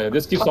 Yeah.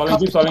 Just keep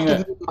stalling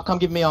it. Come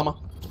give me armor.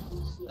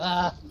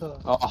 Ah.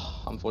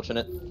 Oh,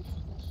 unfortunate.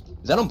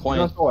 Is that on Keep trying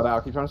point? to stall it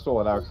out.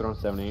 Because they're on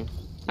 70.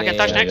 I can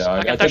touch next.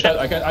 I can touch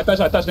next.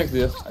 I touch next,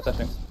 dear. I touch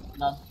next.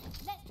 None.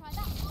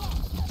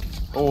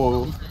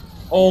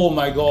 Oh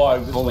my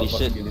god. Holy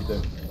shit.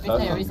 Reset.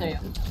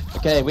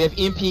 Okay, we have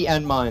EMP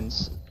and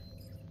mines.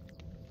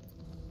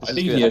 I think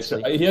he has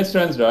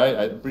strength, right?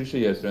 I'm pretty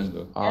sure he has strength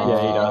though.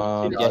 Yeah, he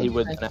does. Yeah, he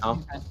would now.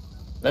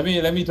 Let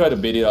me try to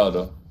bait it out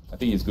though. I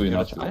think he's good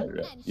enough. try?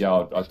 Yeah,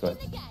 I'll try.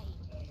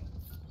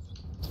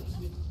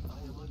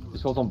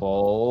 He's called on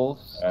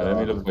balls. Let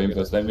me look for him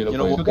first. You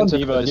know, He's on Diva.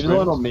 Diva's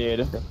going on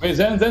mid. Wait,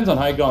 Zen's on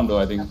high ground though,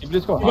 I think. If you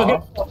just go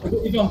half.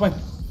 He's on point.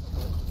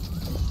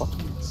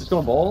 Just go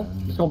on ball.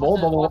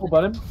 Ball,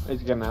 but him.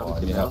 He's getting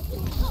out.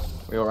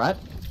 We alright?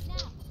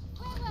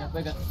 Yeah,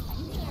 we're good.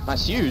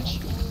 That's huge.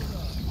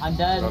 I'm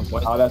dead.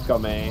 Oh, that's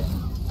got me.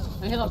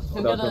 We hit up.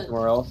 That was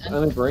somewhere else.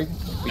 Only break.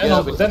 Zen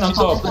on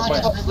top.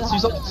 Let's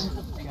use ults.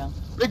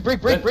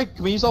 Break.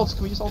 Can we use ults?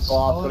 Oh,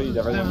 I've got to use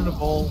everything.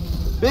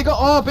 Big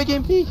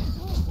MP.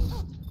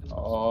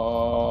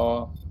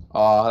 Oh,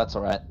 that's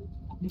alright.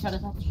 You try to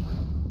touch.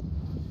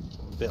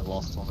 A bit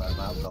lost on that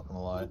map, not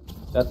gonna lie.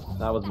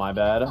 That was my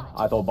bad.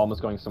 I thought bomb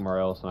was going somewhere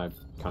else, and I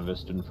kind of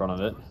just stood in front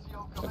of it.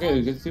 Okay,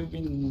 you can still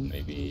win.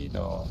 Maybe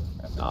no.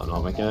 No, I'm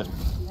not making it.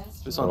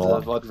 This one's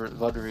the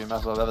VOD review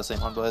map I've ever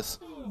seen one, boys.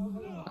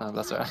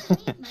 That's alright.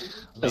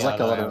 There's like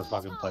a lot of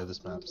fucking play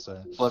this map,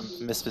 so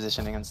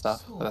mispositioning and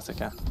stuff, but that's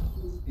okay.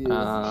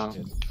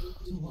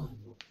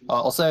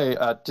 Also,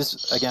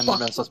 just again,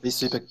 let's be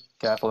super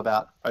careful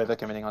about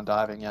overcommitting on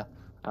diving. Yeah,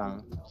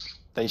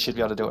 they should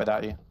be able to do it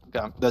without you.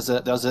 There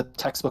was a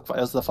textbook. It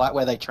was the fight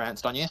where they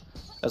tranced on you.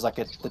 There's like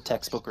the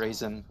textbook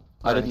reason.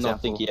 I did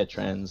not think he had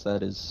trans.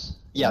 That is.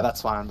 Yeah,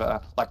 that's fine,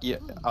 but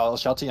I'll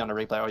show it to you on a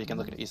replay, or you can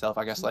look at it yourself,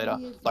 I guess, later.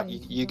 Like,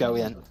 you go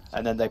in,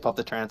 and then they pop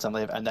the trance and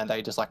leave, and then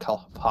they just, like,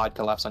 hard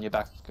collapse on your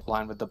back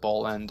line with the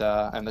ball and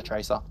the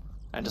tracer,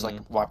 and just, like,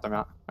 wipe them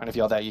out. And if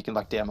you're there, you can,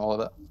 like, DM all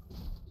of it.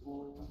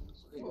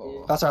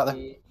 That's right,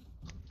 then.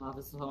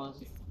 this is someone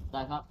just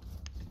dive up.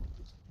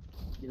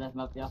 You dive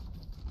up, yeah.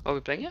 Are we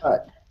playing it?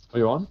 Alright. Are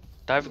you on?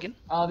 Dive again?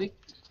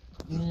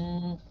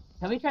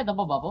 Can we try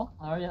double bubble?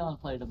 I already want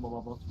to play double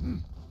bubble.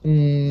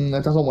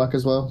 That doesn't work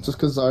as well, just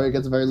because Zarya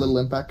gets very little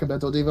impact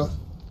compared to Diva.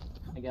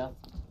 I guess.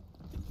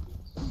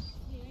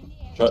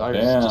 Shut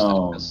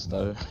Zarya's just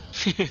down.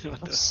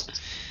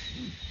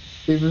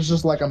 Diva's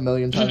just like a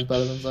million times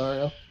better than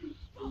Zarya.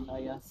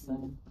 I guess.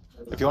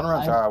 If you want to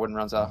run Pharah, I wouldn't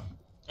run Zara.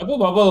 Double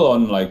bubble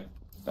on like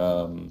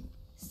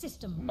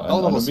System. Double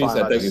on the bubble's beast fine,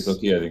 I attack just- is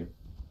okay, I think.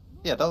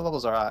 Yeah, double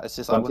bubbles are alright. It's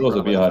just I wouldn't Controls a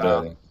run bit with harder, I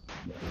Pharah. think.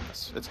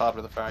 It's hard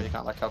with a Pharah. You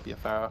can't like help your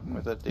Pharah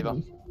with a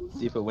D.Va.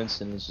 D.Va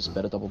Winston is just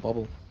better double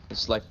bubble.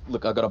 It's like,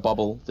 look, I got a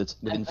bubble that's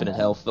with infinite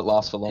health that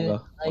lasts for longer.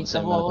 Dude, on like the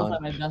same double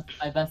amount bubbles of are time.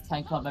 my best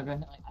tank comp ever.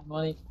 Like I'm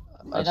only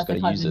I like just that's gotta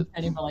like I've use been it.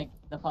 training for like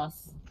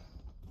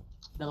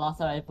the last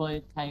time I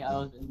played tank I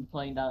was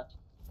playing that.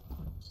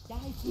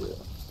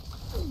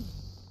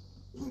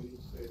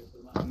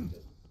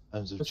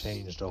 Times have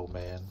changed, old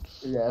man.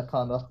 Yeah,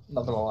 kinda.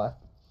 Not gonna lie.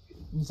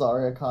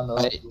 Zarya kinda.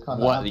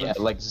 What? average. Yeah,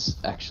 like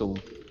just actual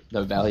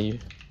no value.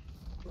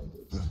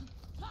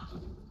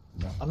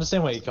 I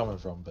understand where you're coming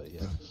from, but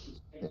yeah.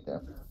 Yeah.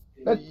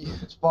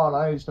 It's fun,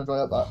 I used to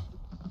enjoy that.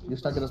 You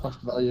just don't get as much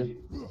value.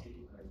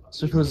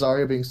 Especially with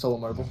Zarya being so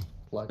immobile.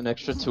 Like, An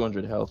extra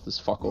 200 health is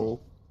fuck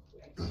all.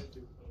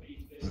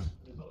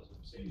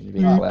 You're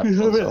being clapped on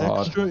so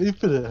hard.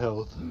 infinite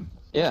health.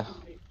 Yeah.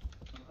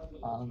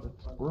 um,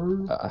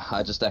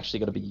 I just actually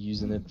gotta be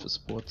using it for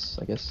sports,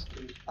 I guess.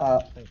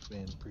 Thanks,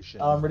 man. Appreciate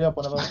it. I'm ready up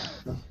whenever.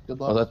 Good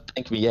luck. Although,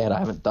 thank me yet, I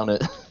haven't done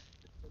it.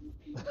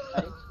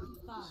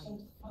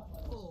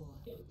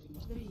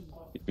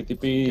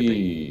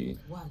 TP.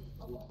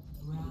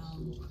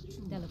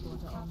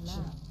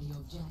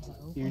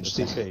 Huge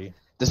CP.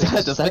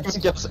 Does that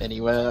even get us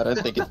anywhere? I don't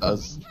think it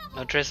does.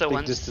 No, Tracer Big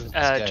wants. distance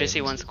JC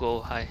games. wants to go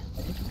high.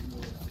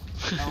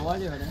 Oh, what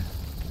are you ready?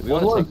 Do we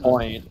want to take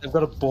point. They've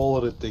got a ball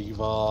at a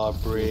Diva,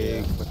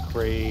 Brig, We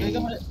McCree.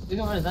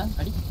 go for it then.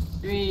 Ready?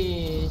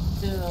 3,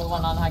 2,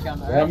 1 on high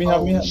ground. Help me,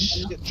 help me, help me.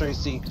 Shit,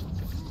 Tracy.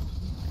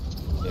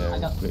 I Yeah,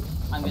 got-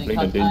 I'm playing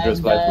gonna the dangerous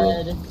I'm life,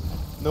 bro. dead.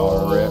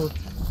 No.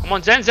 Come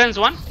on, Zen's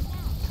one.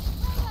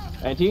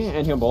 Anti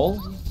on ball.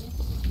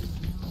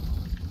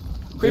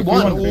 Creep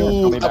One. one.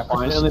 Ooh, Only back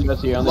fine. Only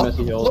messy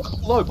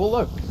heals. Low, ball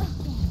low.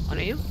 On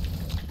you.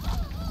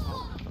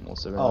 I'm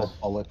also Oh,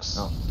 bollocks.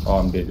 Oh. Oh,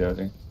 I'm dead there, I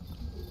think.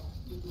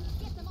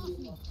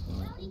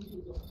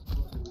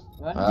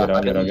 What? Get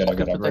out, get out, get out,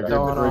 get out, Protect get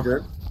out. that one.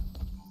 Regroup.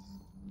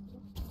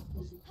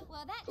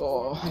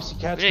 Oh, Tracy,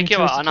 We catch need to me, keep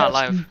our Tracy, Ana catch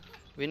alive. me.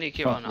 We need to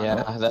keep our Ana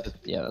alive.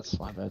 yeah, that's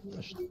my bad.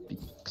 I should be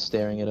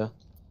staring at her.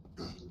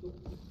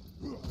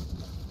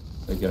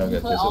 Get out,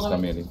 get Play all this the way-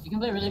 coming in. You can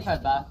play really far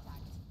back.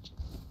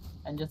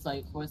 And just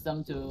like force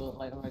them to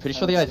like overextend. Pretty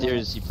sure the idea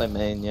is you play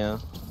main, yeah.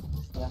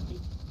 Yeah.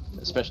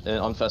 Especially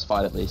on first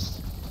fight at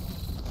least.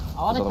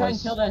 I wanna try and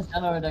Otherwise- kill their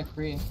Zen over their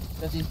Kree.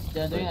 Because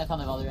they're doing a ton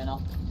of value right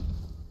now.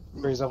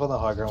 Bree's up on the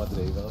high ground with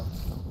the Diva.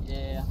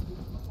 Yeah.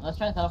 Let's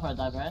try and set up for a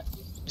dive, right?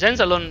 Zen's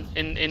alone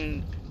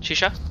in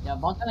Shisha. Yeah,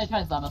 Bot's gonna try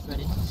and slam us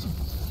ready.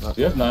 Do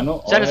you have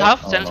nano? Zen is Oh,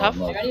 half, yeah? Zen is Oh, half.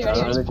 no, no. Ready,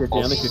 ready?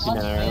 Only 50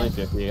 mana, only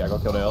 50. I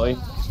got killed early.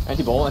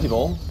 Anti-ball,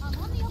 anti-ball.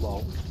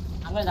 Lol.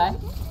 I'm gonna die.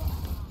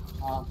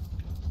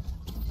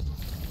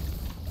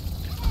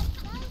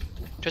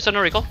 Tracer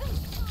no recall.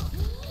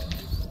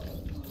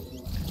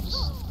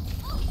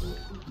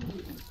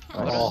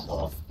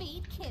 Oh.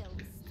 Speed kills.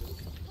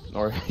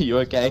 Or are you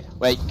okay?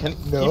 Wait, can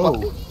No.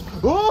 You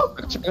Oh!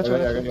 I got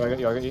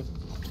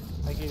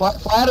you.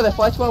 fly out of there,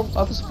 fly 12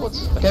 other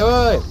supports. Okay,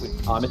 wait.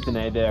 Oh, I missed the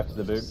nade there after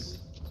the boot.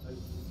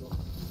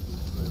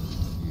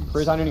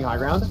 Freeze on doing high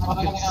ground.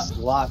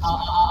 Slut.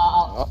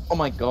 Oh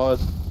my god.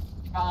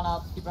 Keep running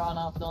up, keep running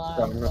up, don't lie.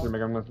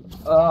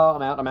 Oh,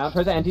 I'm out.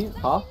 Try the anti.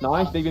 Half.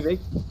 Nice. Big.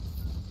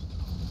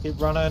 Keep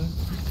running.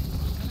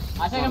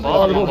 I think I'm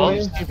Ball, pretty ball,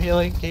 ready. ball. Keep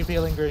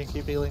healing green,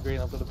 keep healing green.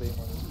 I've got a beam on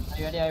you. Are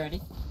you ready? Are you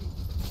ready?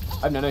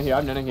 I have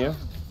nano here.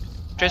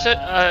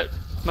 Tracer,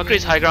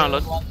 Mercury's high ground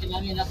alone.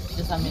 Let me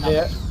just let me know.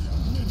 Yeah.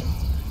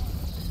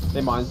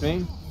 They mines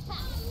me.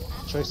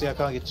 Tracy, I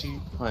can't get you.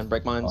 Fine,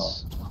 break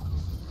mines.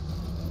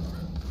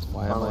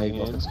 Why am I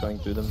going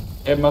through them?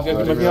 Hey, Monkey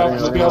out.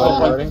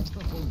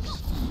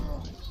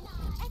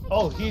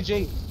 Oh,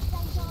 huge.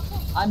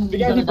 I'm Big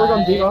gonna anti, brig on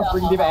die. Diva.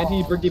 Brig Diva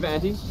anti, brig Diva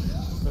anti.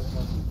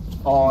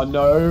 Oh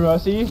no,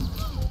 mercy.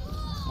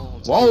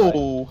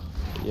 Whoa!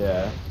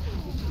 Yeah.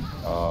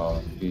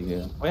 Oh, be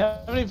here. We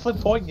haven't even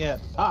flipped point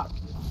yet. Fuck.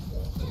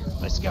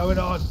 What's going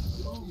on?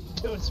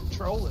 Doing some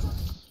trolling.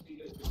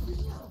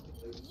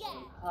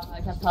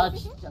 I can't touch.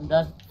 I'm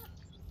dead.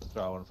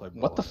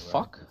 What the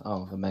fuck?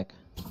 Oh, the mech.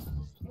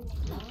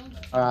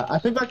 I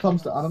think that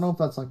comes to. I don't know if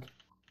that's like.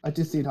 I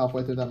did see it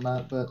halfway through that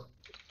map, but.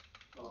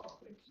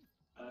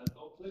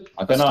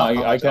 I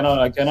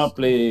cannot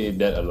play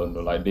that alone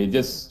though. Like they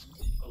just.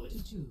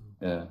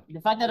 Yeah. The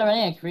fact that they're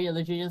running a Kree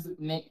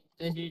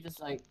literally just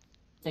like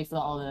takes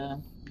out all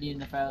the need in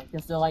the crowd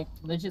because they're like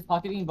literally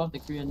pocketing both the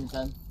Kree and the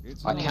Zen.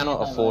 I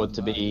cannot afford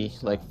to be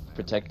like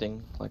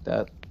protecting like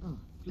that.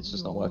 It's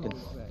just not working.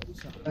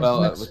 Well,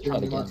 We'll next try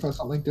it game, you might again. try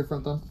something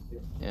different then.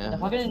 Yeah. If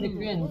we're getting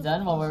Decree and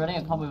Zen while we're running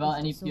a comp without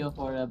any feel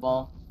for the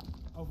ball.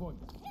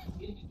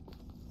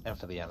 And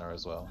for the Ana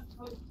as well.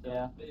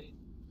 Yeah.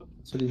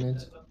 That's what he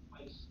means.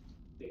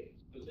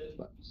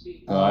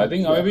 I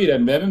think maybe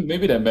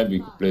that map we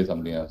could play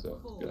something else. So.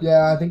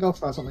 Yeah, I think I'll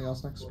try something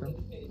else next stream.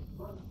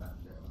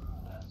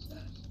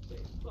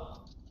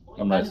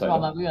 I'm right side.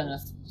 I'll be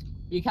honest.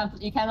 You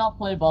cannot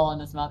play ball on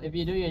this map. If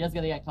you do, you're just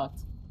gonna get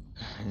cooked.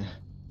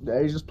 Yeah,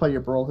 you just play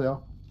your brawl here.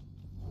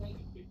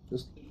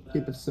 Just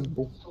keep it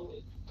simple.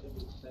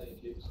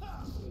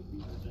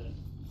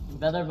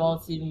 Better ball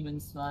team win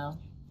smile.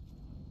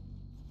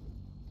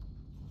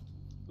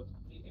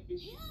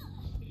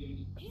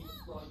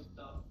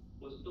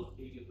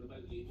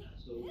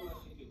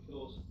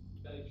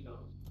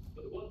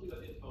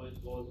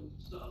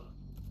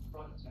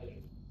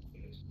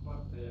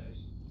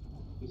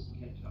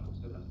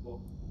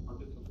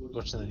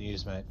 Watching the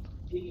news, mate.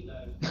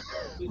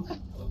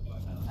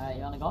 Alright,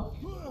 you wanna go?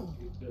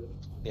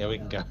 Yeah, we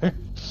can go.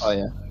 Oh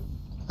yeah.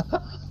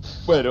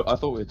 Wait, I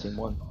thought we were team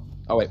 1.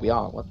 Oh wait, we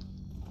are. What?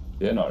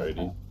 They're not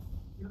ready.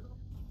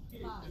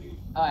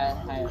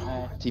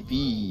 Alright.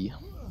 TP.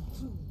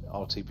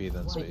 I'll TP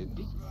then speed.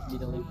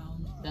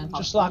 Then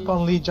Just like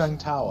on Lijiang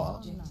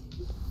Tower.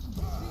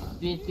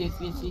 Speed.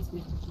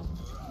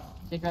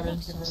 Take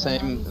revenge.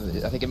 Same.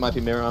 I think it might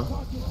be Mirror.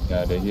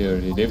 Yeah, they're here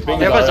already. They bring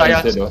They have a Zara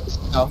Zaya. instead though.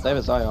 Oh, they have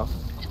a Zaya.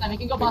 We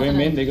can go They're going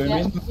main, they're going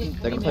main.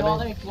 They're gonna play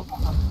main.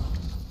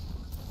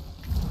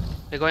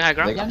 They're going high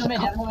ground.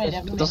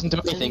 That doesn't do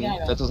anything.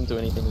 That doesn't do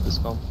anything with this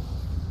comp.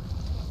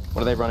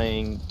 What are they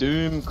running?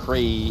 Doom,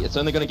 Kree. It's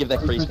only going to give their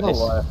Kree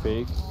space.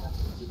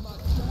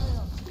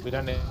 We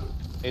don't need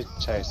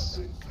chase.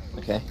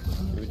 Okay.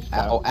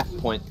 At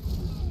point.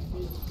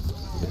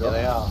 Yeah,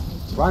 they are.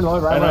 Run.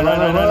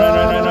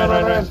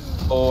 Run.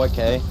 Oh,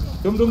 okay.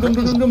 Doom,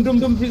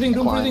 freezing.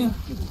 Got him.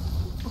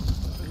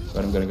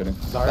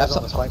 Zara's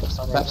on the flank of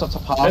something. Perhaps up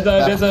top half.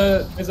 There's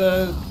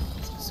a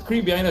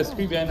creep behind us.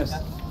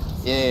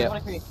 Yeah.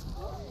 Give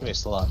me a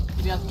still up.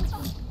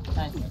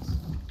 Nice.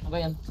 I'm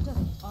going.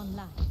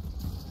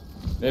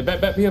 They're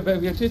back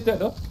here. Chase that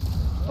though.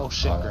 Oh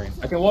shit, green.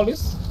 I can wall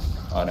this.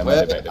 Oh, never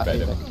mind. They're back.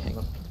 Hang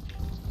on.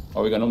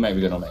 Oh, we got no mag.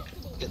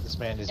 Get this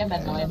man.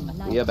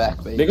 We are back,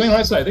 baby. They're going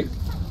right side, I think.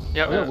 Oh, We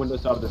got window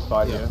side of this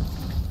fight here.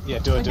 Yeah,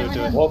 do it.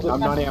 I'm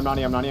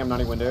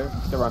 90 window.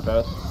 Still run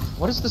first.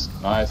 What is this?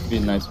 Nice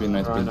spin. Nice.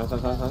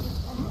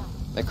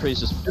 That Kree's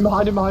just... In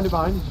behind. He's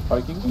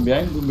poking. Boom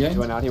behind.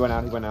 He went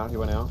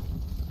out.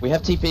 We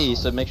have TP,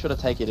 so make sure to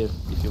take it if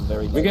you're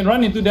very... We can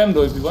run into them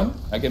though if you want.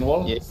 I can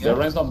wall. Yeah. The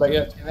run's not back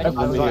yet. I have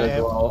window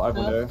as well. I have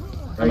window.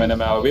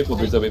 I'll wait for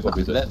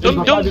Blizzard.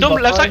 Doom,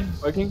 left side.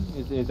 Poking.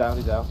 He's out.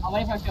 I'm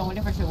waiting for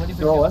shoot.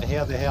 They're all left.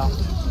 They're here.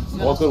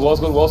 Wall's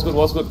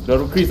good.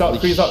 The crease out.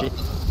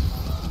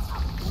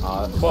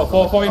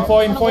 Four in.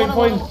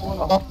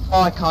 Oh,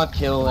 I can't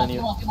kill any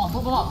of... Come on,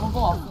 move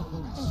off.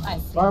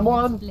 Nice. Round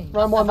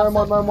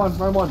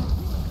one.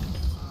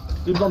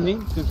 Dude's on me.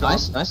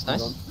 Nice. That's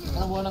what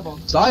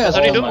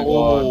you do.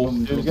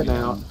 Dude's getting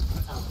out.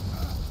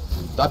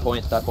 Die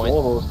point. Still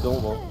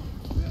ball.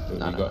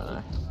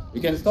 No. We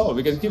can stall.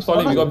 We can keep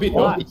stalling. We got beat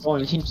though. Keep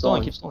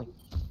stalling.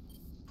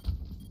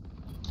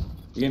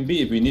 We can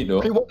beat if we need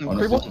though. Kree one.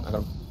 I got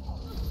him.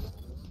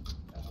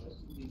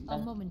 A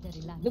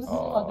momentary lapse.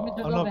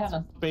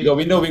 We got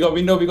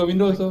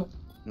window. So.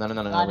 No,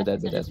 we're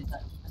dead. We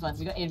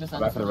got 80%. Come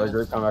back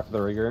for the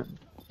regroup.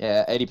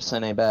 Yeah,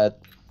 80% ain't bad.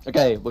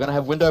 Okay, we're gonna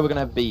have window, we're gonna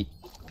have beat.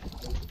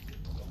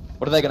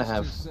 What are they gonna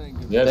have?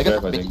 Yeah, they're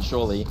gonna grab, have I beat, think.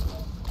 surely.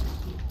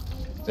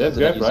 They have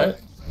grab, right?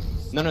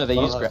 No, they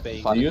use grab.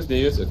 They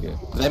use, okay.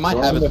 They might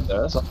have it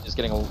first. It's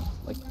getting all,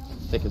 like,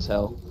 thick as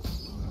hell.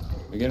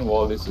 We can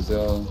wall this as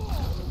well.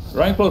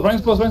 Ryan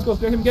close.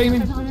 Get him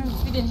in.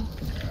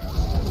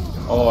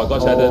 Oh, I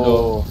got shattered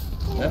though.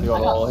 He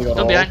got all.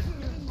 Doom behind.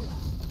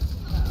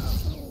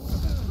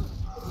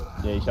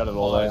 Yeah, he shut it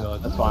all there.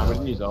 That's fine, we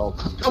didn't use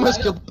ult.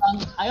 Almost killed.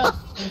 I got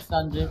chain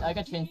stun, dude. I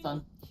got chain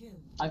stun.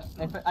 I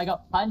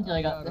got punch,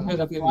 I got...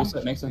 Okay, we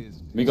set next time.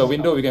 We got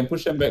window, we can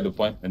push them back to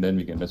point, and then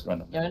we can just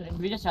run. Yeah,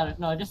 we just shatter.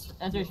 No, just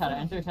enter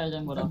shatter,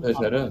 then go down.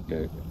 Shatter?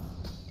 Okay.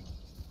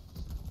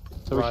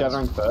 So we're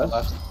shattering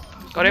first?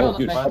 Got him. Oh,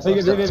 good. Come on,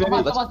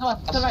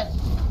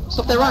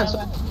 Stop there, Ryan.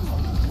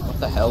 What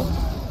the hell?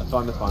 That's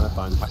fine. We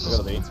got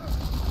a beat.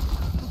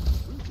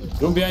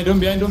 Doom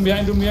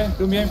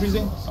behind,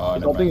 freezing. Oh,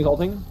 He's never mind.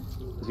 ulting.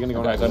 Is he gonna go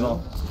Okay, I don't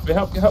know. Wait,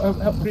 help,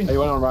 green. Hey, you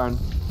went on Ryan.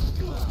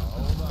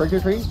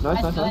 Free.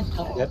 Nice.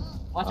 Yep.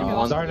 Watch him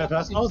go. Zara no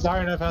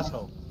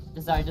personal.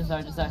 Just Zara.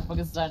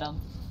 Focus Zara down.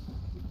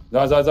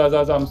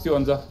 Zara, I'm still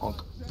on Zara.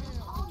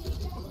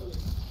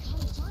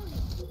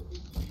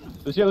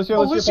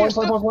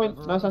 Lucio.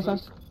 Point. Nice.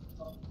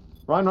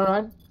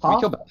 Ryan.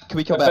 Can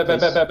we kill back,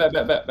 please?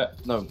 Back.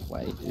 No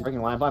way.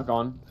 Breaking lamp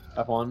gone.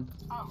 F1.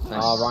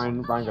 Nice.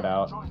 Ryan got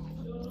out.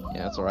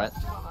 Yeah, that's alright.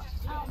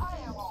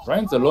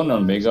 Ryan's alone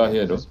on Mega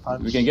here though.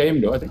 We can get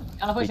him though, I think.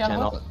 We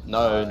cannot.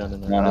 No. No,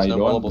 There's you no don't.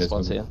 wallable There's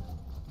spots no- here.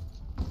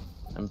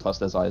 And plus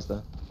there's eyes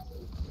there.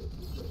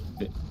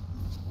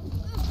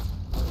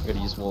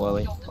 gotta use wall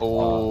early.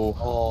 Oh.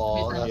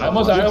 I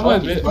almost.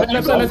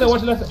 Left side,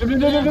 watch left side.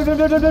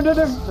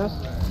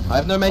 I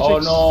have no matrix. Oh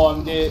no,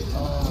 I'm dead.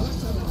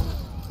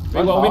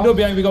 We got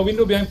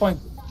window behind point.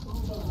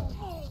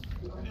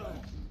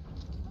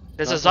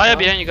 There's a Zaya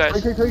behind you guys.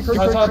 Behind.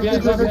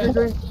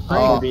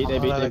 They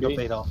beat.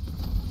 How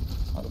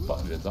the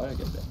fuck did Zaya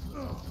get there?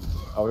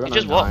 Oh, we He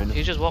just walked.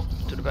 He just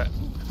walked to the back.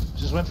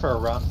 Just went for a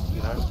run,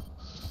 you know.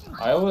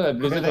 I always had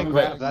Blizzard They coming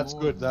grab. back. That's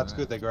good. That's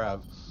good. They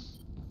grab.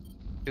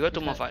 We got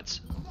 2 more fights.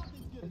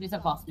 Be so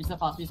fast.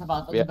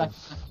 I'll Yeah. be back.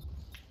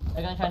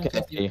 They're gonna try and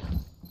twist you.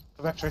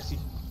 Go back, Tracy.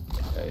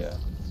 Yeah.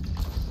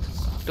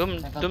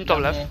 Doom top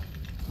left.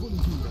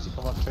 Tracy,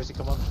 come on. Tracy,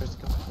 come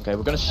on. Okay,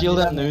 we're gonna shield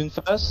at noon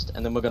first,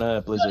 and then we're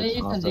gonna blizzard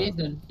after.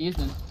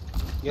 Houston.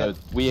 No,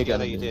 we are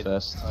gonna you noon did.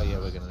 first. Oh yeah,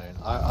 we're gonna noon.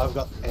 I've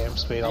got aim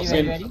speed. I'll you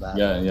save ready? for that.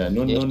 Yeah.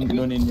 Noon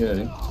in here. I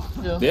think.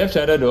 2, They have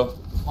shadow though.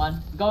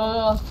 1,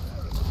 go.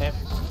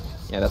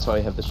 Yeah, that's why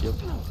we have the shield.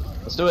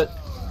 Let's do it.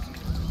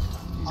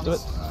 Let's do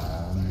it.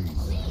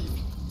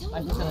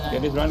 I'm just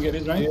gonna Get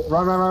this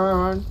run.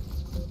 Run.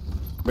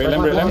 Break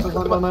line.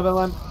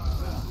 Line.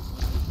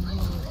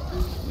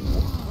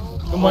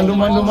 Come on.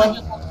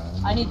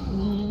 I need.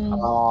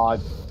 Oh, I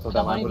thought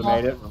that line would have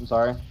made it. I'm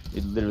sorry.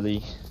 It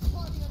literally.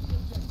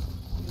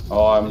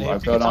 Oh, I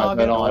fell down.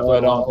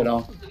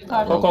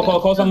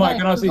 Call someone. I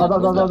cannot see.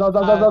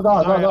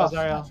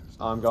 Zarya.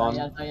 I'm gone.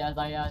 Zaya.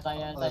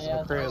 There's a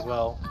McCree as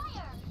well.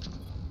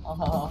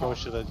 Probably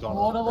should have gone.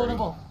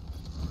 Water.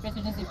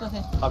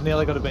 I've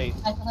nearly got a beat.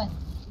 Nice.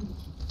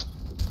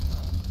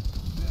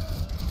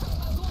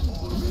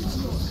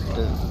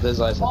 There's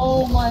like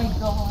Oh my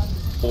god.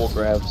 4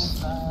 grabs.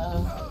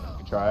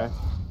 Good try.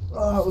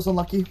 It was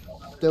unlucky.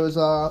 There was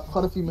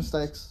quite a few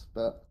mistakes,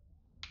 but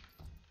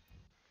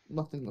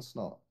nothing that's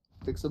not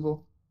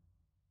fixable.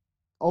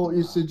 All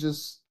usage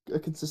is a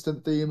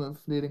consistent theme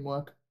of needing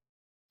work.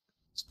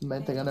 It's the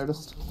main thing I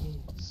noticed.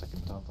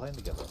 Second time playing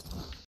together.